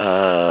 gosh.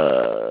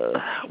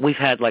 We've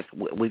had,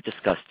 we've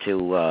discussed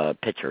 2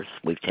 pictures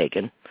we've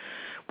taken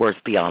where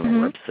it's beyond the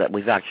words that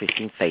we've actually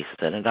seen faces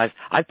in it.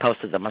 I've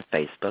posted them on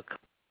Facebook.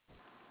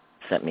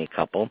 Sent me a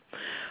couple.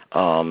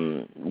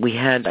 We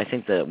had, I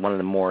think, one of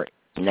the more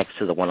next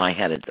to the one I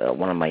had at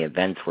one of my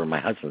events where my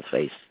husband's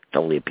face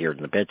totally appeared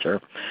in the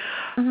picture,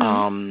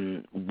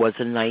 was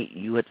a night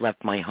you had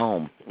left my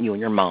home, you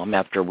and your mom,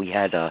 after we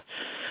had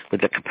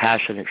with the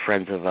Compassionate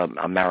Friends of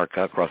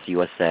America across the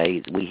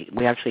USA.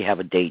 We actually have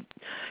a date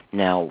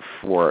now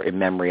in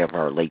memory of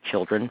our late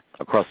children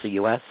across the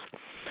U.S.,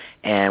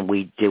 and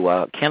we do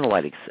a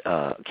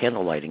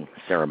candlelighting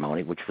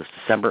ceremony, which was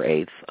December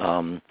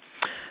 8th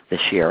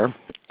this year,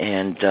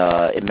 and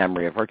in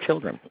memory of our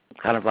children,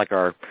 kind of like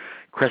our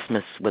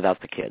Christmas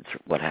without the kids,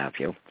 what have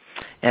you.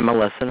 And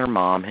Melissa and her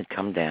mom had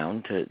come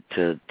down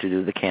to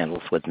do the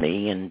candles with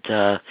me, and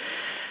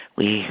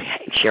we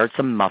shared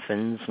some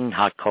muffins and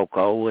hot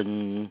cocoa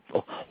and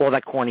all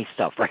that corny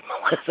stuff, right,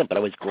 Melissa? But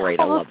it was great.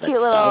 I love that cute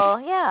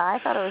stuff. Yeah, I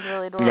thought it was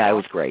really adorable. Yeah, it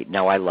was great.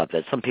 No, I loved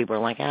it. Some people are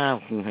like,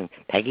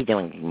 Peggy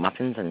doing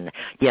muffins, and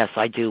yes,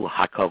 I do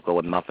hot cocoa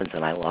and muffins,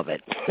 and I love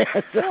it.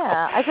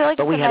 Yeah, I feel like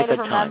it's a night of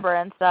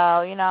remembrance,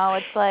 though. You know,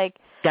 it's like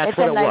it's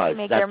a night to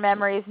make your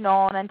memories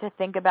known and to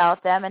think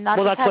about them, and not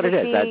just have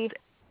it be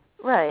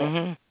right.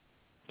 Mm-hmm.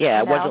 Yeah,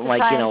 it wasn't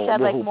like,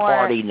 woohoo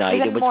party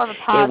night. It was more of a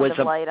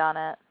positive light on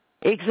it.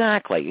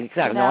 Exactly. You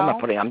No,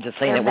 I'm just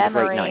saying it was a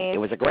great night. It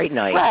was a great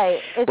night.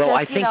 Right. It's well,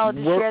 just,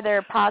 to share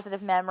their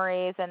positive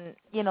memories and,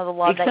 the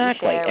love that you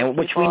share and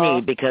which people. we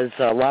need, because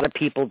a lot of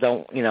people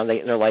don't,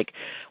 they're like,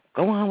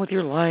 go on with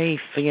your life,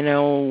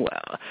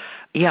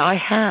 Yeah, I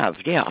have.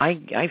 Yeah,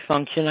 I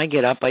function. I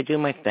get up. I do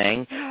my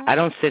thing. I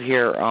don't sit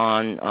here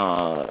on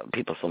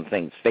some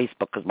things,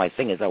 Facebook, because my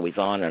thing is always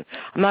on, and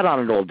I'm not on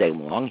it all day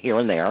long, here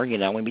and there,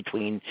 in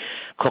between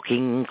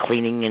cooking,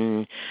 cleaning,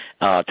 and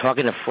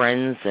talking to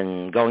friends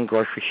and going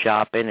grocery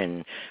shopping,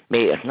 and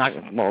we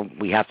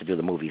have to do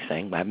the movie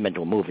thing. I haven't been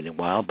to a movie in a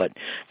while, but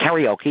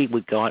karaoke,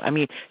 we've gone.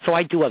 So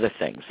I do other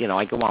things,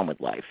 I go on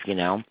with life,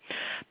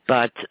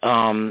 But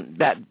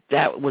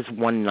that was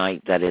one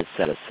night that is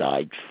set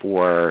aside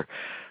for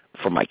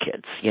my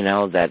kids,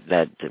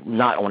 that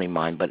not only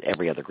mine, but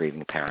every other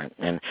grieving parent.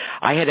 And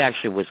I had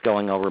actually was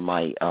going over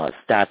my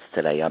stats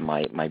today on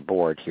my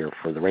board here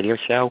for the radio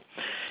show,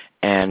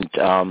 and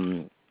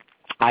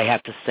I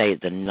have to say,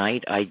 the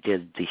night I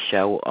did the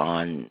show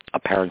on a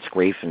parent's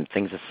grief and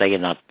things to say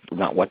and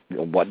not what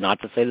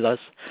not to say to us,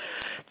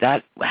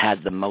 that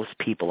had the most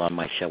people on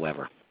my show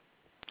ever.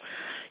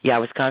 Yeah, I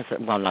was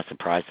not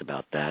surprised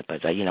about that,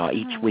 but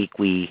each week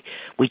we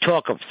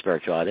talk of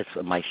spirituality.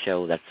 That's my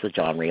show. That's the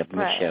genre of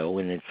my show,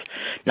 and it's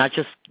not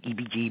just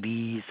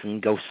EBGBs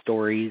and ghost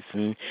stories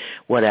and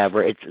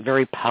whatever. It's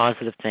very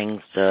positive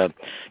things to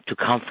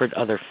comfort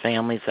other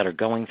families that are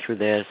going through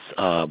this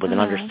with an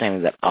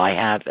understanding that I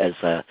have as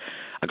a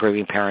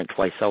grieving parent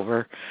twice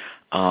over.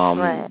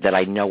 That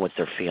I know what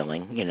they're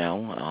feeling,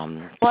 Well,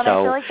 and I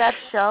feel like that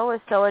show is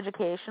so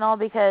educational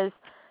because,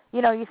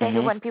 you think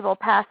of when people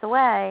pass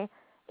away,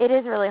 it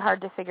is really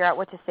hard to figure out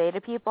what to say to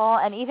people.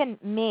 And even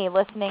me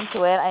listening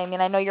to it,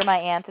 I know you're my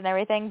aunt and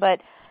everything, but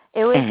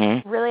it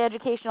was really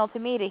educational to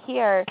me to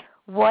hear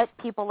what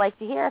people like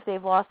to hear if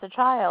they've lost a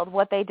child,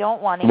 what they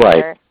don't want to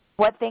hear,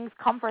 what things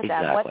comfort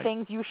them, what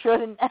things you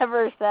shouldn't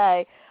ever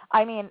say.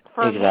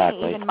 For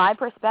me, even my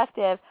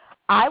perspective,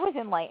 I was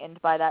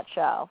enlightened by that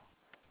show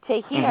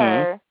to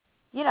hear,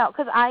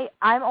 because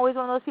I'm always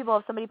one of those people,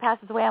 if somebody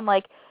passes away, I'm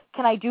like,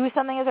 can I do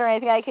something? Is there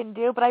anything I can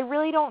do? But I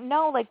really don't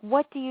know. Like,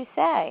 what do you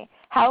say?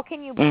 How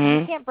can you?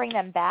 You can't bring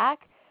them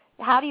back.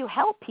 How do you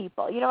help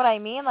people? You know what I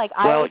mean? Like,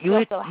 I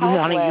feel so helpless.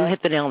 Honey, you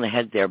hit the nail on the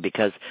head there,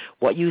 because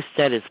what you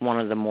said is one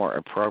of the more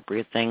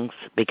appropriate things,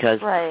 because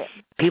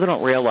people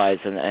don't realize,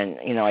 and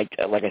like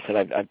I said,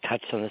 I've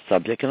touched on the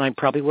subject, and I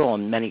probably will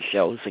on many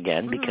shows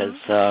again,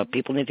 because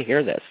people need to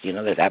hear this. They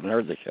haven't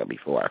heard the show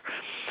before.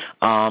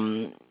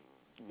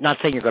 Not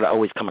saying you're going to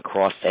always come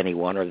across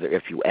anyone, or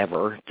if you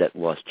ever, that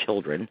lost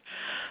children,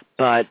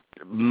 but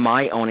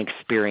my own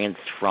experience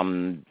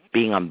from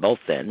being on both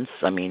ends.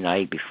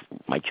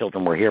 My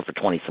children were here for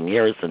 20-some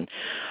years, and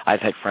I've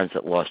had friends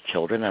that lost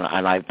children,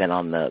 and I've been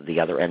on the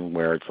other end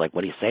where it's like, what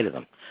do you say to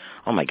them?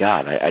 Oh, my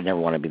God, I never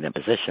want to be in that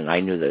position.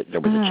 I knew that there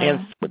was a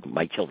chance with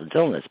my children's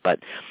illness, but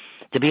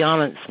to be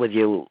honest with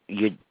you,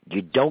 you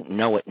don't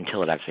know it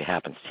until it actually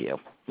happens to you.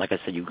 Like I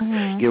said,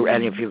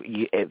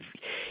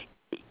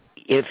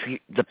 if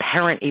the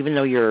parent, even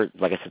though you're,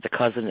 like I said, the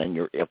cousin, and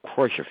of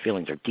course your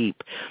feelings are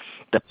deep,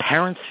 the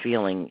parent's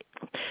feeling,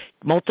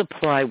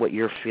 multiply what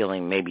you're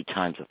feeling maybe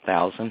times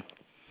 1,000.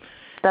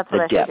 That's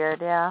what I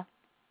figured, yeah.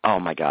 Oh,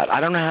 my God. I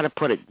don't know how to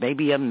put it.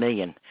 Maybe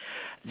 1,000,000.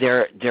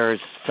 there's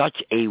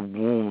such a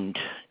wound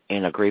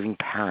in a grieving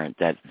parent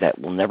that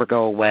will never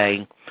go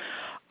away.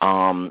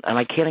 And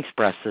I can't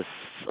express this.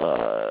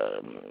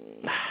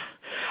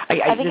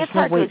 I think it's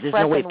hard to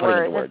express in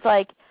words. It's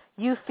like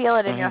you feel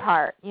it in your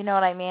heart. You know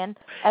what I mean?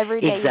 Every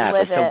day you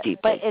live it, deeply.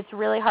 but it's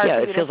really hard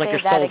for you to like say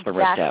that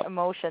exact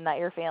emotion that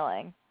you're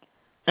feeling.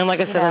 And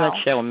like I said in that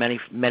show, and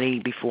many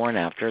before and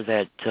after,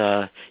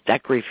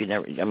 that grief you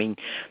never. I mean,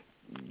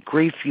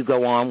 grief you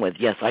go on with.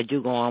 Yes, I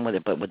do go on with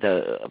it, but with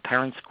a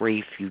parent's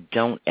grief, you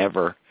don't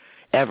ever.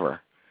 You're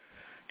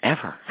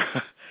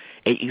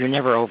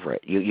never over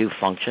it. You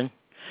function.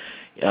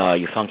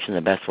 You function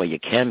the best way you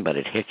can, but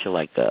it hits you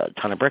like a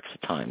ton of bricks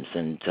at times,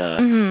 and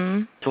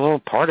it's a little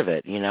part of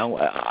it.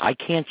 I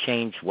can't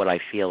change what I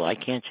feel. I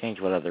can't change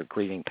what other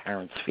grieving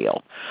parents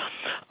feel.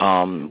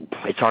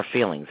 It's our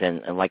feelings,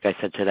 and like I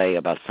said today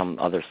about some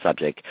other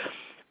subject,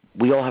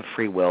 we all have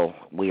free will.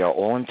 We are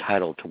all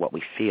entitled to what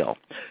we feel.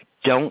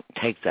 Don't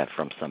take that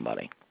from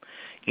somebody.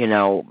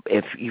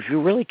 If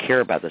you really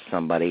care about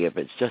somebody, if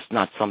it's just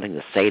not something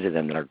to say to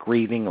them that are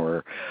grieving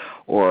or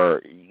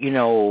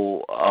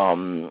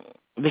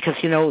because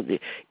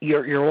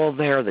you're all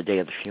there the day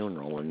of the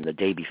funeral and the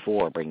day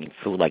before bringing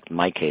food. Like in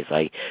my case,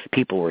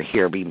 people were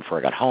here even before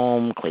I got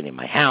home, cleaning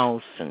my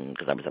house, and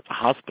because I was at the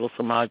hospital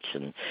so much,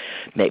 and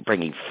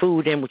bringing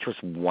food in, which was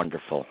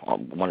wonderful.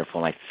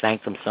 And I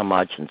thanked them so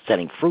much, and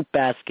setting fruit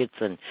baskets,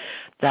 and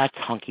that's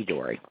hunky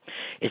dory.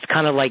 It's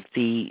kind of like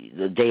the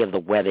day of the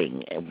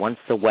wedding. And once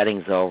the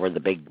wedding's over, the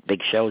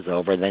big show's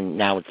over, then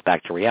now it's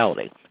back to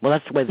reality. Well,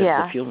 that's the way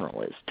the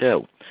funeral is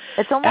too.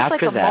 It's almost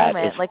After like a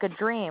moment, like a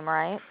dream,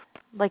 right?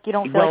 Like you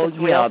don't feel like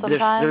it's real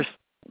sometimes?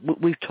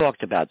 We've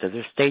talked about that.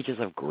 There's stages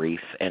of grief,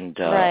 and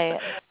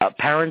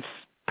parents'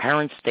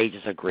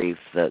 stages of grief.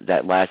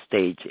 That last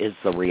stage is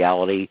the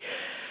reality.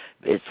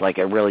 It's like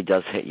it really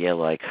does hit you.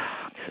 Like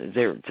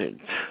they're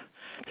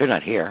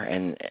not here,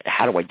 and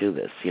how do I do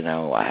this?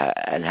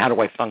 And how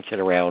do I function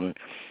around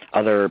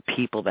other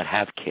people that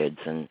have kids?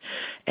 And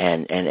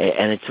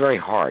it's very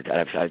hard.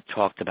 I've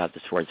talked about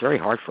this before. It's very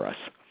hard for us.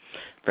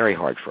 Very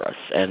hard for us,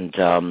 and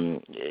we're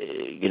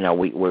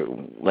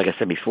like I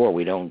said before,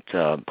 we don't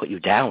put you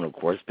down, of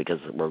course,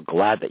 because we're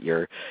glad that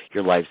your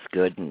life's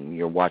good and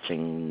you're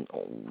watching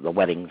the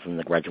weddings and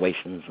the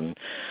graduations and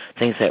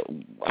things that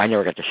I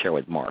never got to share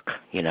with Mark.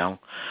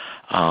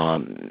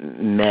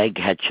 Meg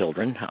had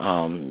children,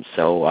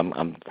 so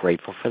I'm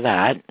grateful for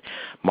that.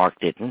 Mark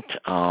didn't,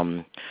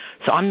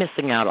 so I'm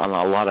missing out on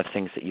a lot of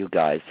things that you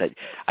guys. That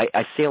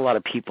I see a lot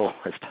of people,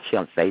 especially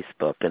on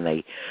Facebook, and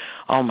they,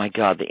 oh my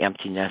God, the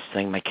empty nest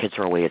thing. My kids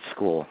are away at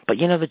school, but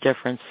you know the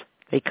difference.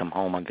 They come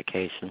home on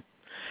vacation.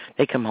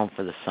 They come home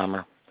for the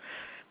summer.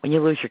 When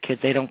you lose your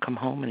kids, they don't come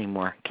home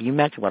anymore. Can you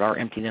imagine what our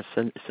empty nest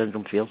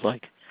syndrome feels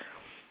like?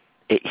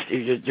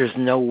 There's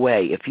no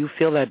way. If you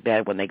feel that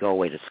bad when they go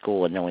away to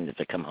school and knowing that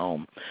they come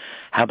home,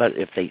 how about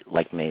if they,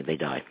 like me, they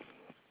die?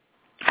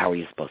 How are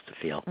you supposed to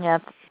feel? Yeah,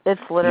 it's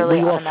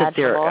literally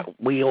unimaginable.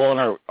 We all in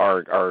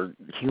our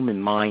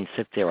human minds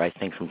sit there, I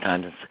think,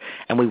 sometimes,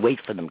 and we wait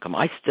for them to come.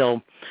 I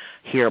still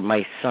hear,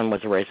 my son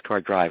was a race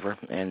car driver,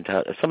 and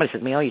somebody said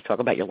to me, oh, you talk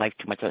about your life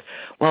too much.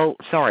 Well,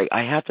 sorry,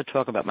 I have to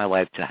talk about my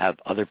life to have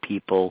other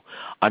people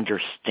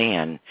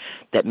understand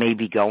that may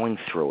be going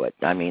through it.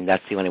 I mean,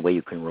 that's the only way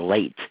you can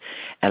relate.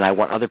 And I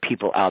want other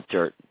people out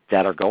there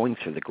that are going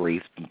through the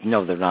grief to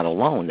know they're not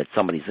alone, that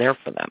somebody's there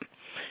for them,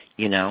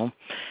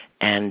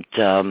 And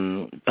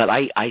but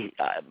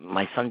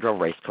my son drove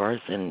race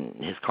cars, and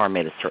his car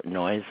made a certain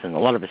noise, and a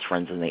lot of his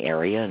friends in the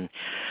area, and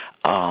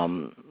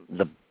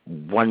the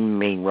one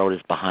main road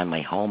is behind my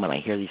home, and I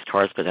hear these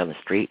cars go down the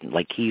street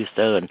like he used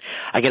to, and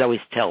I could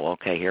always tell,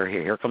 okay,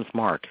 here comes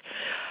Mark.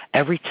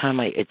 Every time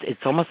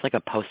it's almost like a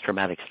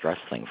post-traumatic stress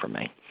thing for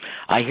me.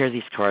 I hear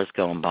these cars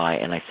going by,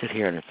 and I sit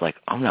here, and it's like,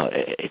 oh no,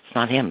 it's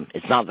not him.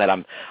 It's not that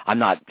I'm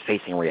not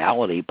facing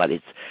reality, but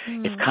it's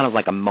kind of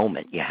like a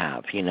moment you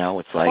have,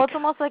 It's like, well, it's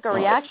almost like a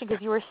reaction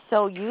because you were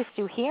so used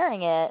to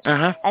hearing it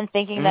and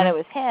thinking that it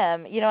was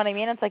him. You know what I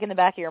mean? It's like in the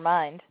back of your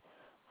mind.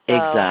 So.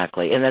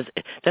 Exactly, and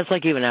that's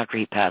like even after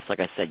he passed.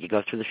 Like I said, you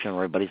go through the funeral,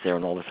 everybody's there,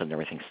 and all of a sudden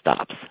everything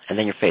stops, and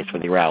then you're faced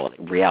with the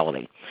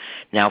reality.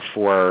 Now,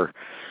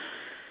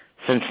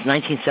 since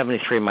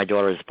 1973, my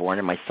daughter was born,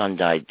 and my son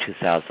died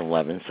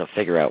 2011. So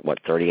figure out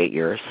 38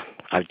 years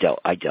I dealt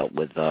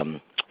with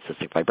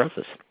cystic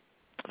fibrosis.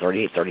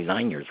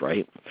 39 years,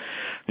 right?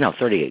 No,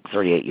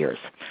 38 years.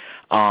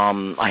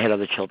 I had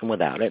other children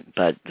without it,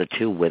 but the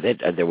two with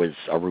it, there was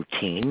a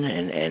routine,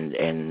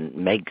 and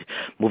Meg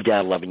moved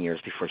out 11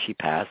 years before she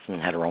passed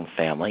and had her own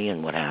family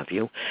and what have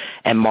you.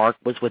 And Mark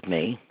was with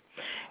me.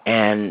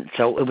 And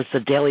so it was the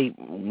daily,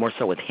 more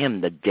so with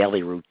him, the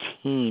daily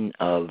routine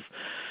of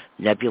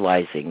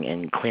nebulizing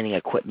and cleaning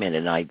equipment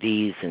and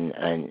IVs,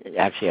 and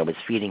actually I was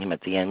feeding him at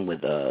the end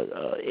with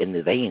in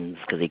the veins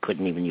because he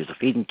couldn't even use a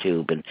feeding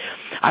tube, and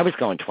I was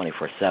going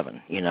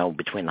 24/7,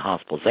 between the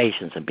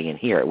hospitalizations and being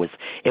here. It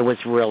was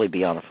really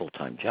beyond a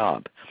full-time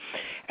job,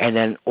 and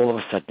then all of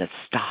a sudden it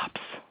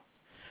stops,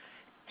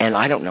 and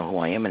I don't know who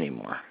I am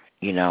anymore.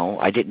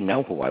 I didn't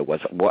know who I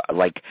was.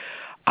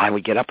 I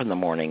would get up in the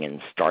morning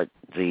and start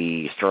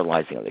the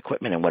sterilizing of the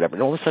equipment and whatever,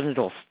 and all of a sudden it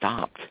all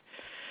stopped.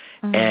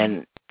 Mm-hmm.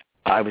 And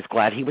I was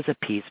glad he was at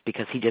peace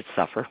because he did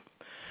suffer.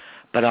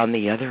 But on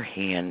the other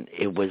hand,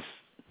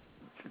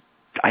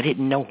 I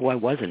didn't know who I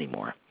was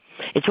anymore.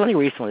 It's only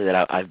recently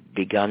that I've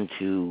begun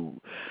to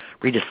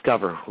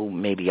rediscover who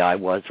maybe I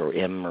was or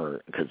am,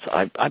 or because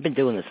I've been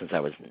doing this since I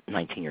was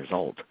 19 years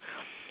old,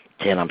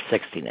 and I'm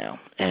 60 now.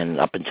 And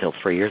up until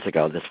 3 years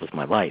ago, this was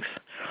my life.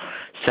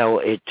 So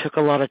it took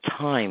a lot of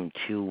time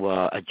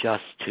to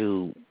adjust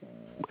to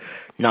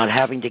not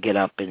having to get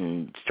up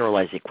and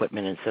sterilize the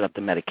equipment and set up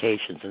the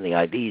medications and the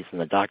IVs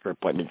and the doctor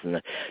appointments and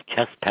the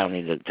chest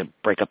pounding to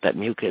break up that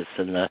mucus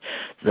and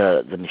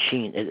the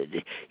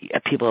machine.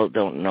 People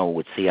don't know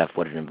with CF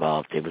what it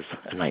involved. It was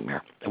a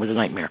nightmare. It was a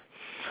nightmare.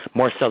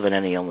 More so than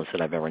any illness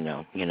that I've ever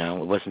known. You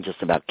know, it wasn't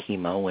just about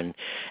chemo,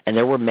 and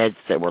there were meds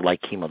that were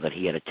like chemo that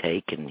he had to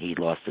take, and he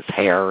lost his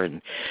hair,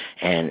 and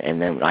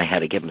then I had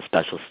to give him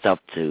special stuff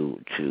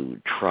to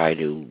try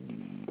to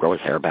grow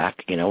his hair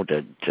back, you know,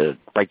 to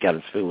break down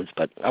his foods.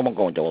 But I won't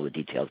go into all the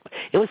details. But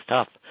it was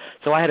tough,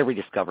 so I had to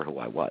rediscover who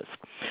I was.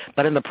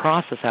 But in the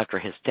process after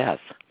his death,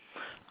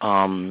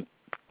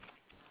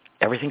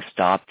 everything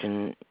stopped,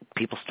 and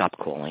people stopped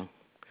calling.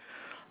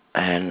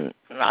 And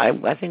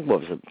I think, what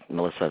was it,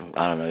 Melissa?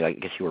 I don't know. I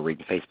guess you were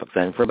reading Facebook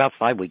then. For about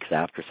 5 weeks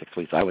after, 6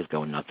 weeks, I was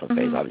going nuts on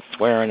Facebook. I was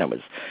swearing. I was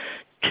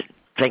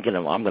thinking,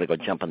 I'm going to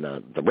go jump in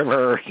the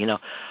river. You know,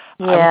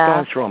 I was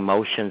going through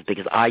emotions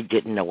because I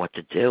didn't know what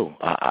to do.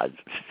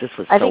 This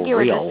was so real. I think you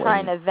were just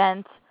trying to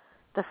vent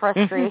the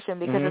frustration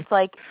because it's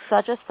like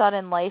such a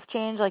sudden life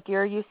change. Like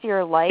you're used to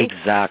your life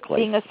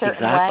being a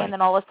certain way, and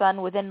then all of a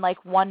sudden, within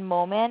like one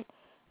moment,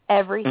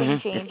 everything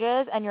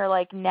changes, and you're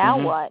like,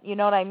 now what? You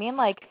know what I mean?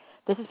 Like,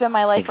 this has been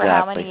my life for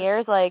how many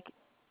years? Like,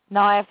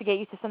 now I have to get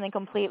used to something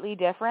completely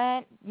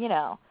different, you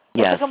know.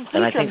 Yes,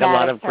 and I think a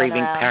lot of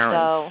grieving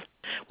parents.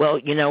 Well,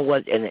 you know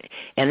what, and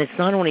it's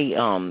not only,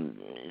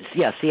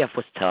 CF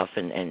was tough,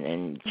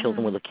 and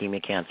children with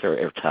leukemia cancer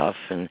are tough,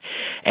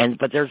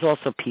 but there's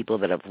also people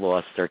that have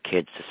lost their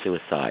kids to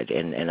suicide,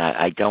 and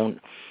I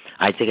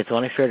think it's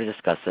only fair to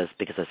discuss this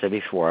because I said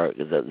before,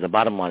 the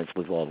bottom line is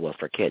we've all lost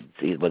our kids,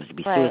 whether it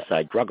be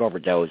suicide, drug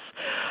overdose,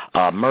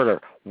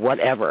 murder,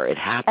 whatever, it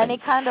happens. Any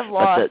kind of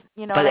loss,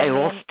 you know, but what it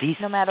all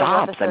no matter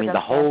what the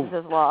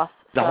circumstances is lost.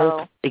 The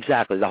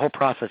whole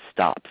process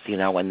stops, you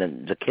know, and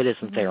then the kid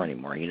isn't there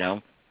anymore, you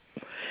know,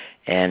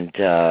 and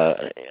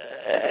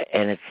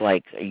it's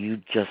like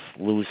you just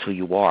lose who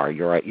you are,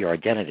 your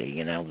identity,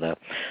 you know,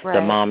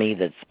 the mommy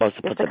that's supposed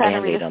to put the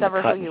Band-Aid on the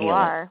cut and heal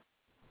it.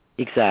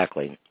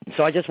 Exactly.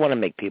 So I just want to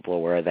make people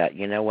aware that,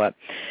 you know what,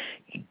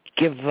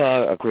 give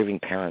a grieving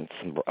parents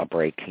a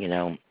break, you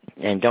know,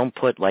 and don't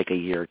put like a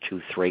year,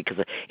 2, 3,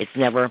 because it's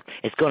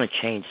going to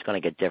change, it's going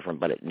to get different,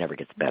 but it never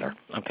gets better.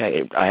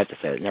 Okay, I have to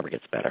say it never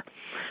gets better.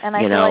 And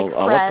I feel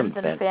like friends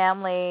and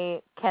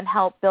family can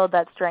help build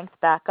that strength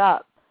back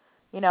up,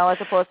 you know, as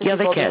opposed to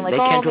people being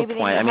like, maybe they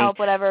need help,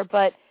 whatever.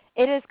 But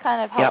it is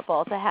kind of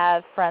helpful to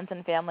have friends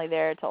and family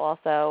there to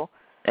also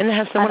and to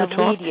have someone to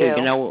talk to,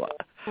 you know.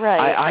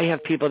 Right. I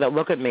have people that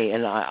look at me,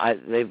 and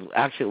they've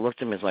actually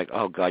looked at me as like,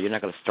 oh, God, you're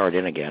not going to start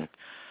in again.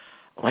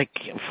 Like,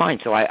 fine,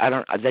 so I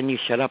don't. Then you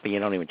shut up and you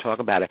don't even talk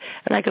about it.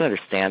 And I can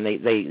understand.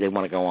 They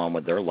want to go on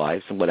with their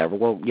lives and whatever.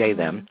 Well, yay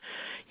them.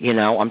 You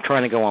know, I'm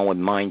trying to go on with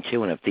mine,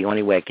 too, and if the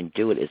only way I can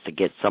do it is to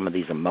get some of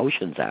these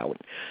emotions out,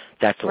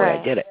 that's the way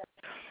I did it.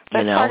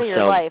 That's part of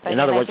your life. In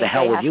other words, the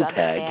hell with you,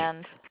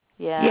 Peg.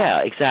 Yeah,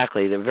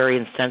 exactly. They're very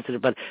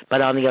insensitive,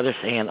 but on the other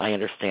hand, I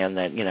understand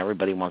that, you know,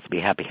 everybody wants to be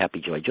happy,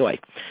 happy, joy, joy.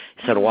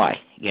 So do I,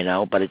 you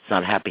know, but it's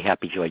not happy,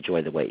 happy, joy,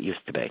 joy the way it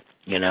used to be,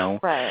 you know.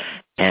 Right.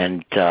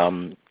 And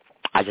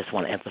I just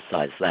want to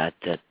emphasize that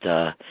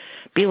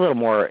be a little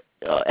more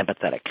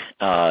empathetic.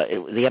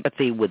 The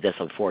empathy with this,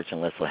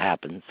 unfortunately, that's what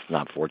happens. It's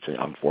not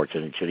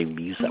unfortunate, shouldn't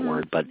even use that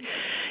word, but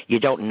you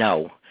don't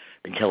know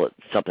until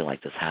something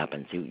like this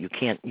happens.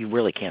 You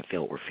really can't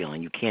feel what we're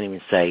feeling. You can't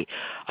even say,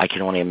 I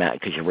can only imagine,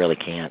 because you really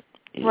can't.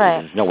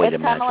 Right. There's no way to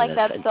imagine it's kind of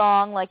like that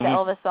song, like the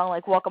Elvis song,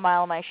 like Walk a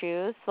Mile in My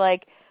Shoes.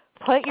 Like,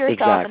 put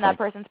yourself in that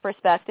person's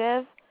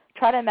perspective.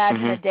 Try to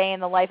imagine a day in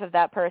the life of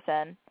that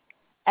person,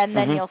 and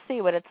then you'll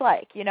see what it's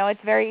like. You know, it's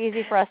very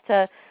easy for us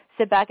to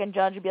sit back and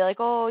judge and be like,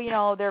 oh, you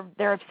know,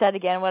 they're upset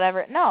again,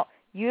 whatever. No,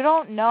 you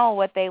don't know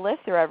what they live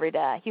through every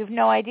day. You have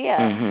no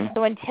idea.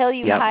 So until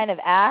you kind of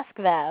ask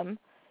them,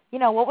 you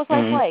know, what was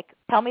life like?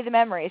 Tell me the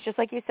memories, just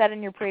like you said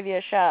in your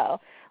previous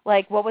show.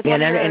 Like, what was one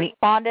of your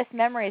fondest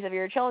memories of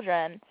your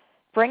children?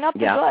 Bring up the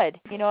good.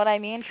 You know what I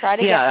mean? Try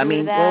to get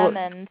through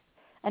them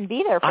and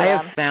be there for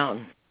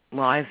them.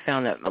 I've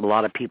found that a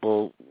lot of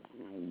people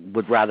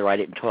would rather I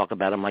didn't talk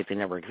about them like they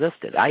never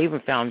existed. I even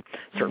found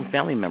certain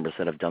family members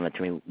that have done that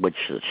to me, which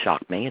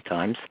shocked me at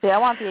times. See, I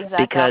want the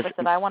exact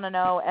opposite. I want to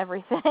know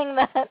everything,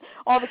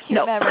 all the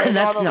cute memories,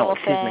 all the little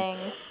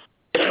things.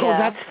 Well,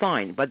 that's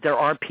fine. But there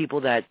are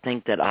people that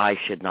think that I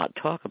should not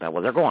talk about.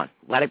 Well, they're gone.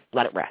 Let it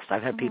rest.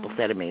 I've had people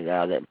say to me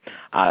that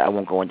I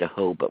won't go into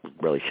who, but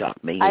really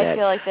shocked me. I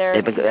feel like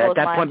they've been, at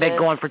that point been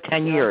going for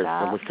 10 years.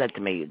 It was said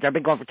to me. They've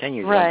been going for 10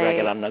 years. Right. I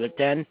get another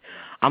 10.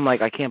 I'm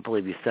like, I can't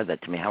believe you said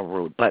that to me. How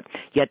rude. But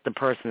yet the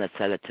person that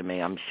said it to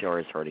me, I'm sure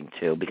is hurting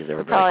too because they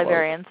were probably close.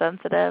 very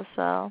insensitive.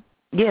 So.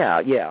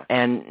 Yeah.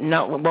 And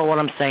no, well, what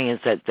I'm saying is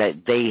that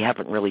they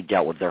haven't really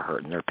dealt with their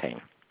hurt and their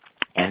pain.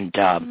 And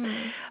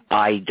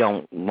I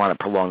don't want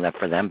to prolong that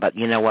for them, but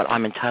you know what?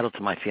 I'm entitled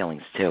to my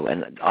feelings too,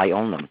 and I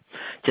own them.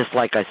 Just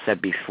like I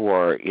said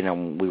before,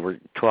 we were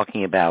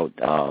talking about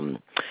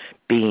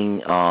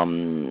being,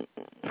 I'm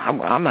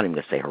not even going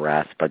to say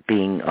harassed, but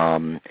being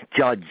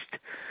judged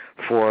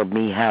for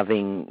me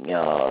having,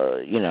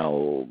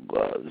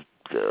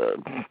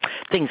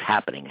 things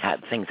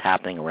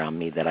happening around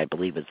me that I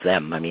believe is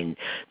them. I mean,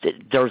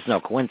 there's no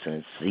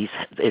coincidence.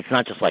 It's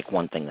not just like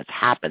one thing that's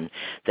happened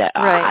that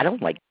I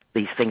don't like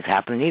these things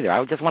happening either.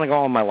 I just want to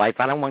go on my life.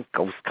 I don't want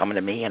ghosts coming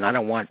to me, and I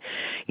don't want,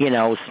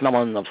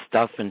 smelling of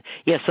stuff. And,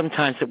 yeah,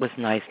 sometimes it was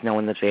nice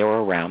knowing that they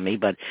were around me,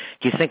 but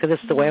do you think of this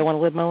the way I want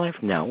to live my life?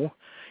 No,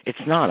 it's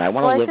not. I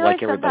want to live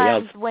like everybody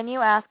else. When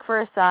you ask for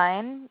a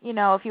sign,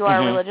 if you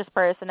are a religious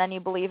person and you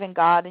believe in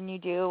God and you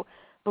do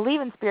believe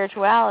in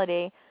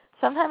spirituality,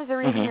 sometimes the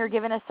reason you're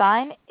given a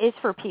sign is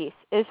for peace,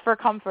 is for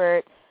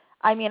comfort.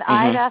 I mean,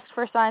 I've asked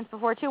for signs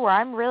before, too, where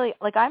I'm really,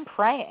 I'm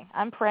praying.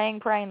 I'm praying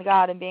to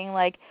God and being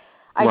like,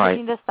 I just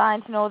need this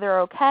sign to know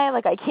they're okay.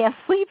 Like, I can't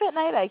sleep at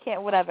night. I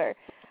can't, whatever.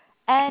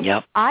 And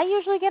I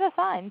usually get a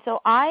sign.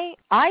 So I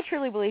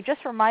truly believe,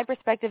 just from my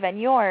perspective and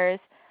yours,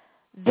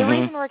 the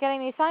reason we're getting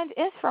these signs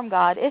is from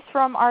God, is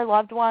from our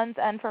loved ones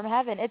and from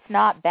heaven. It's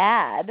not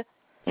bad.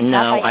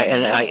 No,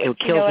 it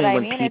kills me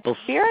when people...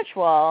 It's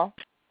spiritual.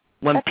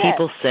 When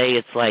people say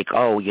it's like,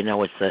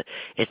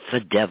 it's the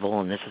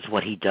devil and this is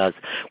what he does.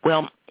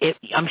 Well,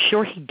 I'm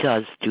sure he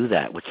does do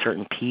that with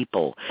certain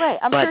people. Right.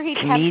 I'm but sure he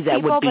to me, that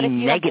people, would be but if you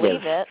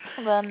negative. Don't believe it,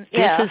 then,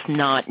 This is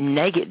not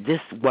negative. This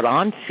what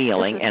I'm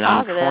feeling, and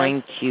positive. I'm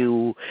trying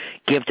to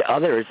give to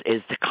others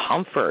is the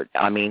comfort.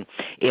 I mean,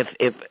 if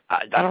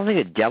I don't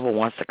think the devil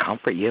wants to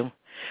comfort you.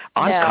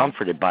 I'm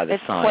comforted by the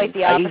signs. Quite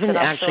the opposite, I even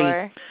I'm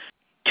sure.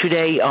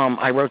 Today,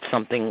 I wrote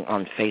something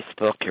on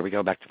Facebook. Here we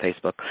go, back to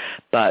Facebook.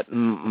 But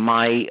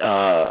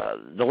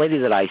the lady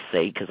that I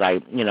see, because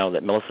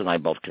that Melissa and I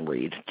both can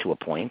read to a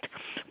point.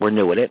 We're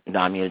new at it.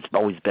 I mean, it's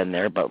always been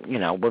there, but,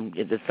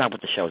 it's not what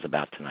the show's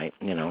about tonight,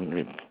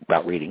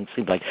 about reading. It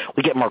seems like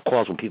we get more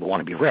calls when people want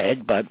to be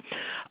read, but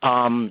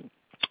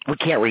we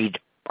can't read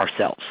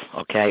ourselves,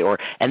 okay?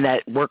 And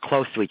that we're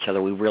close to each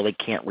other. We really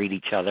can't read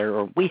each other.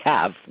 Or we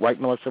have, right,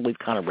 Melissa? We've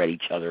kind of read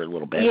each other a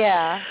little bit.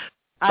 Yeah.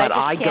 But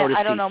I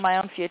don't know my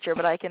own future,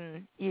 but I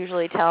can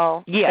usually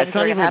tell. Yeah, it's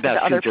not even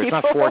about future. It's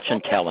not fortune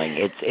telling.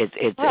 It's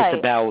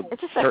about it's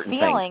just certain a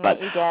feeling things. But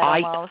that you get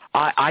almost.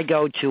 I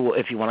go to,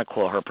 if you want to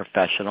call her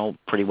professional,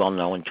 pretty well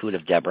known,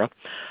 intuitive Deborah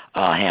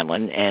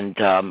Hanlon, and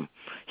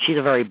she's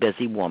a very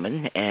busy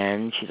woman,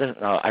 and she's an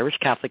Irish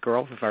Catholic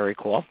girl, if I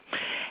recall.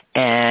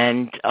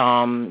 And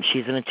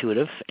she's an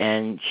intuitive,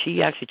 and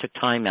she actually took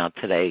time out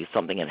today.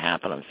 Something had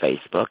happened on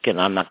Facebook, and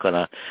I'm not going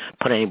to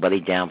put anybody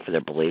down for their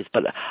beliefs,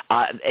 but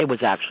it was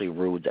actually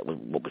rude that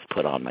what was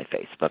put on my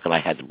Facebook, and I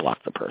had to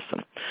block the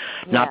person.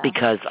 Yeah. Not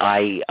because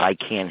I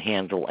can't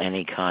handle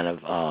any kind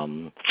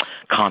of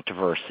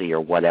controversy or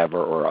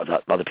whatever, or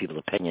other people's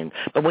opinion,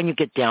 but when you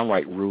get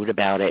downright rude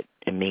about it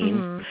and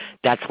mean,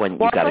 that's when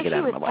you got to get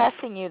out of my life. She was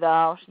testing you,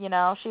 though.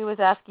 She was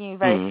asking you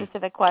very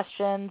specific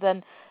questions,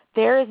 and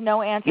there is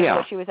no answer to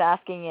what she was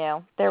asking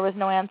you. There was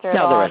no answer at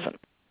all. No, there isn't.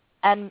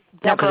 And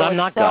no, because I'm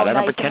not God. I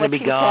don't pretend to be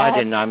God,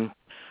 said.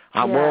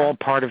 And we're all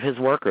part of his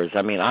workers.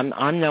 I mean,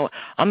 I'm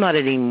not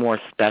any more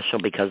special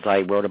because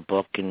I wrote a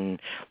book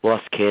and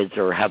lost kids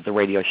or have the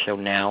radio show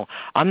now.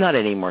 I'm not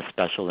any more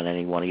special than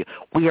any one of you.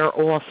 We are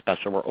all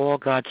special. We're all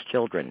God's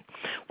children.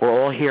 We're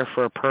all here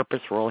for a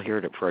purpose. We're all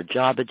here for a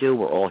job to do.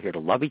 We're all here to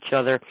love each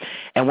other.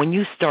 And when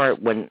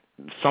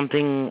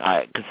something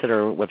I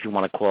consider, if you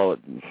want to call it,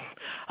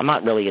 I'm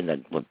not really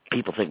in what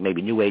people think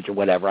maybe New Age or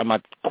whatever. I'm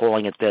not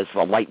calling it this,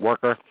 a light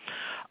worker.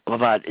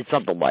 But it's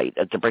of the light,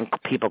 to bring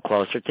people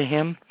closer to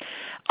him.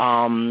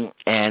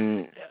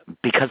 And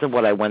because of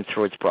what I went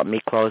through, it's brought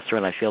me closer,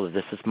 and I feel that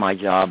this is my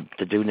job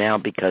to do now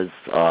because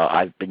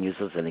I've been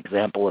used as an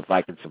example if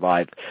I can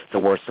survive the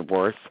worst of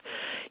worst,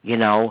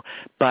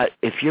 But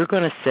if you're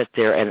going to sit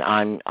there, and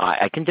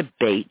I can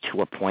debate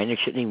to a point. It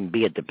shouldn't even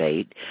be a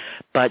debate.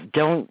 But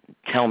don't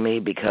tell me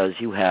because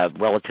you have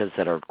relatives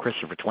that are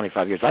Christian for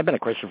 25 years. I've been a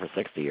Christian for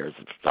 60 years.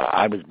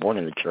 I was born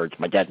in the church.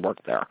 My dad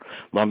worked there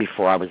long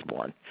before I was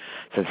born.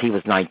 Since he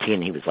was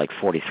 19, he was like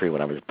 43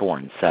 when I was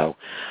born. So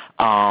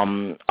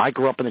I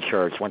grew up in the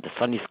church, went to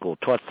Sunday school,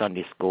 taught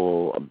Sunday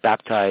school,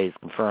 baptized,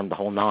 confirmed, the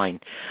whole nine.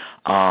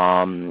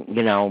 I'm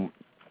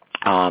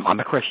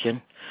a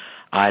Christian.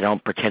 I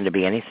don't pretend to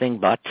be anything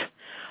but.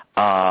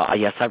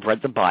 Yes, I've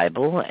read the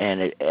Bible,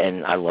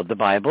 and I love the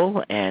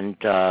Bible. And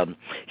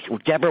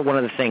Deborah, one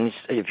of the things,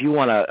 if you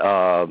want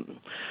to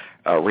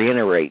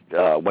reiterate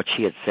what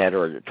she had said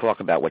or talk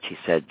about what she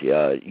said.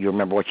 You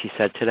remember what she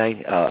said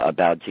today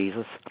about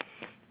Jesus?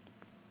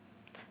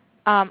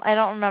 I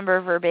don't remember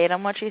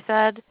verbatim what she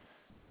said,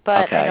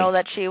 but okay. I know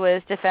that she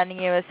was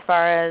defending you as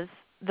far as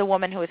the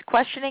woman who was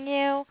questioning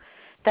you,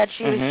 that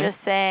she was just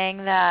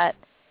saying that,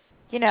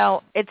 you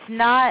know, it's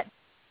not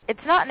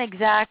an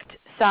exact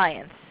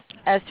science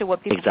as to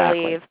what people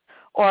believe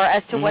or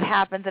as to what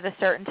happens at a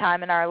certain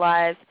time in our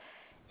lives.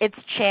 It's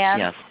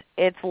chance,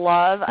 it's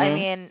love. I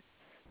mean,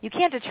 you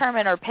can't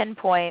determine or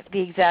pinpoint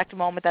the exact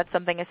moment that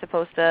something is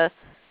supposed to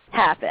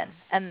happen.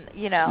 And,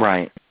 you know,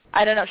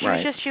 I don't know.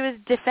 She was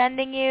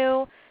defending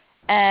you,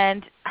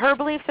 and her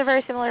beliefs are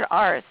very similar to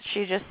ours.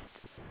 She's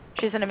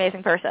an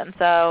amazing person.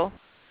 So,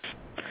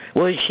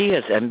 well, she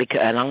is,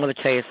 and I'm going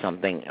to tell you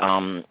something.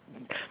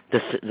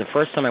 The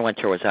first time I went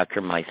to her was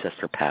after my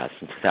sister passed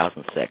in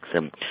 2006,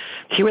 and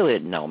she really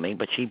didn't know me,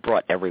 but she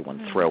brought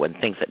everyone through and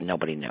things that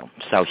nobody knew.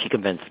 So she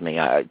convinced me.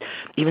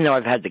 Even though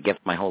I've had the gift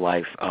my whole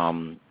life,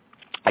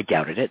 I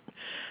doubted it.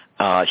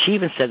 She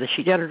even said that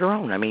she doubted her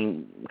own. I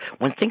mean,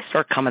 when things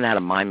start coming out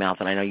of my mouth,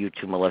 and I know you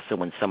too, Melissa,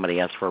 when somebody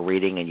asks for a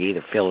reading and you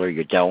either feel it or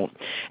you don't,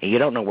 and you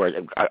don't know where,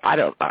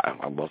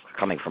 well,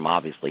 coming from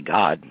obviously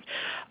God,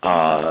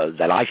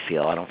 that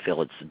I don't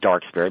feel it's a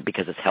dark spirit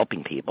because it's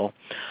helping people.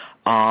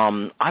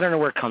 I don't know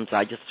where it comes.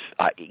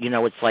 You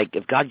know, it's like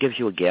if God gives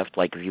you a gift,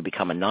 like if you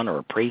become a nun or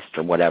a priest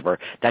or whatever,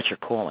 that's your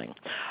calling.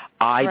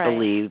 I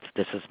believe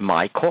this is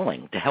my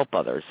calling to help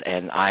others,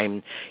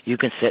 and you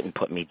can sit and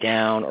put me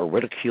down or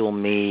ridicule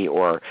me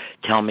or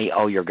tell me,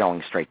 oh, you're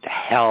going straight to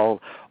hell,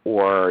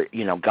 or,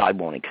 you know, God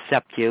won't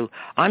accept you.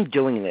 I'm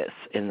doing this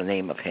in the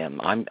name of Him.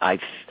 I'm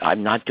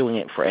not doing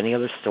it for any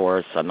other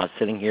source. I'm not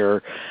sitting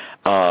here,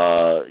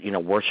 you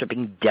know,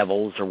 worshiping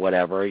devils or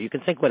whatever. You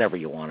can think whatever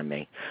you want of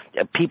me.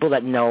 People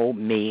that know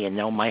me and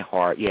know my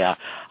heart,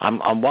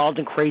 I'm wild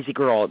and crazy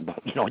girl,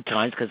 you know, at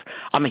times because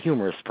I'm a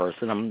humorous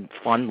person. I'm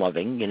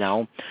fun-loving, you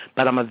know,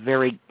 but I'm a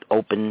very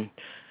open,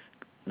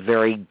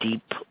 very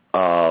deep,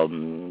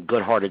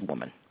 good-hearted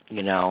woman.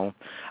 You know,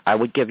 I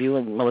would give you,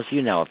 and Melissa,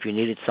 you know, if you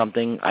needed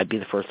something, I'd be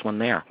the first one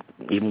there,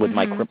 even with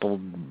my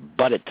crippled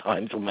butt at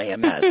times with my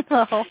MS.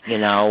 You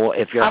know,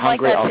 if you're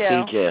hungry, I'll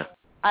feed you.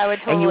 I would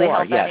totally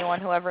help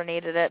anyone who ever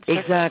needed it.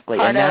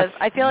 Exactly.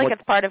 I feel like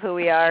it's part of who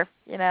we are,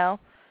 you know.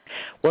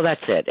 Well,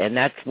 that's it, and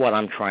that's what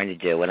I'm trying to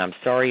do. And I'm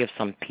sorry if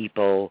some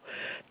people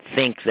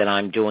think that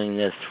I'm doing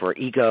this for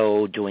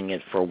ego, doing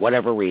it for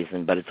whatever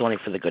reason, but it's only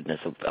for the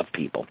goodness of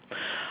people,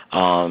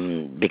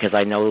 because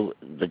I know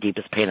the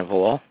deepest pain of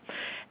all.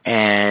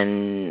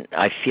 And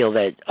I feel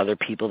that other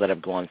people that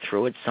have gone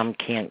through it, some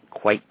can't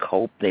quite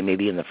cope. They may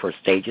be in the first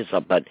stages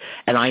of,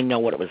 and I know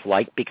what it was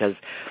like because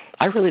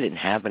I really didn't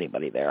have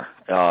anybody there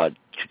to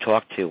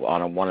talk to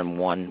on a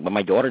one-on-one. When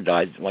my daughter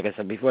died, like I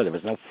said before, there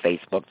was no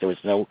Facebook, there was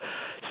no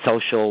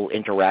social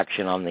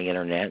interaction on the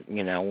internet,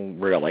 you know,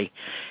 really.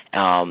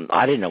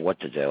 I didn't know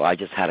what to do. I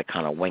just had to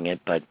kind of wing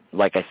it. But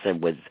like I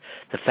said, with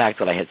the fact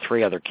that I had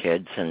 3 other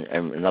kids and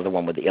another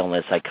one with the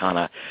illness,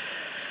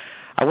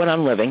 I went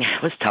on living.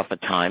 It was tough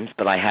at times,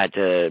 but I had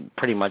to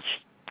pretty much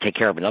take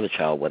care of another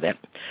child with it.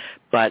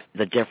 But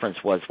the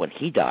difference was when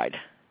he died,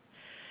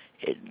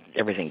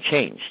 everything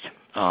changed.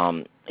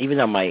 Even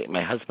though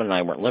my husband and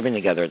I weren't living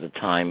together at the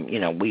time, you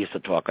know, we used to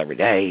talk every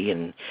day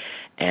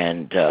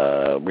and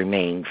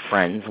remain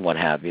friends and what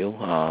have you.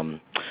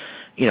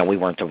 You know, we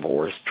weren't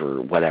divorced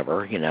or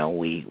whatever, you know,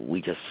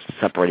 we just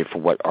separated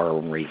for our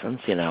own reasons,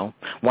 you know.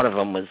 One of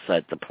them was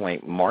at the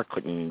point Mark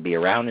couldn't be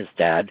around his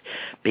dad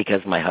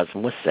because my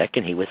husband was sick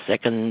and he was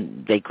sick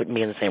and they couldn't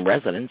be in the same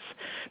residence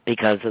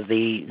because of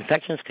the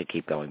infections could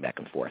keep going back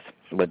and forth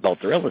with both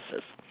their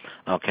illnesses.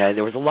 Okay,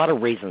 there was a lot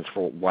of reasons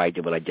for why I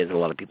did what I did that a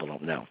lot of people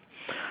don't know.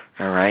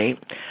 All right,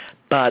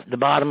 but the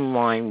bottom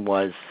line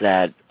was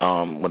that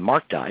when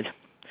Mark died,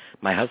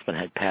 my husband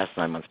had passed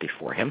 9 months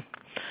before him.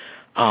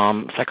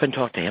 So I couldn't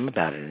talk to him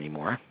about it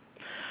anymore.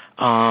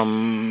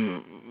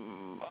 I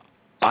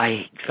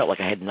felt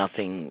like I had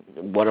nothing.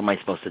 What am I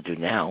supposed to do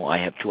now? I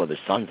have 2 other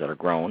sons that are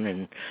grown,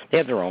 and they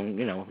have their own,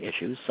 you know,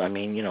 issues. I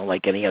mean, you know,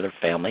 like any other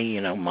family,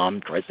 you know,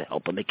 mom tries to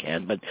help when they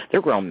can, but they're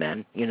grown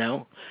men, you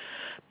know.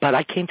 But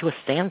I came to a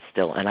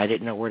standstill, and I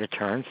didn't know where to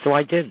turn, so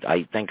I did.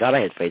 Thank God I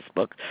had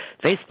Facebook.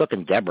 Facebook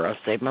and Deborah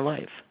saved my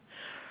life.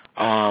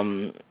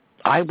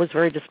 I was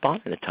very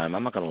despondent at the time.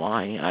 I'm not going to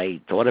lie. I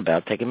thought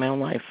about taking my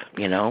own life,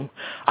 you know.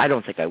 I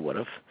don't think I would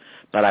have.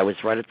 But I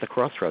was right at the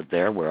crossroad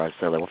there where I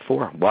said level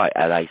 4. Why?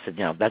 And I said,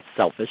 you know, that's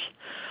selfish.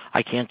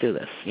 I can't do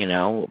this, you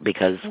know,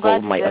 because all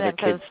my other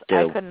kids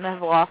do. I couldn't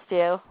have lost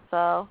you,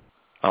 so.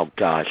 Oh,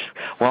 gosh.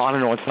 Well, I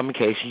don't know. In some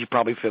cases, you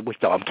probably feel,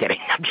 no, I'm kidding.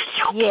 I'm just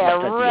joking.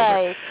 Yeah,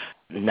 right.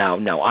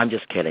 No, I'm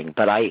just kidding.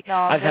 But I've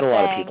had a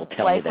lot of people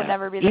tell me that. Life would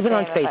never be the even same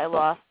on Facebook. if I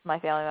lost my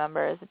family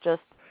members. It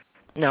just...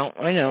 No,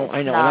 I know.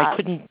 And I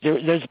couldn't,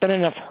 there's been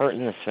enough hurt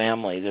in this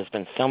family. There's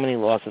been so many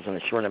losses in a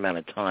short amount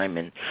of time.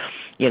 And,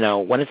 you know,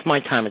 when it's my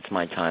time, it's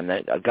my time.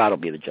 That God will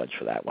be the judge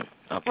for that one.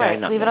 Okay?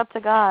 Right. Leave it up to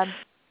God.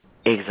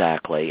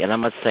 Exactly, and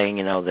I'm not saying,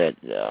 that,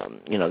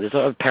 there's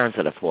other parents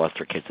that have lost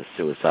their kids to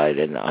suicide,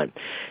 and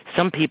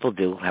some people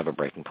do have a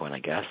breaking point, I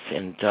guess,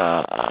 and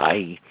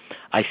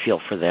I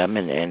feel for them,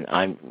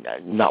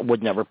 and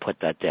would never put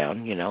that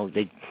down,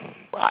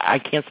 I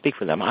can't speak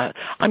for them.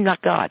 I'm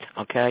not God,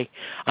 okay?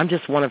 I'm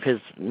just one of his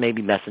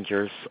maybe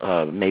messengers,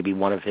 maybe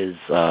one of his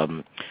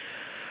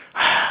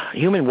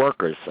human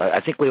workers.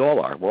 I think we all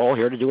are. We're all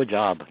here to do a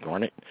job,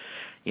 darn it.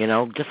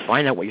 Just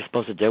find out what you're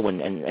supposed to do,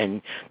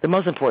 and the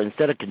most important,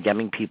 instead of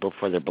condemning people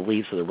for their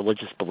beliefs or their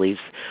religious beliefs,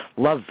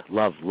 love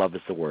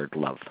is the word,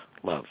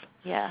 love.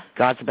 Yeah.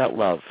 God's about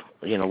love.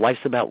 Life's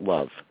about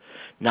love,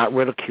 not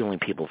ridiculing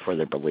people for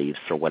their beliefs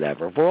or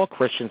whatever. We're all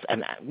Christians,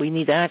 and we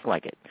need to act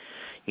like it.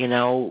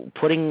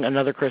 Putting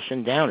another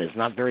Christian down is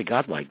not very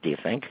godlike, do you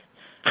think?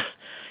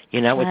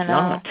 It's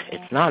not.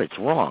 It's not. It's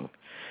wrong.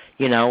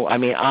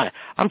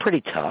 I'm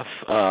pretty tough.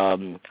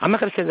 I'm not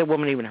going to say that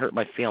woman even hurt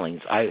my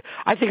feelings. I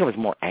think I was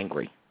more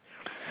angry.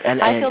 And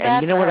I feel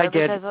bad you know for what her I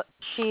did? because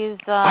she's.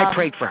 I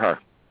prayed for her.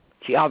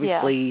 She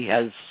obviously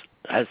has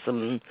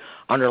some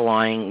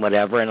underlying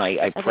whatever, and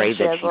I prayed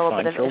that she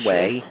finds her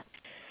way.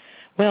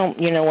 Well,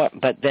 you know what?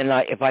 But then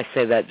if I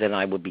say that, then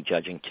I would be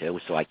judging too.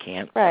 So I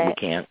can't. Right. We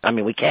can't. I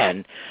mean, we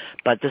can,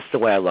 but this is the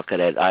way I look at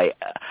it.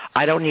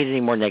 I don't need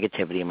any more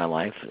negativity in my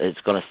life. It's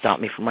going to stop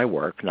me from my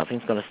work.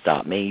 Nothing's going to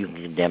stop me. You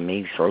can condemn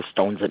me, throw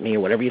stones at me,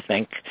 or whatever you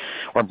think,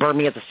 or burn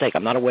me at the stake.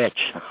 I'm not a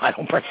witch. I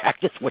don't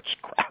practice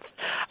witchcraft.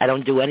 I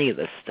don't do any of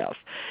this stuff.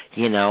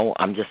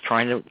 I'm just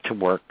trying to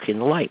work in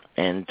the light,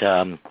 and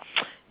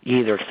you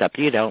either accept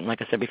it or you don't.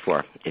 Like I said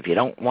before, if you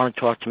don't want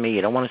to talk to me,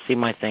 you don't want to see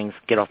my things,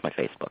 get off my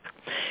Facebook.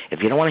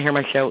 If you don't want to hear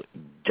my show,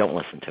 don't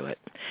listen to it.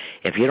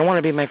 If you don't want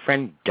to be my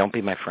friend, don't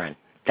be my friend.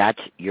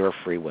 That's your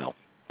free will.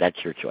 That's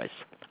your choice.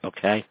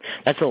 Okay?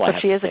 That's all I have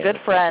to say. But she is a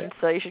good friend,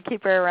 so you should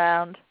keep her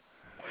around.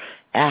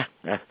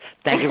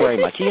 Thank you very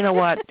much. You know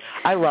what?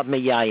 I love me.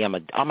 Yeah, I am.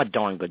 I'm a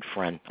darn good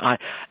friend.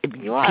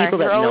 You are. People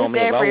that You're know me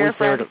there are for your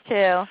always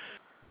there friends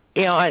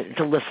too.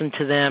 To listen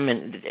to them.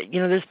 And,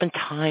 there's been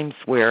times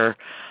where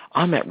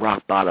I'm at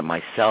rock bottom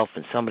myself,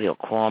 and somebody will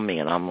call me,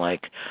 and I'm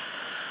like,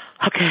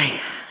 okay,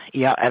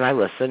 yeah, and I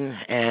listen,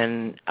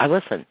 and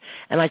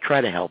I try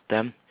to help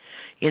them.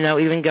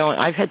 Even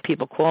I've had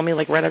people call me,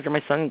 like, right after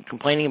my son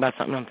complaining about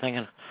something, I'm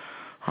thinking,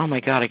 oh, my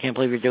God, I can't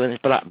believe you're doing this,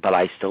 but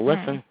I still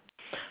listen.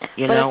 But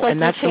it's like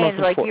and that's you change,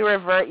 the most important. like you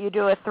revert, you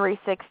do a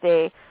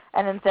 360,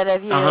 and instead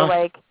of you,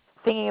 like,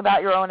 thinking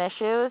about your own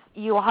issues,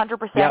 you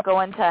 100%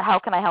 go into how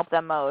can I help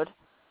them mode.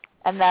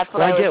 And that's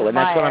what I do, and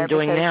that's what I'm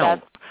doing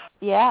now.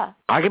 Yeah.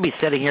 I could be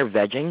sitting here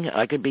vegging.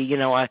 I could be,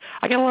 I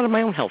got a lot of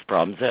my own health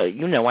problems.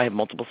 I have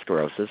multiple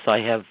sclerosis.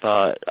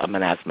 I'm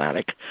an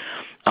asthmatic.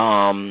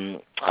 I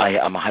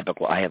have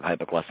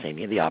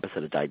hypoglycemia, the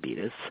opposite of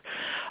diabetes.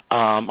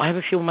 I have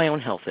a few of my own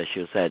health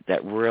issues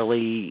that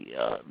really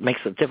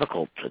makes it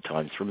difficult at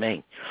times for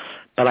me.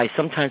 But I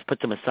sometimes put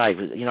them aside.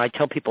 I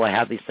tell people I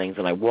have these things,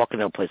 and I walk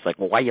into a place like,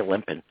 well, why are you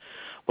limping?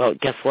 Well,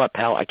 guess what,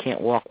 pal? I can't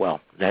walk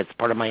well. That's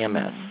part of my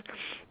MS.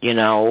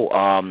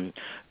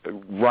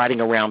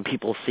 Riding around,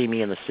 people see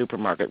me in the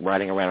supermarket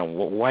riding around.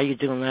 Well, why are you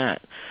doing that?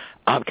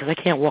 Because I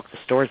can't walk the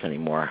stores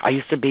anymore. I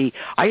used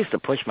to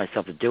push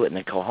myself to do it and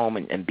then go home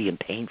and be in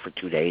pain for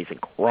 2 days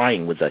and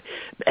crying with the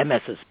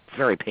MS is a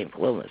very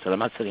painful illness. And I'm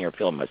not sitting here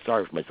feeling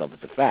sorry for myself.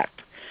 It's a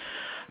fact.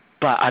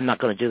 But I'm not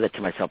going to do that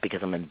to myself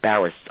because I'm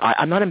embarrassed.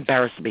 I'm not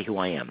embarrassed to be who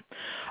I am.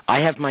 I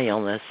have my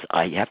illness.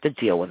 I have to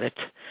deal with it.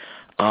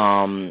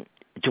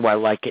 Do I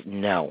like it?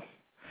 No.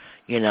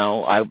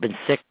 I've been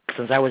sick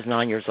since I was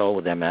 9 years old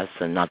with MS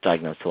and not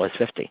diagnosed until I was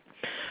 50.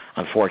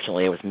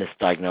 Unfortunately, I was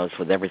misdiagnosed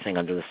with everything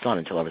under the sun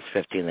until I was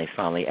 50, and they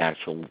finally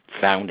actually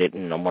found it,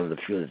 and I'm one of the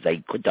few that they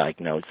could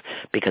diagnose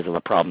because of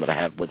the problem that I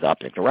have with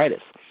optic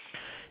neuritis.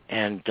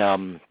 And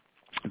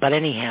but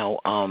anyhow,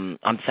 I'm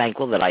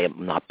thankful that I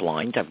am not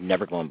blind. I've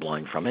never gone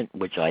blind from it,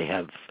 which I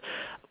have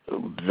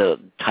the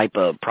type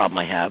of problem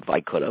I have,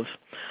 I could have.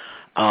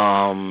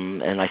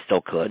 And I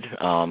still could.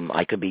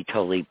 I could be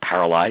totally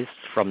paralyzed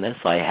from this.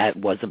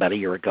 Was about a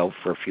year ago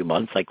for a few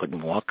months. I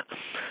couldn't walk.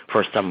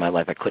 First time in my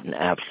life I couldn't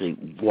actually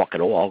walk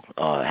at all.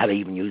 Had to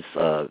even use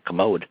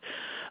commode.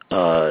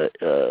 I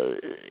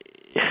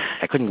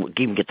couldn't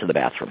even get to the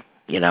bathroom.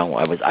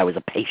 I was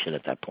a patient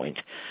at that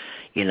point,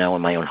 in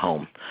my own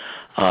home.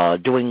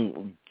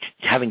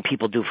 Having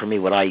people do for me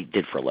what I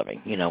did for a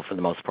living, for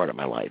the most part of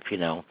my life,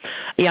 Yeah,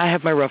 I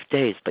have my rough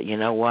days, but you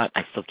know what?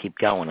 I still keep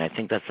going. I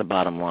think that's the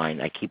bottom line.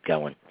 I keep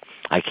going.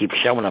 I keep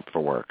showing up for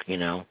work,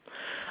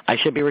 I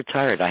should be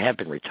retired. I have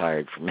been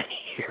retired for many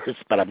years,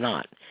 but I'm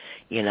not.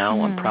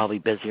 I'm probably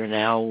busier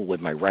now with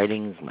my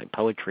writings, my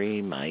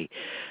poetry, my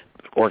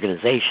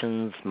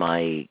organizations,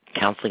 my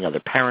counseling other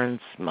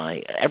parents,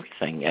 my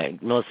everything.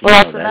 Melissa,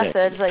 that's the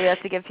message that you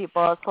have to give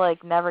people. It's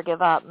like never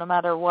give up, no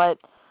matter what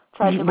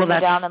tries to bring you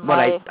down in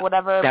life,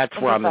 whatever that's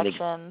where I'm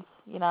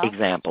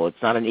example.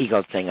 It's not an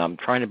ego thing. I'm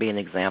trying to be an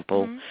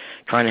example,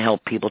 trying to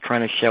help people,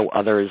 trying to show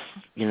others,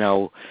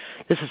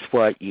 this this is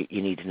what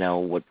you need to know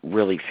what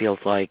really feels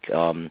like.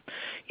 I'm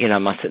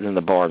not sitting in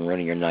the bar and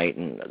ruining your night.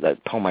 And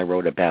that poem I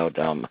wrote about,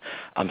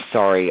 I'm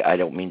sorry, I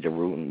don't mean to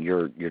ruin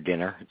your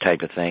dinner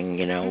type of thing,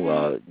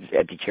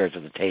 empty chairs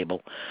at the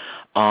table.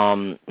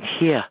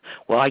 Yeah,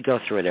 well, I go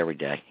through it every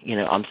day.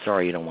 I'm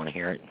sorry you don't want to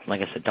hear it.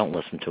 Like I said, don't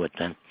listen to it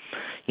then.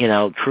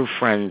 True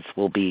friends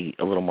will be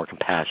a little more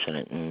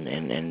compassionate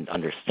and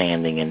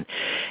understanding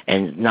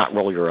and not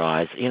roll your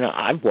eyes.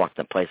 I've walked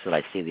in a place that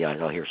I see the eyes,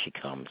 oh, here she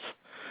comes.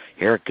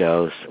 Here it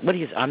goes.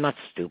 I'm not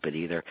stupid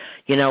either.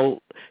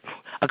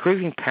 A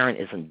grieving parent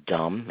isn't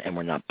dumb and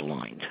we're not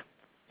blind,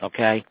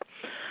 okay?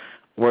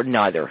 We're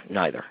neither,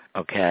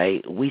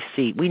 okay? We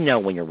know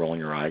when you're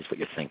rolling your eyes what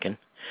you're thinking.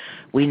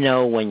 We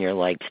know when you're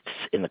like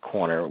in the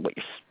corner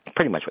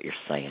pretty much what you're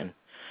saying.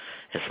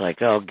 It's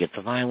like, oh, get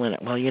the violin.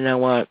 Well, you know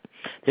what?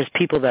 There's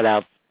people that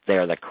out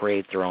there that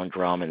create their own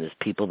drama, and there's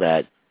people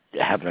that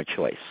have no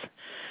choice.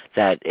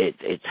 That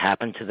it's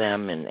happened to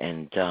them,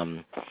 and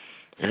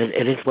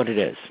it is what it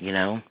is.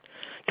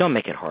 Don't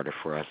make it harder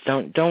for us.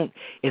 Don't.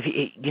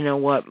 If you know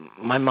what,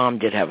 my mom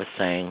did have a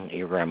saying.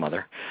 Your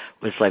grandmother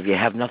was like, if you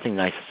have nothing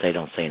nice to say,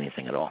 don't say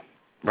anything at all.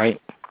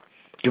 Right?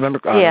 Do you remember?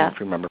 I don't know if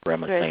you remember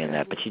Grandma saying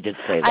that, but she did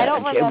say that. I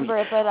don't remember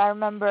it, but I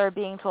remember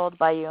being told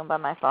by you and by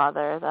my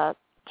father that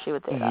she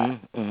would say that.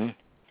 Mm-hmm.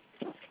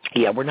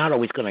 Yeah, we're not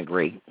always going to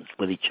agree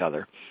with each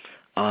other.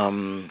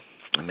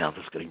 My mouth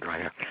is getting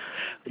drier.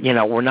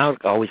 We're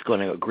not always going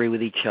to agree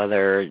with each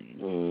other.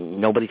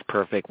 Nobody's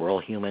perfect. We're all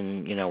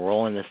human. We're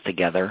all in this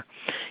together.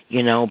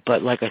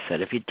 But like I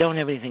said, if you don't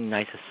have anything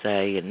nice to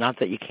say, and not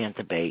that you can't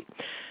debate,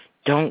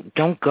 don't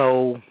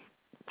go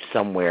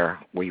somewhere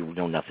where you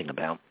know nothing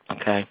about,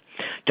 okay?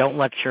 Don't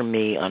lecture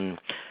me on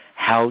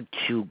how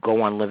to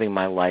go on living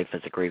my life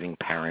as a grieving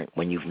parent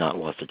when you've not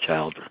lost a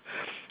child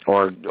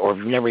or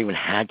you've never even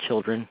had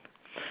children.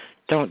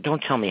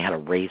 Don't tell me how to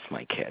raise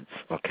my kids,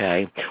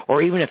 okay?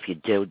 Or even if you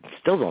do,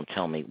 still don't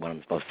tell me what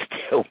I'm supposed to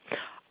do.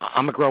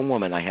 I'm a grown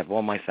woman. I have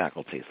all my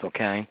faculties,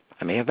 okay?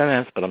 I may have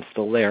MS, but I'm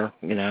still there,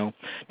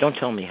 Don't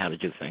tell me how to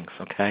do things,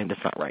 okay?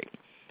 That's not right.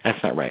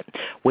 That's not right.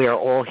 We are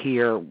all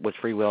here with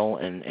free will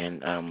and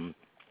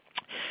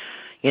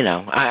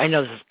I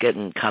know this is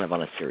getting kind of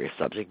on a serious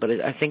subject, but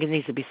I think it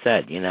needs to be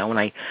said, and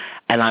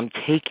I'm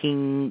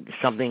taking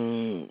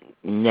something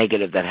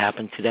negative that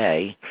happened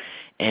today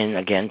and,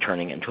 again,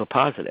 turning it into a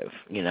positive,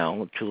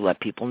 to let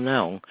people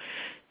know,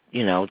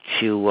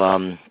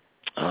 to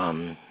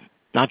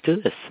not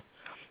do this,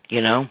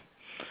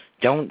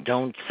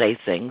 Don't say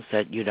things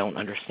that you don't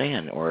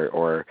understand,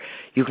 or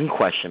you can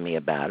question me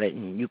about it,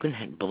 and you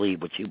can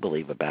believe what you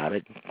believe about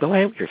it. Go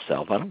ahead with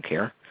yourself. I don't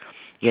care,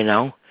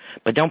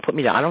 But don't put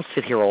me down. I don't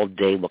sit here all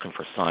day looking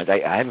for signs. I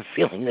have a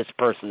feeling this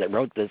person that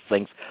wrote this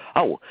thinks,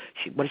 what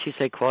did she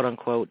say, quote,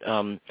 unquote,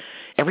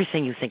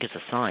 everything you think is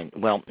a sign.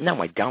 Well,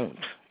 no, I don't.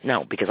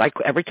 No, because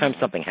every time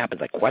something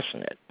happens, I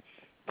question it.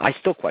 I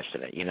still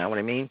question it, you know what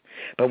I mean?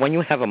 But when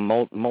you have a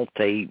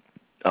multitude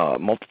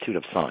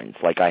of signs,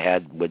 like I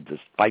had with this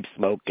pipe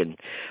smoke and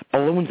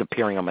balloons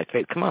appearing on my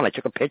face. Come on, I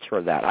took a picture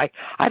of that. I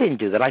didn't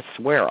do that. I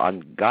swear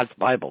on God's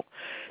Bible.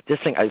 This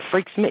thing, it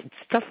freaks me.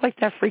 Stuff like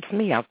that freaks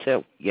me out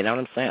too. You know what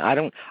I'm saying? I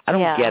don't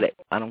get it.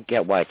 I don't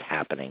get why it's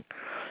happening.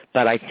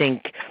 But I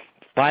think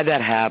by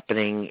that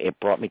happening, it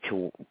brought me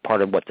to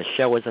part of what the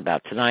show is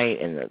about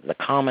tonight, and the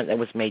comment that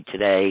was made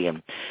today,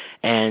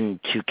 and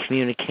to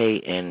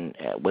communicate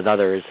with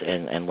others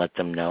and let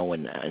them know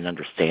and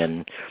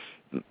understand.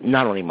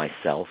 Not only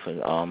myself,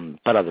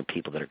 but other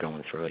people that are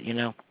going through it,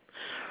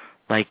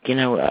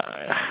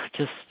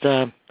 just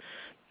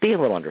be a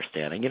little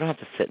understanding. You don't have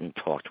to sit and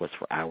talk to us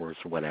for hours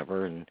or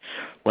whatever.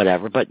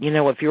 But,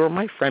 if you were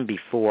my friend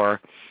before,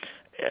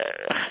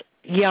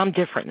 I'm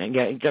different.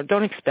 And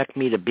don't expect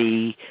me to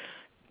be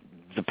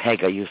the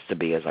Peg I used to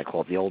be, as I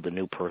call it, the old and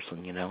new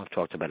person, I've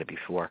talked about it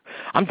before.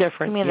 I'm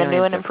different. You mean the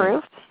new and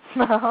improved?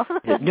 Well,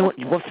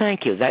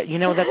 thank you. That's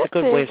a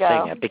good way of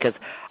saying it, because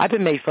I've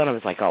been made fun of.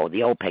 It's like, oh,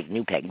 the old Peg,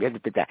 new Peg, you ever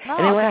did that? No,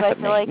 and they laugh at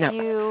me. Like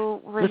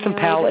listen,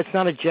 pal, it's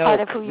not a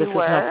joke. This is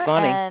not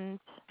funny. And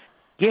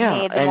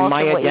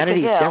my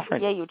identity is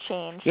different. Yeah, you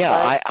changed.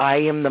 Yeah, I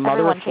am the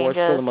mother of four,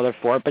 changes. still the mother of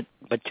four, but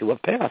two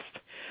have passed.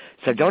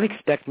 So don't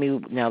expect me,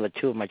 now that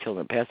two of my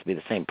children have passed, to be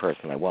the same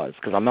person I was,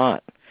 because I'm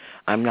not.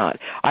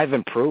 I've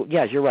improved.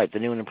 Yes, you're right. The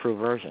new and improved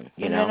version.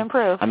 New and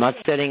improved. I'm not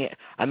sitting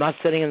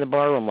in the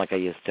bar room like I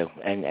used to,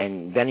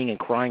 and venting and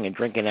crying and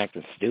drinking,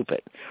 acting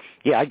stupid.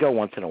 Yeah, I go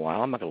once in a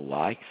while. I'm not gonna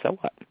lie. So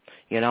what?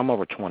 I'm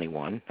over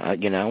 21. As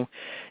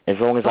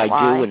long as I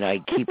do and I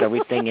keep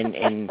everything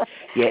in.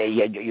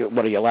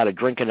 What are you allowed to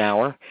drink an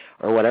hour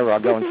or whatever? I'll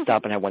go and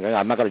stop and have one.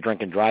 I'm not gonna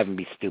drink and drive and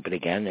be stupid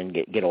again and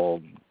get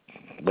all,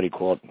 what do you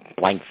call it,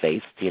 blank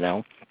faced.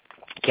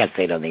 Can't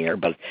say it on the air,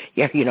 but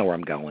yeah, you know where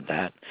I'm going with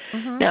that.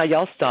 Mm-hmm. Now,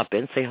 y'all stop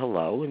in, say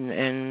hello,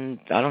 and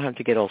I don't have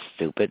to get all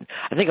stupid.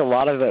 I think a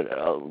lot of it,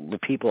 the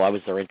people, I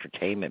was their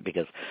entertainment,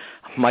 because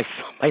my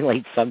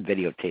late son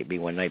videotaped me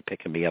one night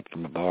picking me up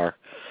from a bar.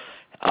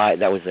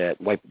 That was it.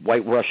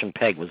 White Russian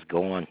Peg was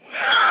gone.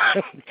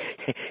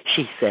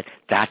 She said,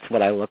 "That's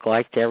what I look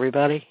like to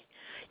everybody."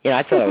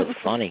 I thought it was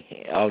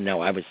funny. Oh,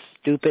 no, I was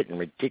stupid and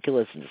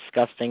ridiculous and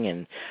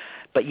disgusting.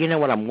 But you know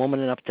what? I'm woman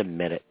enough to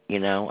admit it.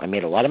 I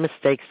made a lot of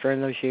mistakes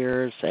during those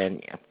years,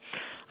 and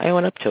I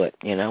own up to it.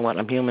 You know what?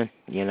 I'm human,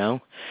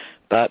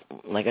 But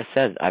like I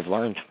said, I've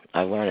learned.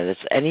 It's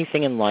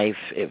anything in life.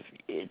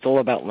 It's all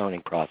about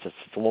learning process.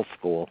 It's all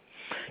school.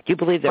 Do you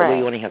believe that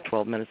we only have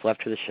 12 minutes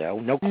left to the show?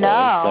 No calls.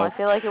 No, so I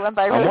feel like it went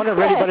by really I wonder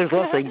quick. if anybody's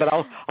listening, but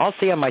I'll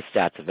see on my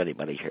stats if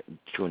anybody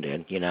tuned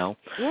in. Yeah.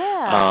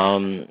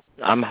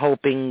 I'm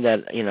hoping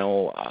that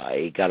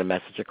I got a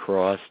message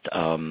across.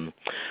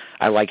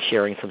 I like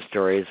sharing some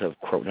stories of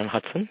Croton and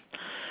HUDSON.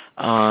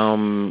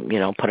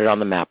 Put it on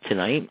the map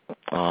tonight.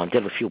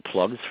 Did a few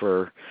plugs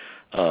for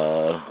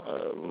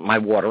my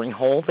watering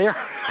hole there,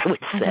 I would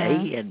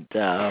say. And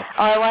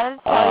I wanted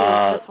to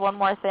tell you just one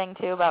more thing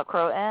too about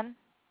Croton.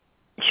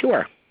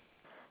 Sure.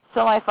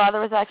 So my father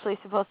was actually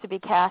supposed to be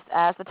cast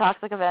as the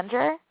Toxic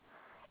Avenger,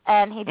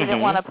 and he didn't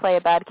want to play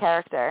a bad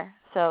character,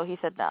 so he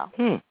said no.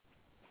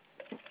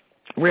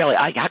 Really?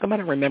 How come I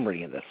don't remember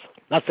any of this?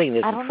 Not saying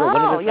this I is don't true. know.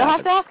 When did this You'll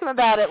happen? have to ask him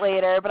about it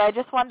later, but I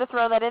just wanted to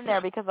throw that in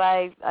there because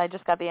I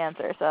just got the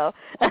answer, so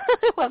I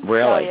wanted to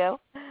tell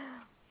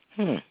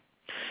you.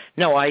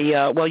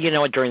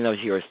 No, during those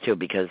years, too,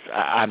 because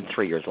I'm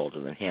 3 years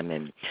older than him,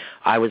 and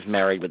I was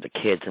married with the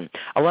kids, and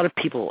a lot of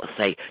people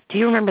say, do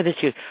you remember this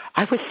year?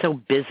 I was so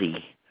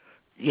busy,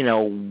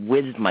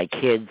 with my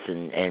kids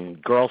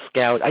and Girl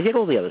Scouts. I did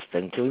all the other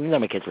things, too, even though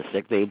my kids were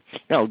sick. They,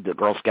 the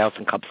Girl Scouts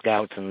and Cub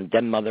Scouts and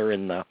Den Mother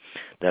and the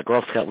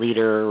Girl Scout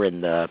leader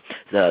and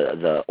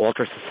the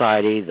Altar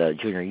Society, the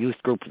junior youth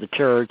group of the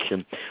church,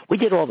 and we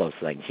did all those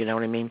things, you know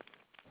what I mean?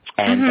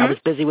 And I was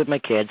busy with my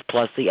kids,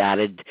 plus the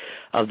added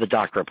of the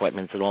doctor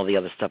appointments and all the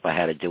other stuff I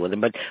had to do with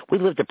them. But we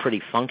lived a pretty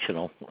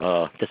dysfunctional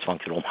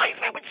life,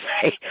 I would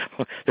say.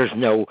 There's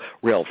no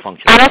real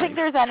functional I don't life. think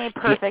there's any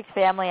perfect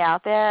family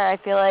out there. I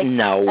feel like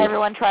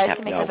everyone tries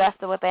to make the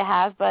best of what they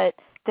have, but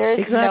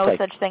there's no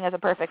such thing as a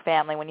perfect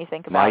family when you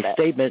think about it. My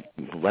statement,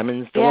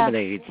 lemons to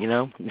lemonade, we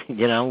all you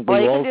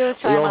can do is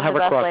try and live the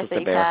best life that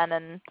you can,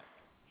 and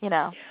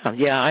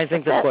Yeah, I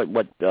think that's what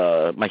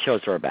my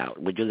shows are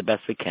about. We do the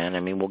best we can. I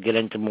mean, we'll get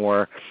into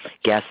more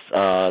guests.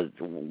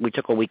 We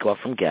took a week off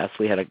from guests.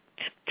 We had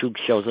 2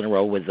 shows in a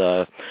row with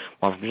one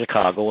from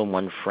Chicago and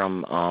one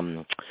from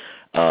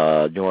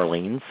New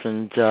Orleans.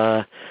 And,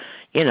 so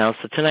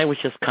tonight was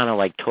just kind of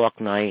like talk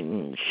night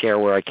and share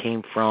where I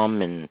came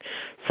from and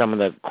some of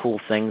the cool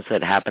things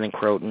that happen in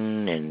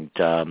Croton. And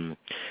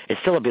it's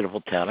still a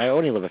beautiful town. I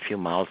only live a few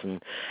miles.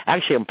 And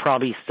actually, I'm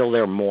probably still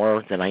there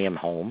more than I am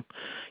home.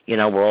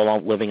 We're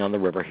all living on the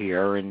river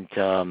here, and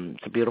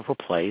it's a beautiful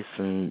place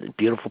and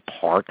beautiful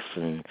parks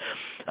and,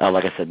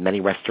 like I said, many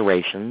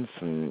restorations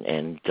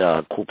and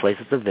cool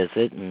places to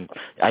visit. And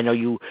I know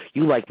you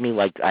like me,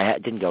 like I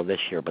didn't go this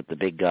year, but the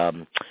big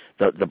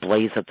the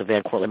blaze at the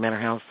Van Cortlandt Manor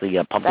House,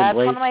 the pumpkin That's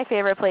blaze. That's one of my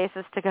favorite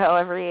places to go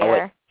every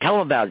year. Tell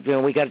them about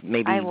it. We got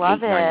maybe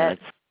 8-9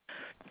 minutes.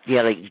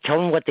 Yeah, tell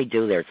them what they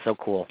do there. It's so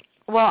cool.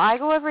 Well, I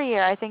go every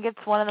year. I think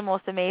it's one of the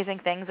most amazing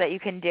things that you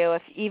can do,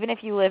 even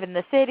if you live in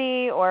the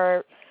city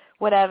or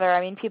whatever. I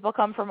mean, people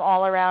come from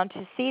all around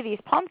to see these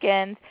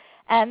pumpkins,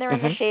 and they're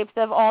in the shapes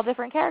of all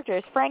different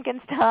characters.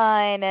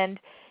 Frankenstein and,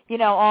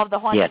 all of the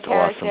haunted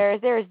characters. Awesome.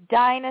 There's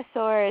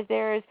dinosaurs.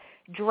 There's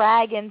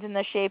dragons in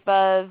the shape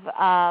of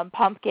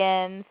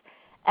pumpkins.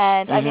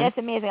 And, I mean, it's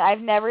amazing.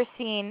 I've never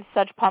seen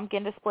such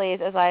pumpkin displays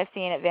as I've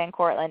seen at Van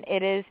Cortlandt.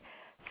 It is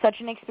such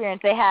an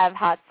experience. They have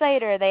hot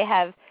cider. They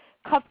have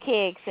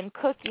cupcakes and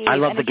cookies. I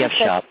love the gift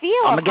shop.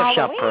 I'm a gift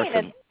shop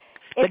person.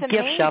 It's the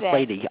gift shop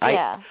lady.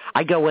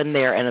 I go in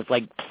there and it's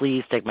like,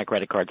 please take my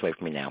credit cards away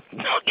from me now.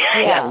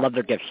 I love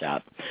their gift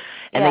shop.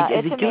 And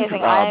it's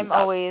amazing. I'm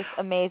always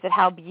amazed at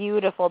how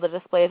beautiful the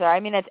displays are. I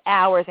mean, it's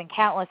hours and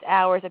countless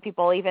hours of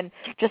people even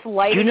just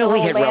lighting. Do you know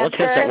we had relatives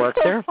that work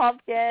there?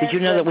 Pumpkins. Did you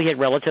know that we had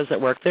relatives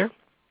that worked there?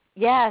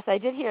 Yes, I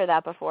did hear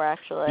that before,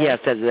 actually. Yes,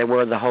 they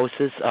were the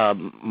hostess.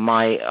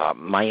 My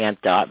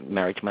Aunt Dot,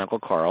 married to my Uncle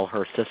Carl,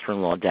 her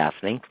sister-in-law,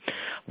 Daphne,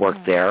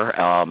 worked there.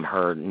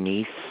 Her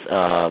niece,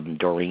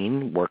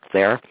 Doreen, worked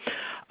there.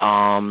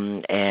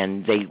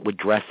 And they would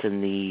dress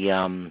in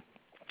the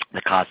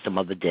costume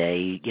of the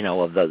day,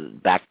 of the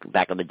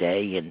back of the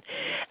day, and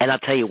I'll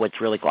tell you what's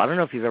really cool. I don't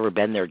know if you've ever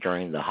been there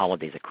during the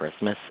holidays of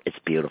Christmas. It's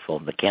beautiful.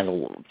 The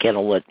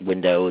candlelit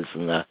windows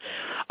and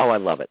I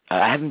love it.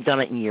 I haven't done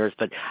it in years,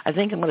 but I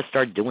think I'm going to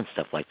start doing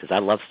stuff like this. I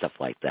love stuff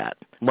like that.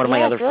 One of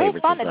my other really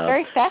favorites fun. is It's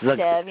very festive,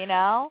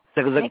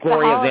 the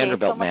Gloria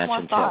Vanderbilt so much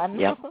Mansion more fun. too.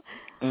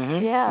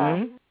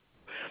 Yep.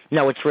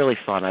 No, it's really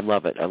fun. I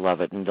love it.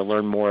 And to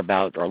learn more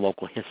about our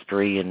local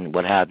history and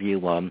what have you,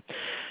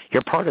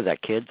 you're part of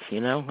that, kids,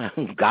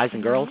 guys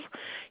and girls.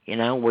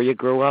 Where you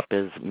grew up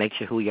makes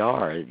you who you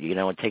are.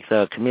 It takes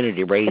a community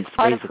to raise a kid,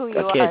 right?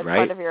 It's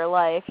part of your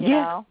life, you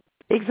know?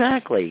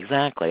 Exactly.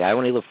 I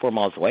only live 4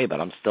 miles away,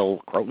 but I'm still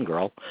a Croton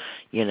girl.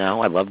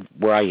 I love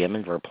where I am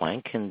in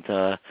Verplank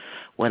and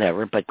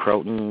whatever. But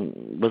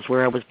Croton was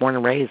where I was born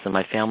and raised, and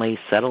my family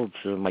settled.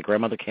 So my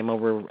grandmother came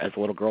over as a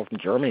little girl from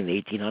Germany in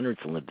the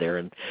 1800s and lived there.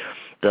 And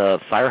the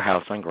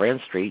firehouse on Grand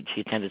Street.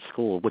 She attended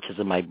school, which is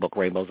in my book,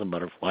 Rainbows and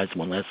Butterflies,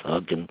 One Last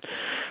Hug, and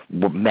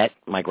met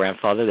my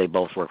grandfather. They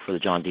both worked for the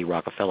John D.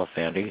 Rockefeller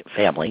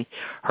family,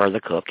 her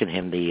the cook and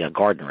him the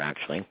gardener,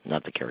 actually,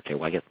 not the caretaker.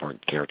 Well, I guess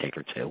part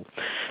caretaker, too.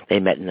 They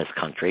met in this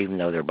country, even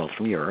though they're both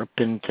from Europe.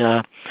 And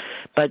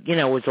but, you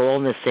know, it was all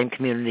in the same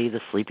community,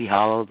 the Sleepy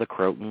Hollow, the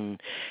Croton.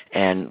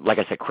 And like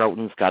I said,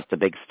 Croton's got the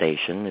big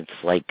station. It's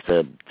like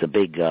the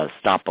big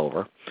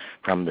stopover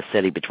from the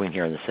city, between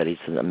here and the city.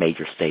 It's a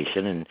major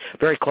station, and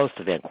very close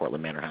to Van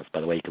Cortlandt Manor House,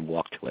 by the way. You can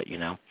walk to it, you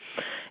know.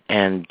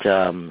 And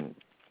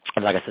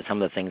like I said,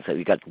 some of the things that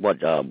we got,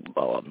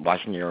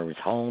 Washington Irving's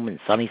home and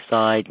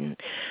Sunnyside, and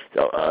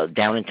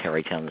down in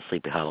Terrytown, the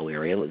Sleepy Hollow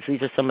area.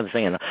 These are some of the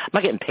things. I'm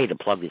not getting paid to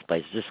plug these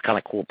places. Just kind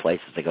of cool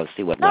places to go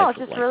see what life was like.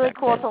 No, it's just really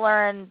cool to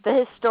learn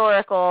the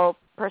historical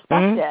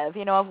perspective,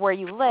 you know, of where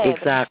you live,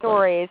 exactly. the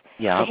stories,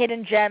 yeah. the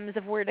hidden gems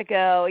of where to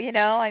go, you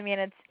know. I mean,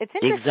 it's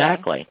interesting.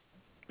 Exactly.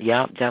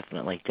 Yeah,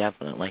 definitely.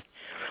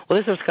 Well,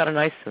 this was kind of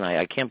nice tonight.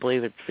 I can't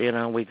believe it's, you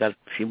know, we got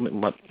 6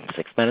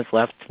 minutes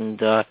left,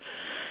 and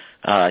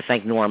I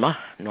thank Norma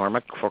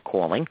for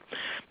calling.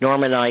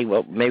 Norma and I,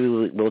 well, maybe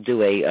we'll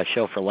do a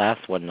show for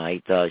laughs one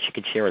night. She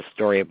could share a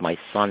story of my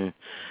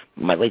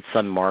late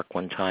son Mark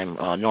one time.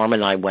 Norma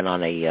and I went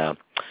on a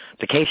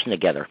vacation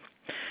together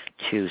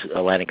to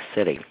Atlantic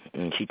City,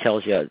 and she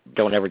tells you,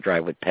 don't ever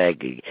drive with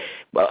Peg.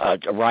 A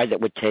ride that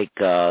would take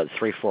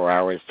 3-4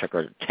 hours took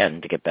her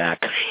 10 to get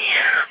back.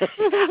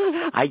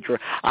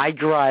 I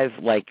drive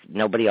like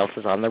nobody else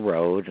is on the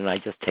road, and I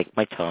just take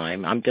my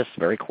time. I'm just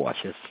very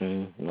cautious,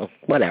 and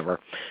whatever,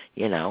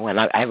 you know. And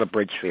I have a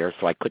bridge fear,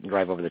 so I couldn't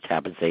drive over the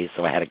Tappan Zee,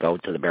 so I had to go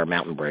to the Bear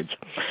Mountain Bridge,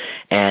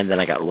 and then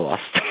I got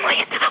lost.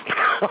 I ended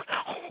up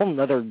a whole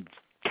other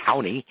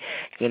county,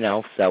 you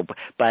know. So,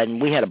 but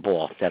we had a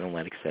ball down in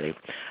Atlantic City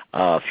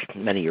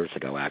many years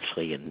ago,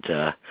 actually, and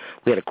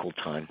we had a cool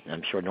time.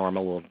 I'm sure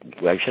Norma will.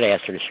 I should have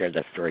asked her to share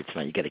that story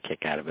tonight. You get a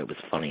kick out of it. It was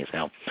funny as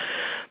hell.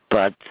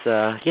 But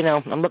you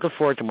know, I'm looking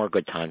forward to more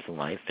good times in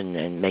life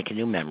and making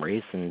new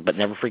memories, but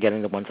never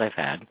forgetting the ones I've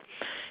had,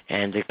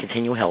 and to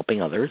continue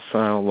helping others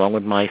along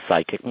with my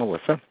sidekick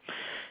Melissa,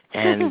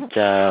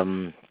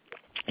 and.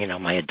 You know,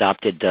 my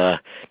adopted, not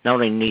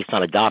only niece,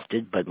 not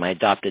adopted, but my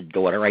adopted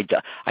daughter. I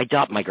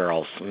adopt my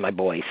girls and my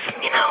boys,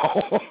 you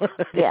know.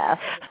 Yeah.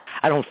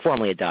 I don't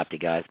formally adopt you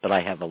guys, but I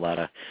have a lot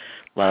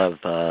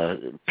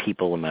of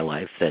people in my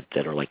life that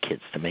are like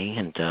kids to me,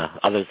 and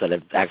others that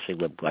have actually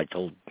lived. I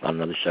told on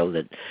another show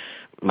that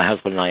my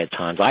husband and I, at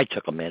times, I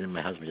took them in, and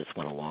my husband just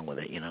went along with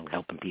it, you know,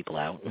 helping people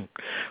out and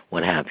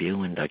what have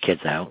you, and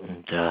kids out.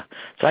 And so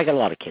I got a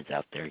lot of kids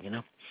out there, you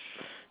know.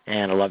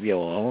 And I love you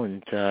all,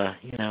 and,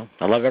 you know,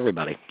 I love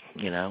everybody,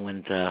 you know,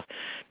 and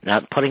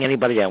not putting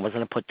anybody down. It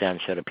wasn't a put-down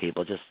show to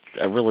people, just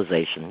a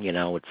realization, you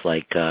know. It's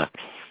like,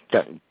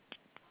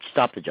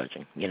 stop the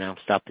judging, you know,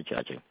 stop the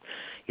judging.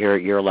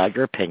 You're allowed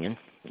your opinion.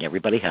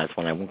 Everybody has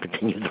one. I won't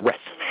continue the rest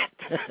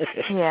of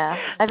it. Yeah.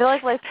 I feel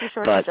like life's too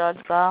short to judge,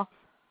 though.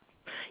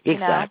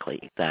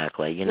 Exactly.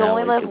 You know,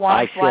 only live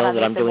once. I feel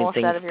that I'm doing most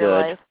things out of your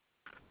good. Life.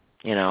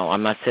 You know,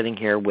 I'm not sitting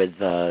here with,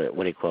 what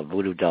do you call it,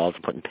 voodoo dolls,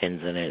 putting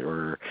pins in it,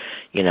 or,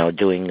 you know,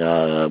 doing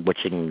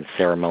witching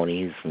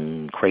ceremonies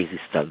and crazy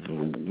stuff,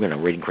 and, you know,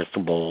 reading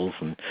crystal balls.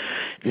 And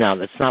no,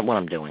 that's not what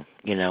I'm doing.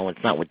 You know, it's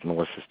not what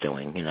Melissa's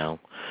doing, you know.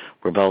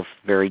 We're both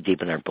very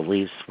deep in our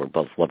beliefs. We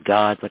both love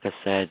God, like I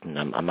said, and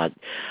I'm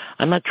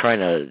not trying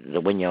to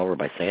win you over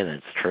by saying that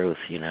it's truth,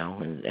 you know,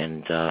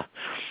 and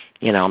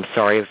you know, I'm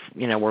sorry if,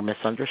 you know, we're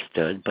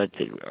misunderstood, but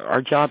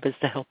our job is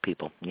to help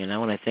people, you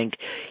know, and I think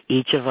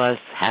each of us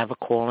have a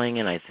calling,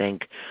 and I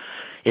think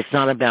it's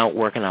not about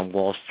working on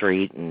Wall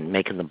Street and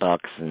making the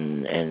bucks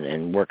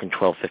and working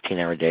 12,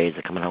 15-hour days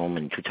and coming home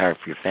and too tired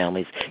for your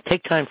families.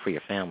 Take time for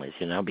your families,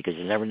 you know, because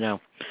you never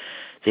know.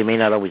 They may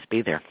not always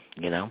be there,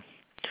 you know.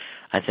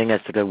 I think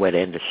that's a good way to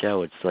end the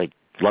show. It's like,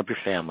 love your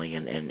family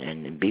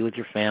and be with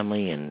your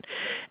family and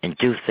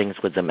do things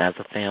with them as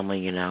a family,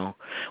 you know.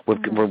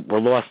 We're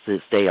lost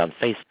this day on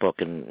Facebook,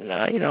 and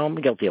you know, I'm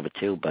guilty of it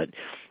too, but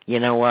you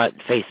know what,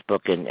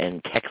 Facebook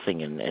and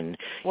texting and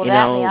well, you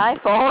know, the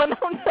iPhone.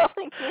 I'm telling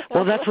you.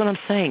 Well, that's what I'm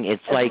saying.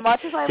 It's as like,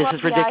 much as I this love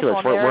is ridiculous.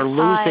 The iPhone,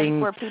 We're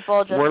losing. Where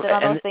people just sit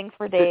on those things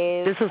for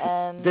days.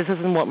 This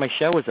isn't what my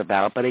show is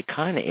about, but it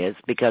kind of is,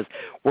 because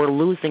we're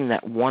losing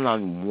that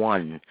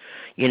one-on-one.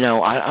 You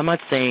know, I'm not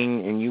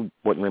saying, and you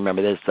wouldn't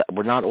remember this,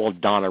 we're not all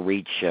Donna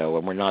Reed show,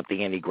 and we're not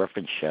the Andy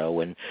Griffin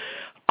show, and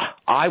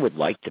I would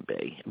like to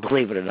be,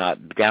 believe it or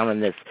not. Down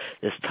in this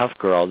tough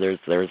girl, there's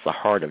the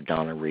heart of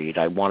Donna Reed.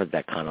 I wanted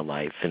that kind of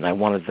life, and I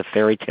wanted the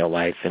fairy tale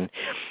life, and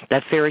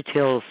that fairy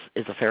tale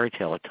is a fairy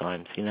tale at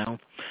times, you know.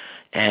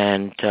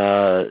 And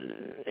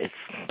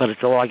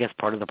it's all, I guess,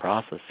 part of the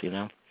process, you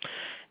know.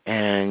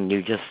 And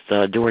you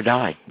just do or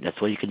die.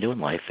 That's what you can do in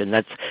life, and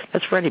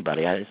that's for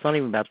anybody. It's not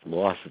even about the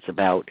loss. It's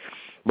about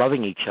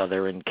loving each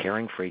other and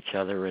caring for each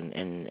other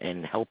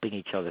and helping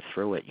each other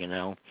through it, you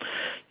know,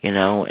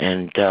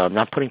 and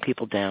not putting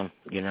people down,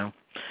 you know.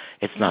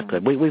 It's not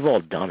good. We've all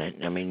done it.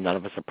 I mean, none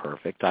of us are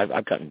perfect.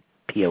 I've gotten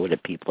PO'd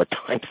at people at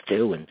times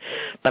too,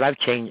 but I've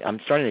changed. I'm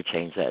starting to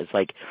change that. It's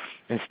like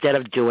instead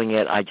of doing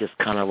it, I just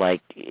kind of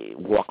like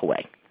walk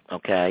away,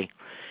 okay?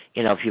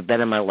 You know, if you've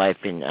been in my life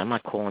and I'm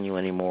not calling you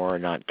anymore,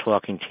 not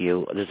talking to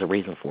you, there's a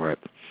reason for it.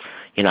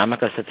 You know, I'm not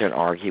going to sit there and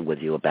argue with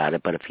you about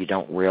it, but if you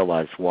don't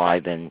realize why,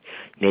 then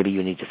maybe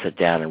you need to sit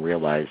down and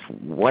realize,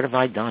 what have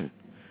I done?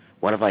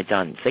 What have I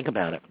done? Think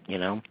about it, you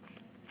know.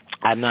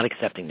 I'm not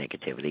accepting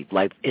negativity.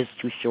 Life is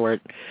too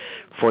short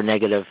for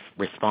negative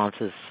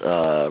responses,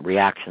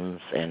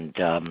 reactions, and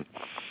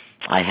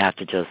I have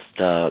to just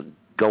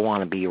go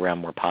on and be around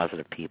more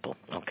positive people,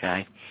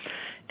 okay?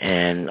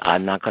 And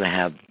I'm not going to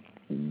have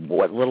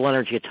what little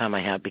energy of time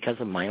I have because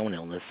of my own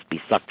illness be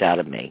sucked out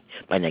of me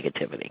by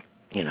negativity,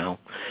 you know?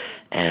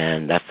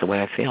 And that's the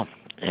way I feel.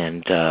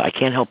 And I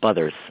can't help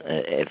others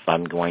if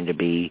I'm going to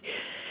be,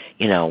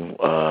 you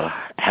know,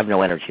 have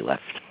no energy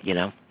left, you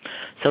know?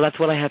 So that's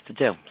what I have to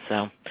do.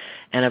 So,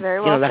 and if,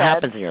 you know, that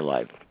happens in your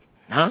life.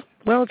 Huh?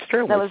 Well, it's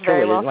true. That was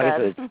very well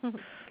said.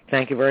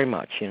 Thank you very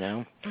much, you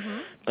know. Mm-hmm.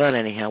 But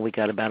anyhow, we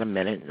got about a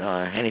minute.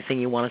 Anything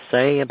you want to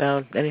say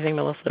about anything,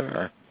 Melissa?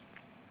 Or?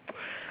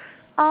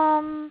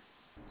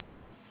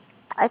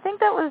 I think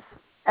that was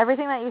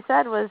everything that you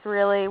said was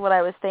really what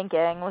I was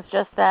thinking, was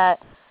just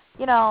that,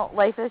 you know,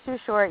 life is too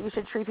short. You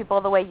should treat people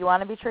the way you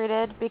want to be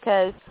treated,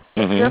 because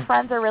your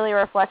friends are really a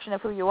reflection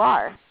of who you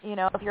are. You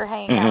know, if you're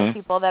hanging out with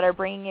people that are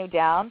bringing you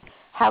down,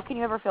 how can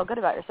you ever feel good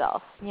about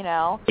yourself, you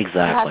know?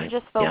 Exactly. You have to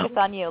just focus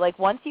on you. Like,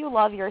 once you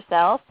love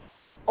yourself,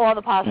 all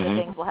the positive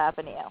things will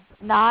happen to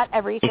you. Not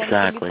everything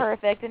can be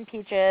perfect and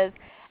peaches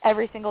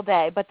every single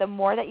day, but the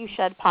more that you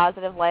shed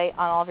positive light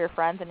on all of your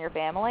friends and your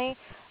family,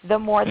 the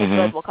more the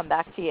good will come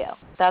back to you.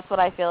 That's what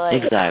I feel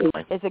like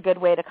is a good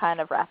way to kind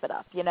of wrap it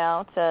up, you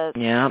know, to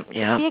be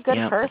a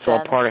good person. It's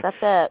all part of, that's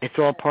it. It's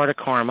all part of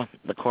karma,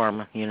 the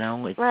karma, you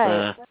know. It's,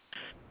 right.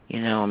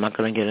 You know, I'm not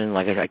going to get in,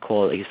 like I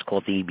used to call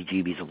it the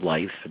EBGBs of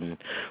life and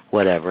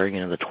whatever, you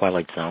know, the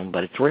Twilight Zone,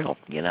 but it's real,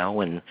 you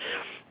know, and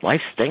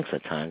life stinks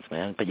at times,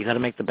 man, but you got to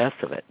make the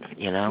best of it,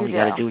 you know. You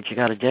got to do what you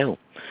got to do.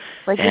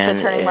 Like you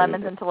said, turning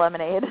lemons into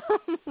lemonade.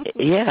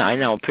 Yeah, I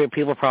know.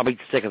 People are probably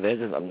sick of it.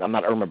 I'm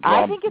not Irma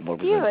Broad. I think it's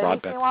cute. It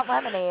makes me want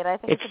lemonade. I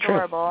think it's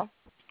adorable.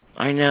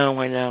 True. I know.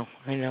 I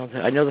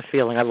know the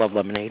feeling. I love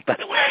lemonade, by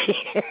the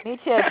way. Me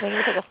too. We need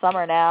to take a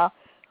summer now.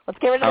 Let's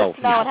get rid of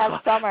the snow and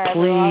have summer.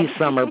 Please,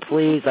 summer,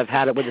 please. I've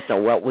had it with us.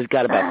 So, well, we've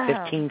got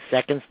about 15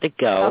 seconds to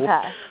go.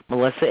 Okay.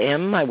 Melissa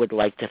M., I would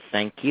like to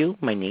thank you,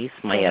 my niece,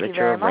 my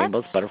editor of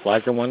Rainbows,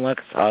 Butterflies, and One Last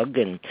Hug.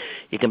 And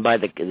you can buy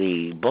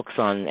the books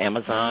on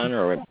Amazon,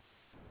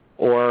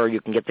 or you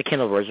can get the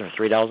Kindle version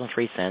for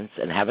 $3.03.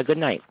 And have a good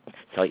night.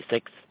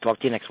 Talk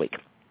to you next week.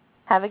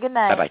 Have a good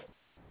night. Bye-bye.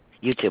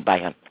 You too. Bye,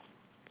 hon.